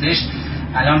ماهی هستش.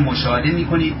 الان مشاهده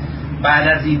میکنید بعد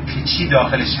از این که چی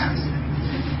داخلش هست.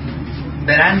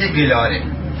 برند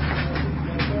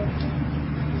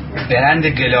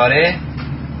گلاره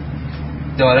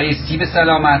دارای سیب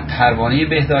سلامت، پروانه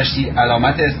بهداشتی،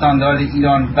 علامت استاندارد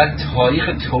ایران و تاریخ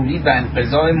تولید و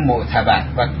انقضاء معتبر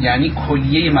و یعنی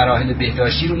کلیه مراحل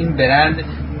بهداشتی رو این برند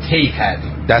طی کرده.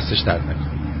 دستش درد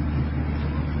نکنه.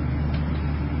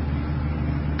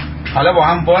 حالا با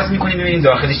هم باز میکنیم ببینیم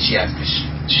داخلش چی هستش.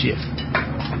 چیه؟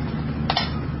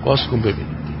 باز کن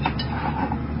ببینیم.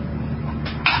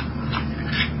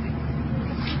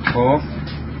 خب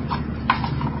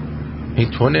این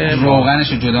تونه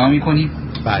روغنش رو جدا میکنیم.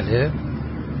 بله.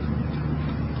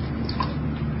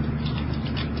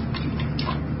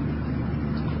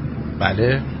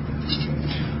 بله.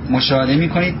 مشاهده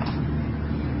میکنید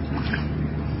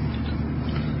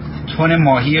تن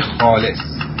ماهی خالص.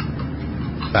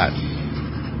 بله.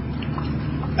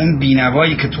 اون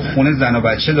بینوایی که تو خونه زن و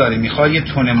بچه داره میخواد یه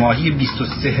تن ماهی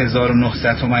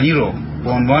 23900 تومانی رو به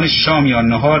عنوان شام یا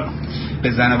نهار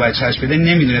به زن و بچهش بده،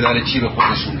 نمیدونه داره چی به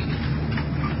خودشون میده.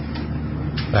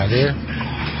 بله.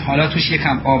 حالا توش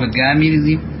یکم آب گرم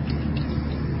میریزیم.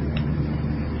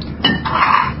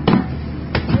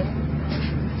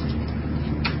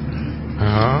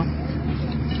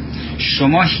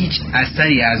 شما هیچ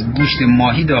اثری از گوشت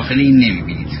ماهی داخل این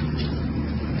نمیبینید.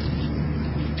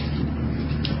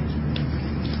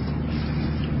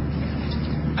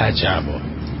 عجبا.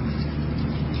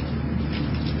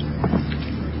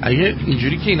 اگه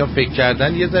اینجوری که اینا فکر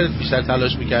کردن یه ذره بیشتر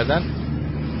تلاش میکردن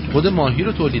خود ماهی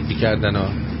رو تولید میکردن ها،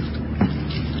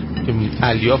 که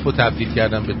الیاف رو تبدیل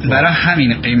کردن به برای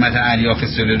همین قیمت الیاف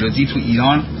سلولوزی تو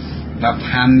ایران و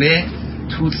پنبه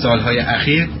تو سالهای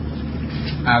اخیر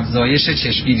افزایش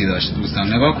چشمگیری داشته.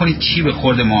 دوستان نگاه کنید چی به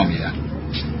خورد ما میدن.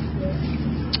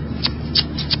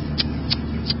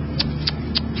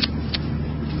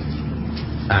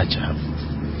 عجب.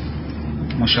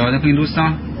 مشاهده کنید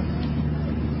دوستان.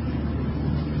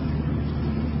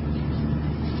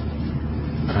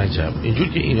 عجب. اینجور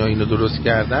که اینا اینو درست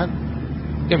کردن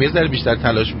یه ذره بیشتر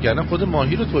تلاش میکردن خود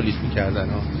ماهی رو تولید میکردن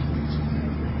ها.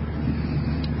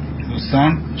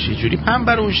 دوستان چه جوری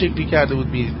پنبه رو اون شکلی کرده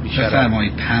بود بیشتر؟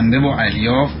 بفرمایید پنبه و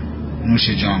الیاف نوش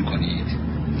جان کنید.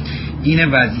 این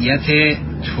وضعیت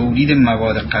تولید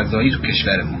مواد غذایی تو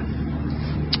کشورمون.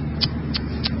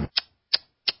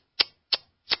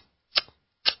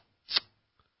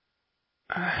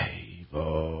 ای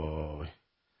وای،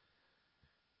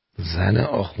 زن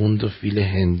آخوند و فیل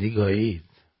هندی گایید.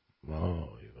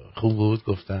 وای خوب بود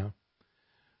گفتم.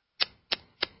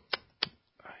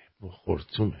 با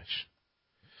خورتومش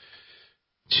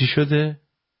چی شده؟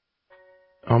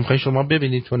 میخوای شما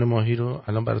ببینید تون ماهی رو؟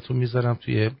 الان براتون میذارم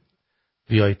توی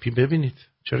VIP ببینید.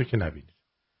 چرا که نبینید؟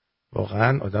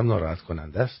 واقعا آدم ناراحت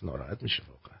کننده است، ناراحت میشه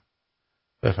واقعا.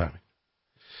 بفهمید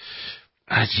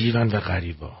عجیبن و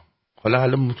غریبا.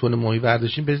 حالا تون ماهی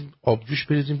برداشتیم، برید آبجوش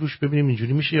بریزیم روش ببینیم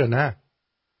اینجوری میشه یا نه.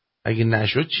 اگه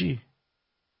نشد چی؟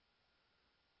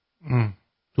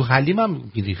 تو حلیم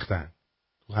هم ریختن،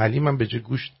 تو حلیم هم به جای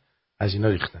گوشت از اینا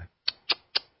ریختن.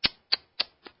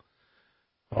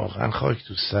 واقعا خاک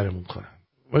تو سرمون کنن.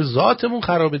 ما ذاتمون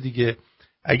خرابه دیگه.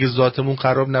 اگه ذاتمون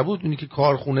خراب نبود، اونی که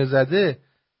کارخونه زده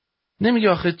نمیگه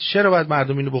آخه چرا باید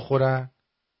مردم اینو بخورن؟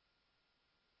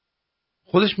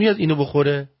 خودش میاد اینو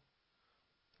بخوره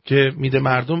که میده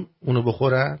مردم اونو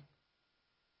بخورن.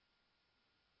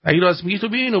 اگه راست میگی تو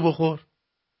بیا اینو بخور.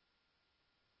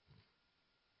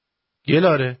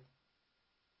 گلاره،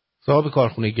 صاحب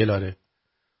کارخونه گلاره.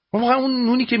 واقعا اون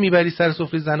نونی که میبری سر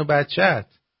سفره زن و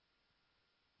بچه‌ت،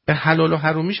 به حلال و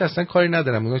حرومیش اصلا کاری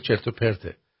ندارم، اونا چرت و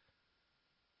پرته.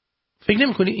 فکر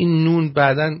نمی‌کنی این نون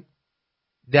بعدن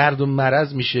درد و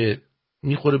مرض میشه،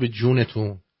 میخوره به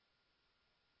جونتون؟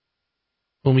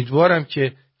 امیدوارم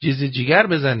که جیز جیگر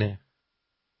بزنه.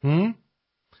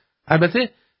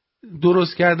 البته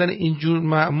درست کردن اینجور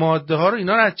ماده ها رو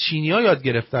اینا رو از چینی‌ها یاد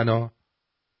گرفتن ها.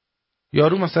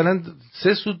 یارو مثلا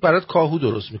 3 سود برات کاهو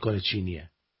درست میکنه، چینیه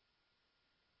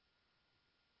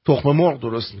تخم مرغ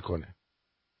درست میکنه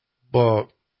با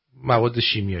مواد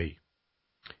شیمیایی.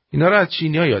 اینا رو از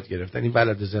چینی‌ها یاد گرفتن، این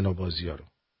بلد زنابازی ها رو.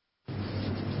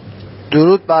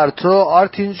 درود بر تو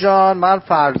آرتین جان، من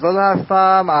فرزاد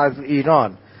هستم از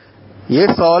ایران. یه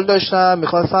سوال داشتم،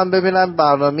 میخواستم ببینم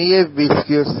برنامه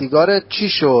ویسکی و سیگارت چی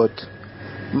شد.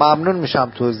 ممنون میشم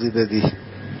توضیح بدی.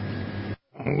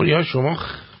 یا شما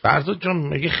فرزاد جان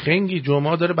مگه خنگی؟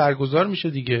 جمعه داره برگزار میشه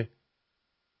دیگه.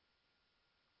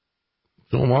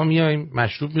 جمعه میایم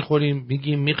مشروب میخوریم،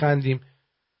 میگیم میخندیم.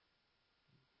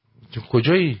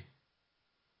 کجایی؟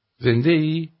 زنده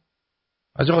ای؟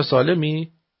 آقا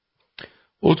سالمی؟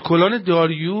 ادکلان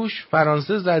داریوش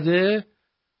فرانسه زده،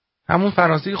 همون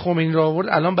فرانسه که خمینی را آورد،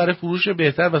 الان برای فروش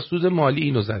بهتر و سود مالی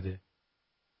اینو زده.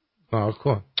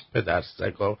 کن به درس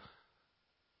سگا.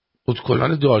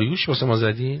 ادکلان داریوش واسه ما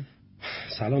زدین؟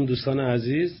 سلام دوستان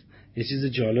عزیز، یه چیز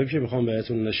جالب که میخوام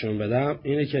بهتون نشون بدم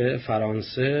اینه که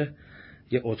فرانسه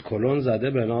یه ادکلون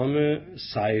زده به نام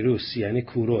سایروس، یعنی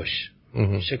کوروش.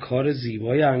 چه کار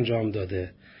زیبایی انجام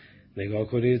داده. نگاه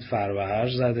کنید، فروهر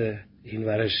زده، این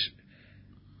ورش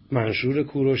منشور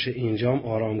کوروش، اینجام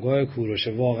آرامگاه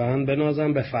کوروشه. واقعا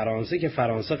بنازم به فرانسه که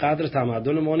فرانسه قدر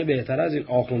تمدن مانه بهتر از این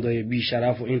آخوندهای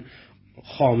بیشرف و این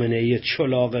خامنه‌ای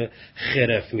چلاق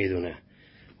خرف میدونه.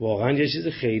 واقعا یه چیز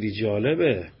خیلی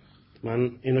جالبه.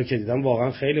 من اینو که دیدم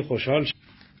واقعا خیلی خوشحال شدم.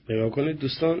 نگاه کنید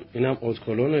دوستان، اینم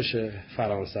ادکلونشه،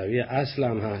 فرانسوی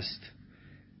اصلم هست.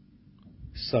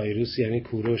 سایروس یعنی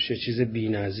کوروش، یه چیز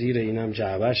بی‌نظیره. اینم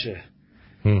جعبشه.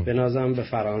 بنازم به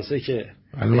فرانسه که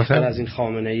بهتر از این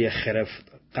خامنه‌ای خرف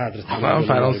قدر تمدن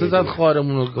فرانسه زد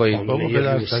خارمون رو گایید بابا.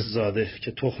 روس زاده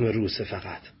که تخم روسه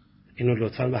فقط. اینو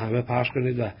لطفاً به همه پخش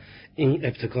کنید و این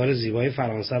ابتکار زیبای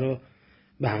فرانسه رو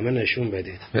به همه نشون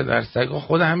بدید. پدر سگا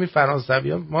خود همین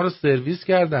فرانسوی‌ها ما رو سرویس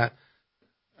کردن.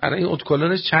 الان این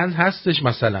ادکلونش چند هستش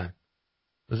مثلا؟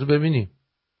 بذار ببینیم.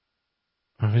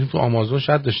 ببینیم تو آمازون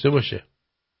شاید داشته باشه.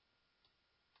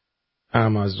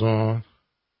 آمازون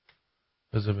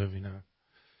بذار ببینم.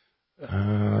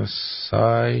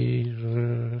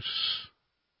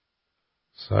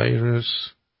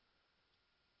 سایرس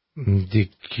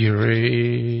دیکریت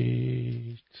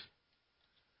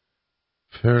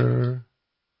پرفیوم.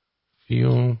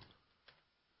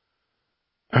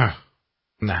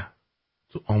 نه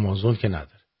تو آمازون که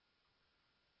نداره.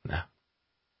 نه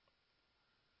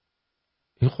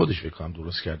این خودش بکنم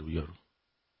درست کرده بود یارو.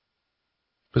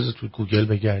 بذار تو گوگل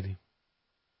بگردیم.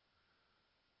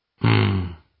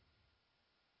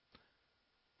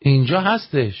 اینجا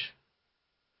هستش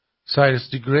سایرس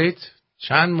دی گریت.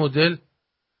 چند مدل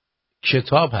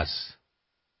کتاب هست،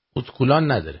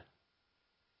 ادکلان نداره.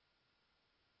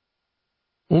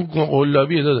 اون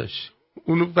قلابیه داداش،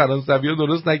 اونو فرانسوی ها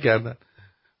درست نکردن.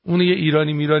 اون یه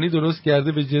ایرانی میرانی درست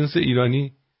کرده به جنس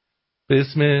ایرانی به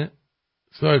اسم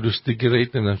سایرس دی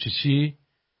گریت، نمیدونم چی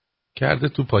کرده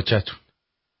تو پاچتون.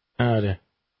 آره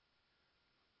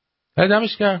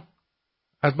دمش کرد.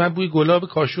 از من بوی گلاب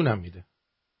کاشونم میده.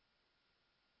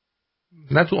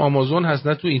 نه تو آمازون هست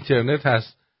نه تو اینترنت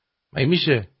هست. مگه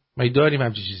میشه؟ مگه داریم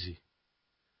همچی چیزی؟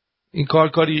 این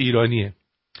کاری ایرانیه.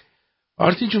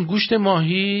 آرتین چون گوشت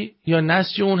ماهی یا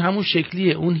نسج اون همون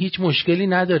شکلیه، اون هیچ مشکلی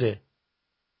نداره.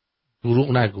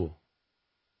 دروغ نگو.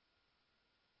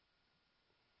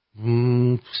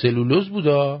 سلولوز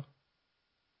بودا؟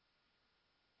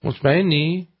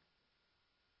 مطمئنی؟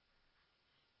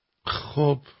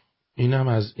 خب اینم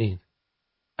از این.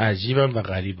 عجیبم و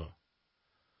غریبم.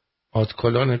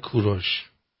 آتکلان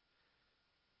کوروش.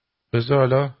 بذار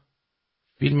حالا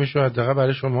فیلمشو حداقل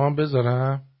برای شما هم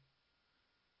بذارم.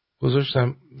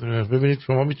 گذاشتم ببینید،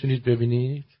 شما میتونید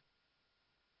ببینید.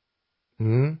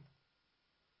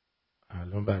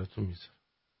 الان براتون میذارم.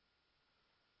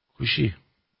 کوشی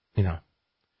اینا.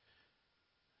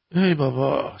 ای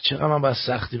بابا چقدر من باید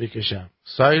سختی بکشم.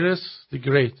 سایرس the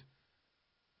great.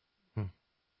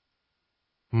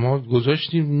 ما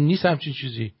گذاشتیم نیست همچین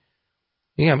چیزی.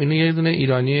 میگم اینو یه دونه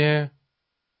ایرانیه.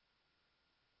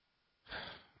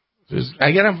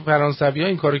 اگرم فرانسوی ها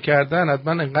این کارو کردن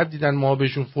حتما انقدر دیدن ما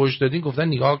بهشون فوش دادیم گفتن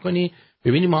نگاه کنی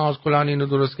ببینی ما از کلان اینو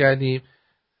درست کردیم.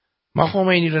 ما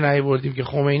خمینی رو نیاوردیم که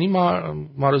خمینی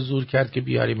ما رو زور کرد که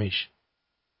بیاریمش.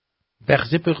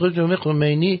 بخزه پخه جمعه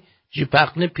خمینی جی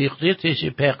پقنه پیقه تشه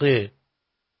پقه.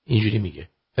 اینجوری میگه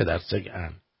پدر سگ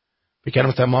ان. بکنم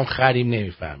مثلا ما هم خریم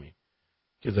نمیفهمیم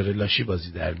که داره لاشی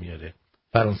بازی در میاره.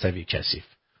 فرانسوی کثیف.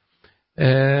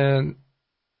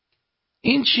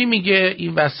 این چی میگه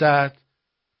این وسط؟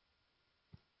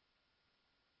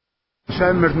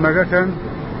 شامرد مگکن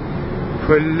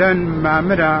کلن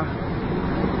معمره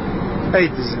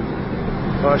ایدزن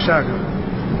باشاگه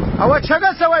اوا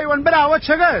چگه سوای ون برا اوا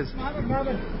چگه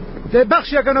ده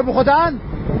بخش یکنه بخودن.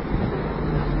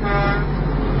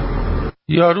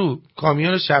 یارو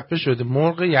کامیون شپه شده،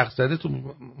 مرغ یخزده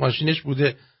تو ماشینش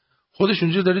بوده، خودش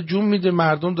اونجا داره جون میده،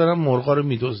 مردم دارن مرغا رو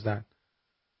میدزدن.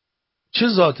 چه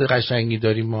ذات قشنگی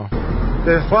داریم ما.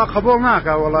 ده خوا قبول نکه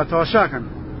والله تاشا کن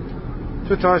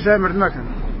تو تاشا مرد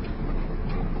مکن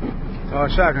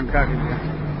تاشا کن کاکی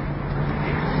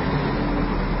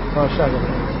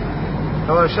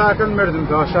تاشا کن مردم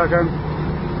تاشا کن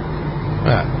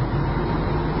مردم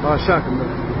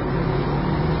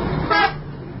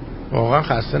واقعا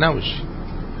خسته نباشی.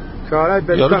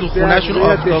 یارو تو خونهشون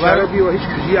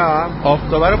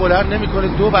آفتابه رو بلند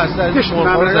نمیکنه، دو بسته از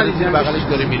مرغا رو زده زیر بغلش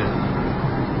داره میره.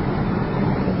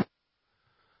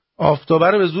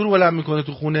 آفتابه رو به زور بلند میکنه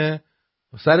تو خونه،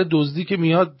 سر دزدی که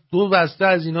میاد دو بسته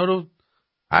از اینا رو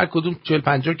هر کدوم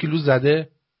 40-50 کیلو زده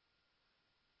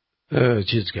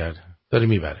چیز کرده داره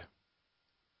میبره.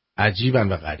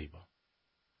 عجیبن و غریبا.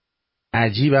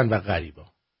 عجیبن و غریبا.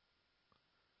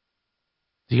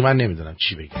 دیگه من نمیدونم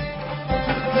چی بگم.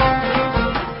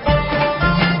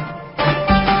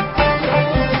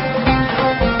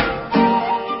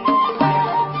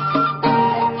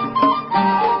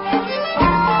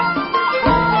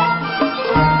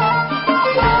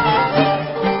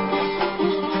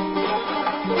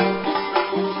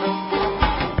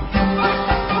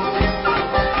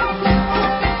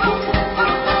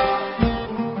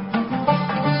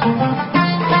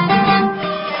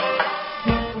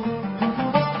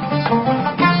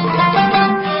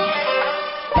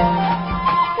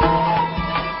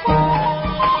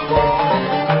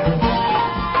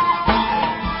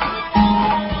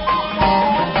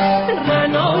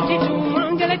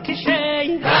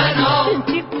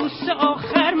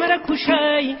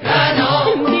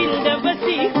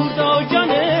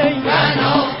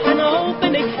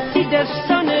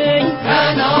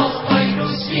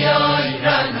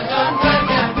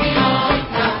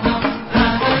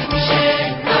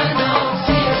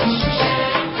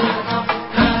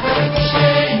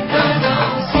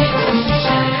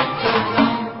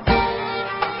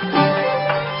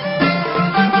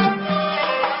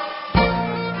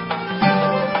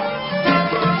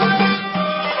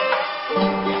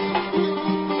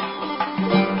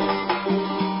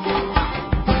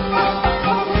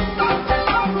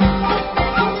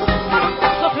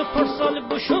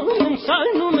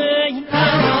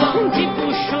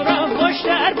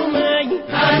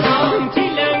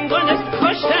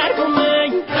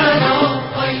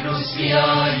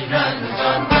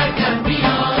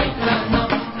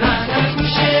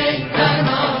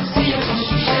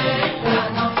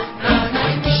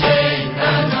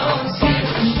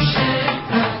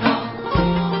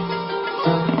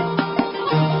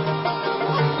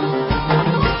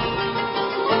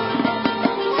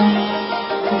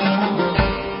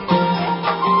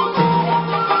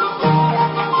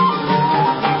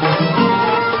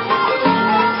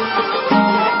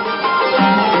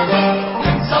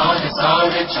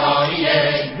 سال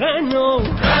چاییه رنو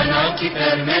کی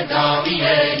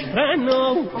پرمداویه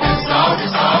رنو سال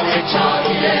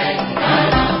چاییه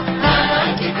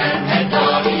رنو کی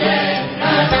پرمداویه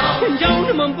رنو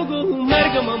جون من بگو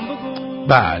مرگ من بگو.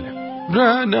 بله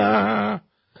رنو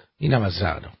اینم از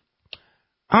رنو.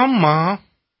 اما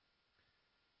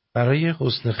برای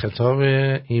حسن خطاب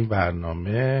این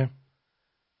برنامه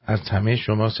از همه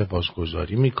شما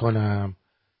سپاسگزاری میکنم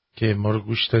که ما رو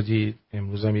گوش دادید.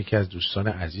 امروز هم یکی از دوستان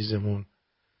عزیزمون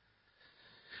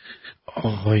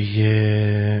آقای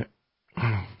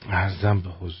عرضم به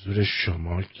حضور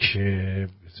شما که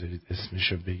بذارید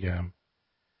اسمشو بگم،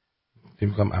 فکر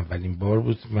می‌کنم اولین بار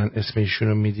بود من اسم ایشون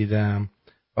رو میدیدم،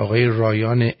 آقای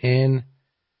رایان ان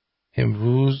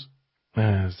امروز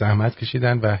زحمت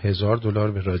کشیدن و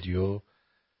 $1000 به رادیو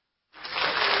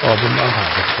آبون هم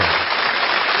پرداخت کردن.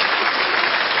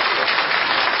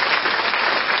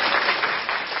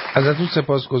 ازتون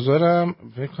سپاسگزارم.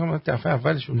 فکر کنم دفعه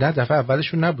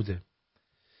اولشون نبوده.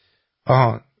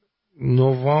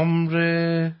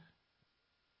 نوامبر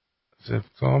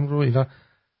سپتامبر اینا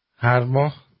هر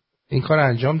ماه این کار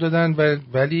انجام دادن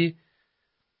ولی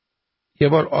یه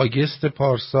بار آگست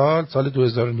پارسال سال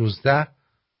 2019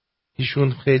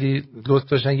 ایشون خیلی لطف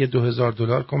داشتن یه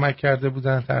 $2000 کمک کرده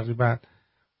بودن تقریبا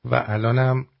و الان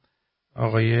هم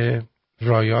آقای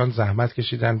رایان زحمت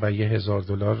کشیدن و یه $1000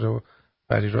 رو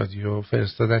برای رادیو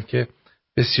فرستادن که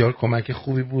بسیار کمک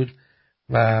خوبی بود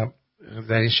و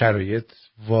در این شرایط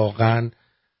واقعا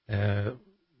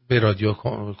به رادیو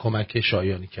کمک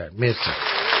شایانی کرد. مرسی.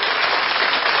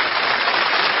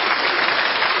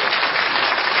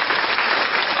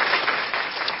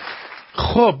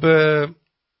 خب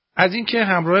از اینکه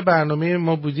همراه برنامه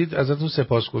ما بودید ازتون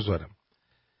سپاسگزارم.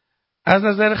 از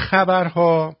نظر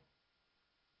خبرها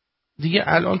دیگه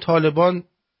الان طالبان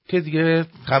که دیگه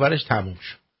خبرش تموم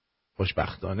شد،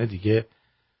 خوشبختانه دیگه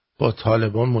با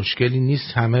طالبان مشکلی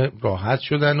نیست، همه راحت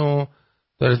شدن و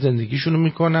داره زندگیشونو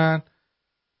میکنن.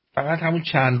 فقط همون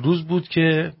چند روز بود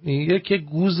که یک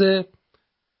گوز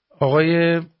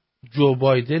آقای جو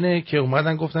بایدنه که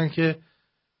اومدن گفتن که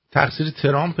تقصیر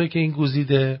ترامپه که این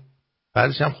گوزیده،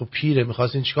 بعدش هم خب پیره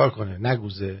میخواست این چیکار کنه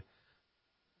نگوزه،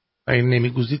 اگه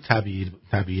نمیگوزی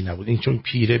طبیعی نبود، این چون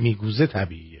پیره میگوزه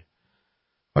طبیعیه.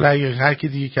 حالا اگه هر کی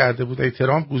دیگه کرده بود، اگه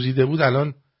ترامپ گوزیده بود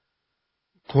الان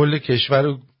کل کشور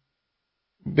رو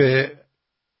به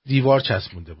دیوار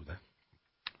چسبونده بودن.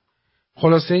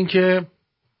 خلاصه این که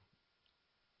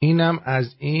اینم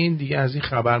از این دیگه، از این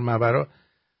خبر مبرا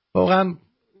واقعا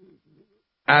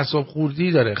اعصاب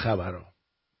خوردی داره خبرها،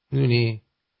 میدونی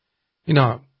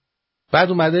اینا. بعد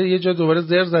اومده یه جا دوباره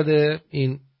زر زده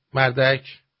این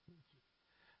مردک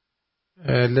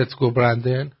let's go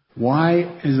Brandon. Why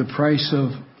is the price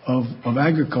of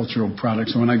agricultural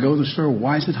products when I go to the store,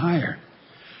 why is it higher?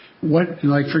 What,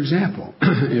 like for example,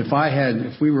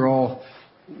 if we were all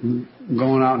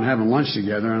going out and having lunch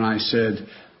together and I said,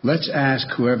 let's ask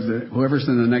whoever's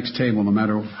in the next table, no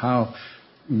matter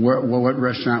what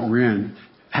restaurant we're in,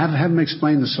 have them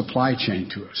explain the supply chain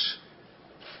to us.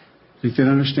 Think they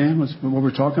understand what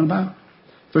we're talking about?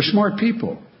 They're smart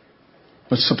people.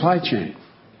 But supply chain.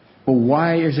 Well, why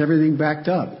is everything backed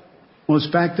up? Well,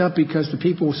 it's backed up because the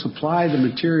people who supply the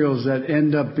materials that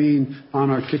end up being on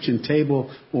our kitchen table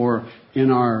or in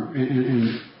our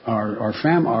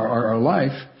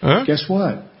life. Huh? Guess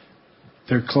what?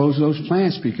 They're closed those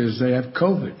plants because they have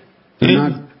COVID.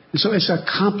 So it's a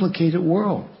complicated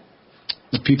world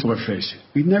that people are facing.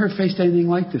 We've never faced anything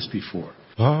like this before.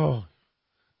 Oh.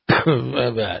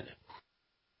 بله.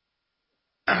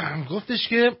 گفتش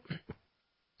که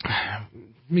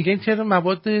میگن که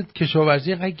مواد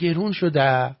کشاورزی اینقدر گرون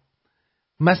شده.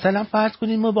 مثلا فرض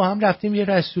کنید ما با هم رفتیم یه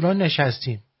رستوران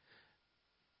نشستیم،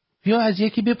 بیا از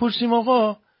یکی بپرسیم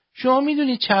آقا شما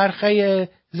میدونید چرخه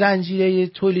زنجیره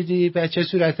تولیدی به چه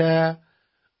صورته؟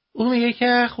 اون میگه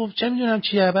که خب چه میدونم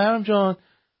چیه برام جان،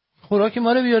 خوراک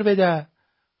ما رو بیار بده.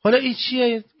 حالا این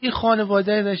چیه؟ این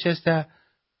خانواده نشسته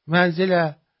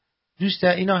منزل دوسته،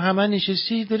 اینا همه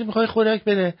نشستی داری میخوای خوراک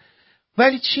بده،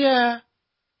 ولی چیه؟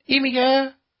 این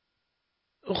میگه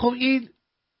خب این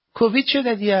کووید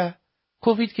شده دیگه،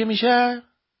 کووید که میشه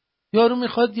یارو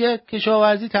میخواد دیگه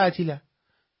کشاورزی تعطیله،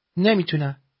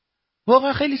 نمیتونه.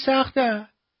 واقعا خیلی سخته.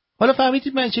 حالا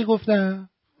فهمیدید من چه گفتم؟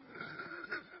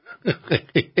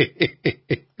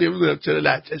 نمیدونم چرا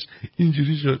لهجهش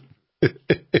اینجوری شد.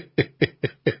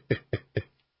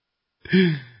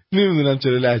 نمیدونم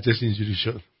چرا لهجهش اینجوری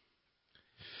شد.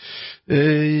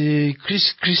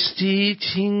 Christie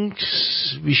thinks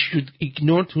we should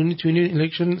ignore 2020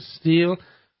 election still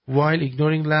while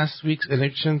ignoring last week's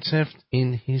election theft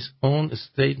in his own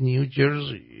state, New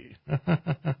Jersey.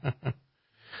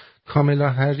 Kamala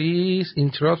Harris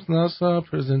interrupts NASA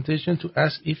presentation to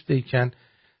ask if they can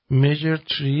measure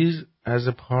trees as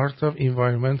a part of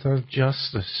environmental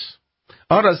justice.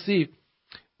 راستی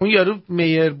اون یارو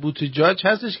میر بوتیجاج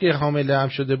هستش که حامله هم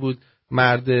شده بود،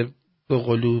 مرد به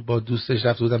قلو با دوستش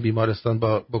رفته بودن بیمارستان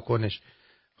با کنش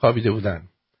خوابیده بودن.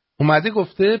 اومده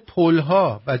گفته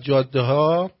پل‌ها و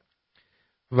جاده‌ها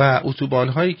و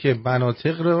اتوبان‌هایی که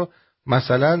مناطق رو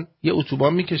مثلا یه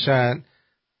اتوبان میکشن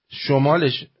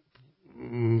شمالش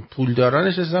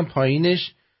پولدارانش هستن، پایین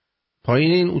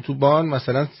این اتوبان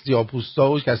مثلا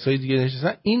سیاه‌پوستا و کسای دیگه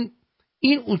نشستن،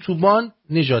 این اتوبان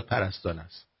نجات پرستانه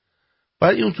است.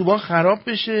 بعد این اتوبان خراب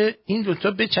بشه این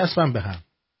دوتا بچسبن به هم.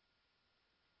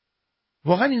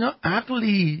 واقعا اینا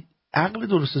عقل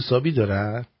درست حسابی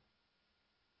دارن؟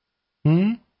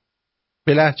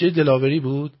 به لهجه دلاوری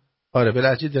بود؟ آره به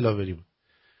لهجه دلاوری بود.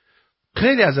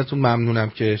 خیلی ازتون ممنونم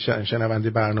که شنونده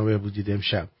برنامه بودید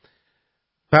امشب.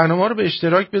 برنامه رو به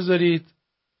اشتراک بذارید.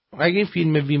 اگه این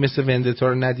فیلم وی مثل وندتا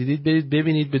رو ندیدید برید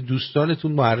ببینید، به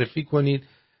دوستانتون معرفی کنید،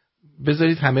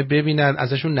 بذارید همه ببینن،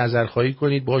 ازشون نظرخواهی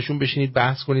کنید، باهاشون بشینید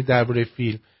بحث کنید درباره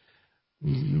فیلم،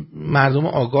 مردم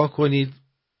آگاه کنید.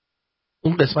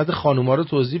 اون قسمت خانوما رو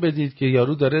توضیح بدید که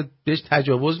یارو داره بهش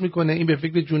تجاوز میکنه، این به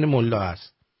فکر جون ملا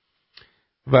است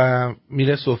و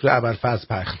میره سفره ابوالفضل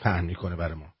پهن میکنه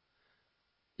برای ما.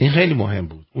 این خیلی مهم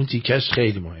بود، اون تیکش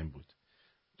خیلی مهم بود.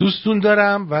 دوستون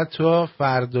دارم و تا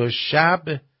فردا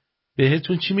شب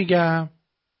بهتون چی میگم؟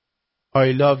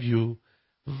 I love you.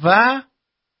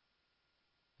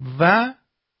 و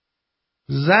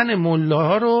زن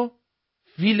ملاها رو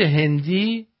فیل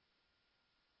هندی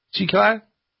چی کار؟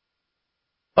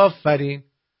 آفرین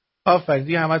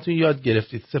دیگه همتون یاد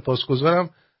گرفتید. سپاسگزارم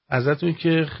ازتون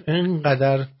که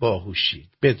اینقدر باهوشید.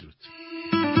 بدرود.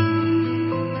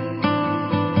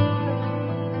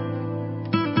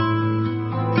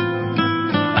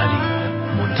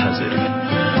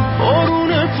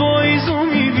 پاییزو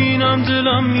میبینم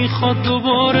دلم میخواد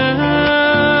دوباره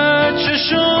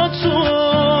چشاتو،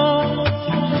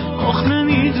 آخ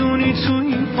نمیدونی تو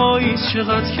این پاییز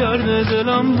چقدر کرده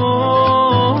دلم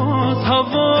باز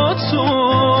هواتو.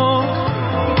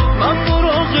 من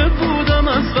مراقب بودم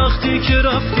از وقتی که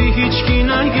رفتی هیچکی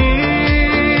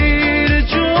نگیر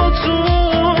جاتو،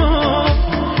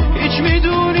 هیچ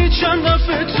میدونی چند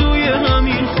دفعه توی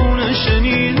همین خونه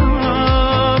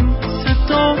شنیدم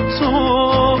صداتو.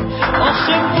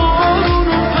 آخه بارون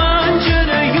و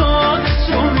پنجره یاد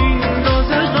تو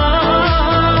میندازه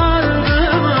قلب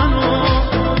منو،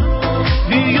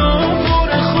 بیا پر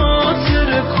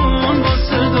خاطره کن با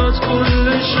صدات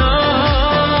کل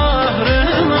شهر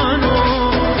منو.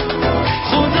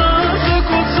 خودم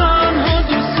فکر و تنها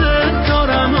دوست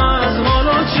دارم از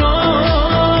حالا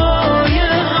جای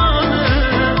همه،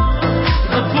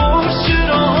 نپرس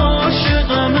چرا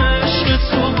عاشقم، عشق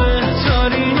تو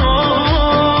بهترین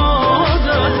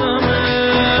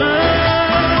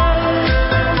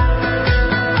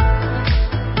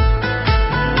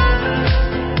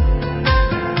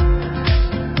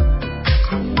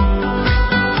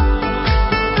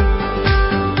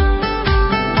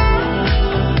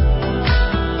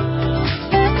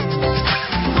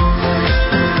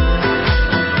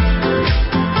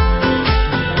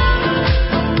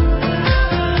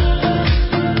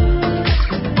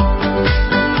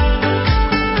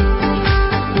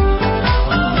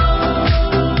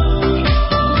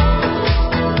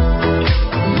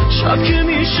شب که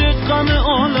میشه غم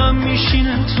عالم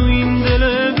میشینه تو این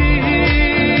دل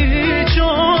بیچاره.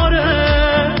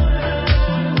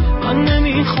 من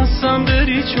نمیخواستم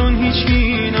بری چون هیچ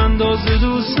این اندازه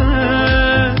دوست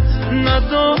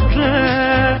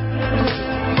نداره.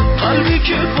 قلبی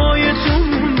که پای تو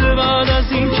مونده بعد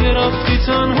از این که رفتی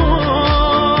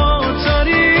تنها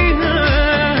ترینه.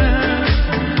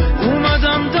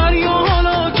 اومدم دریا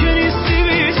حالا که نیستی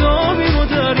بیتابیم و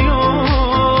دریا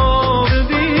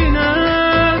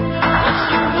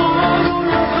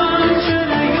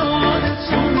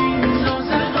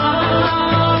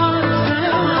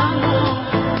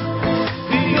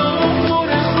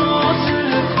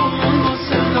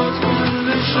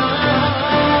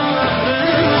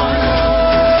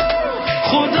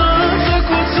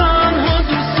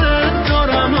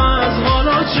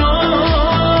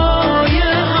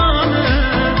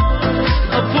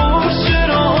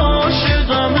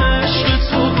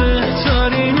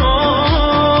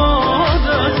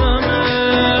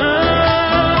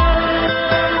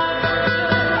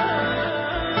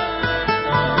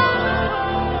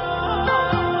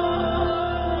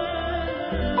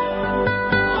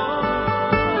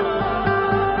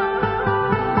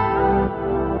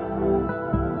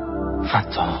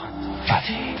فتاح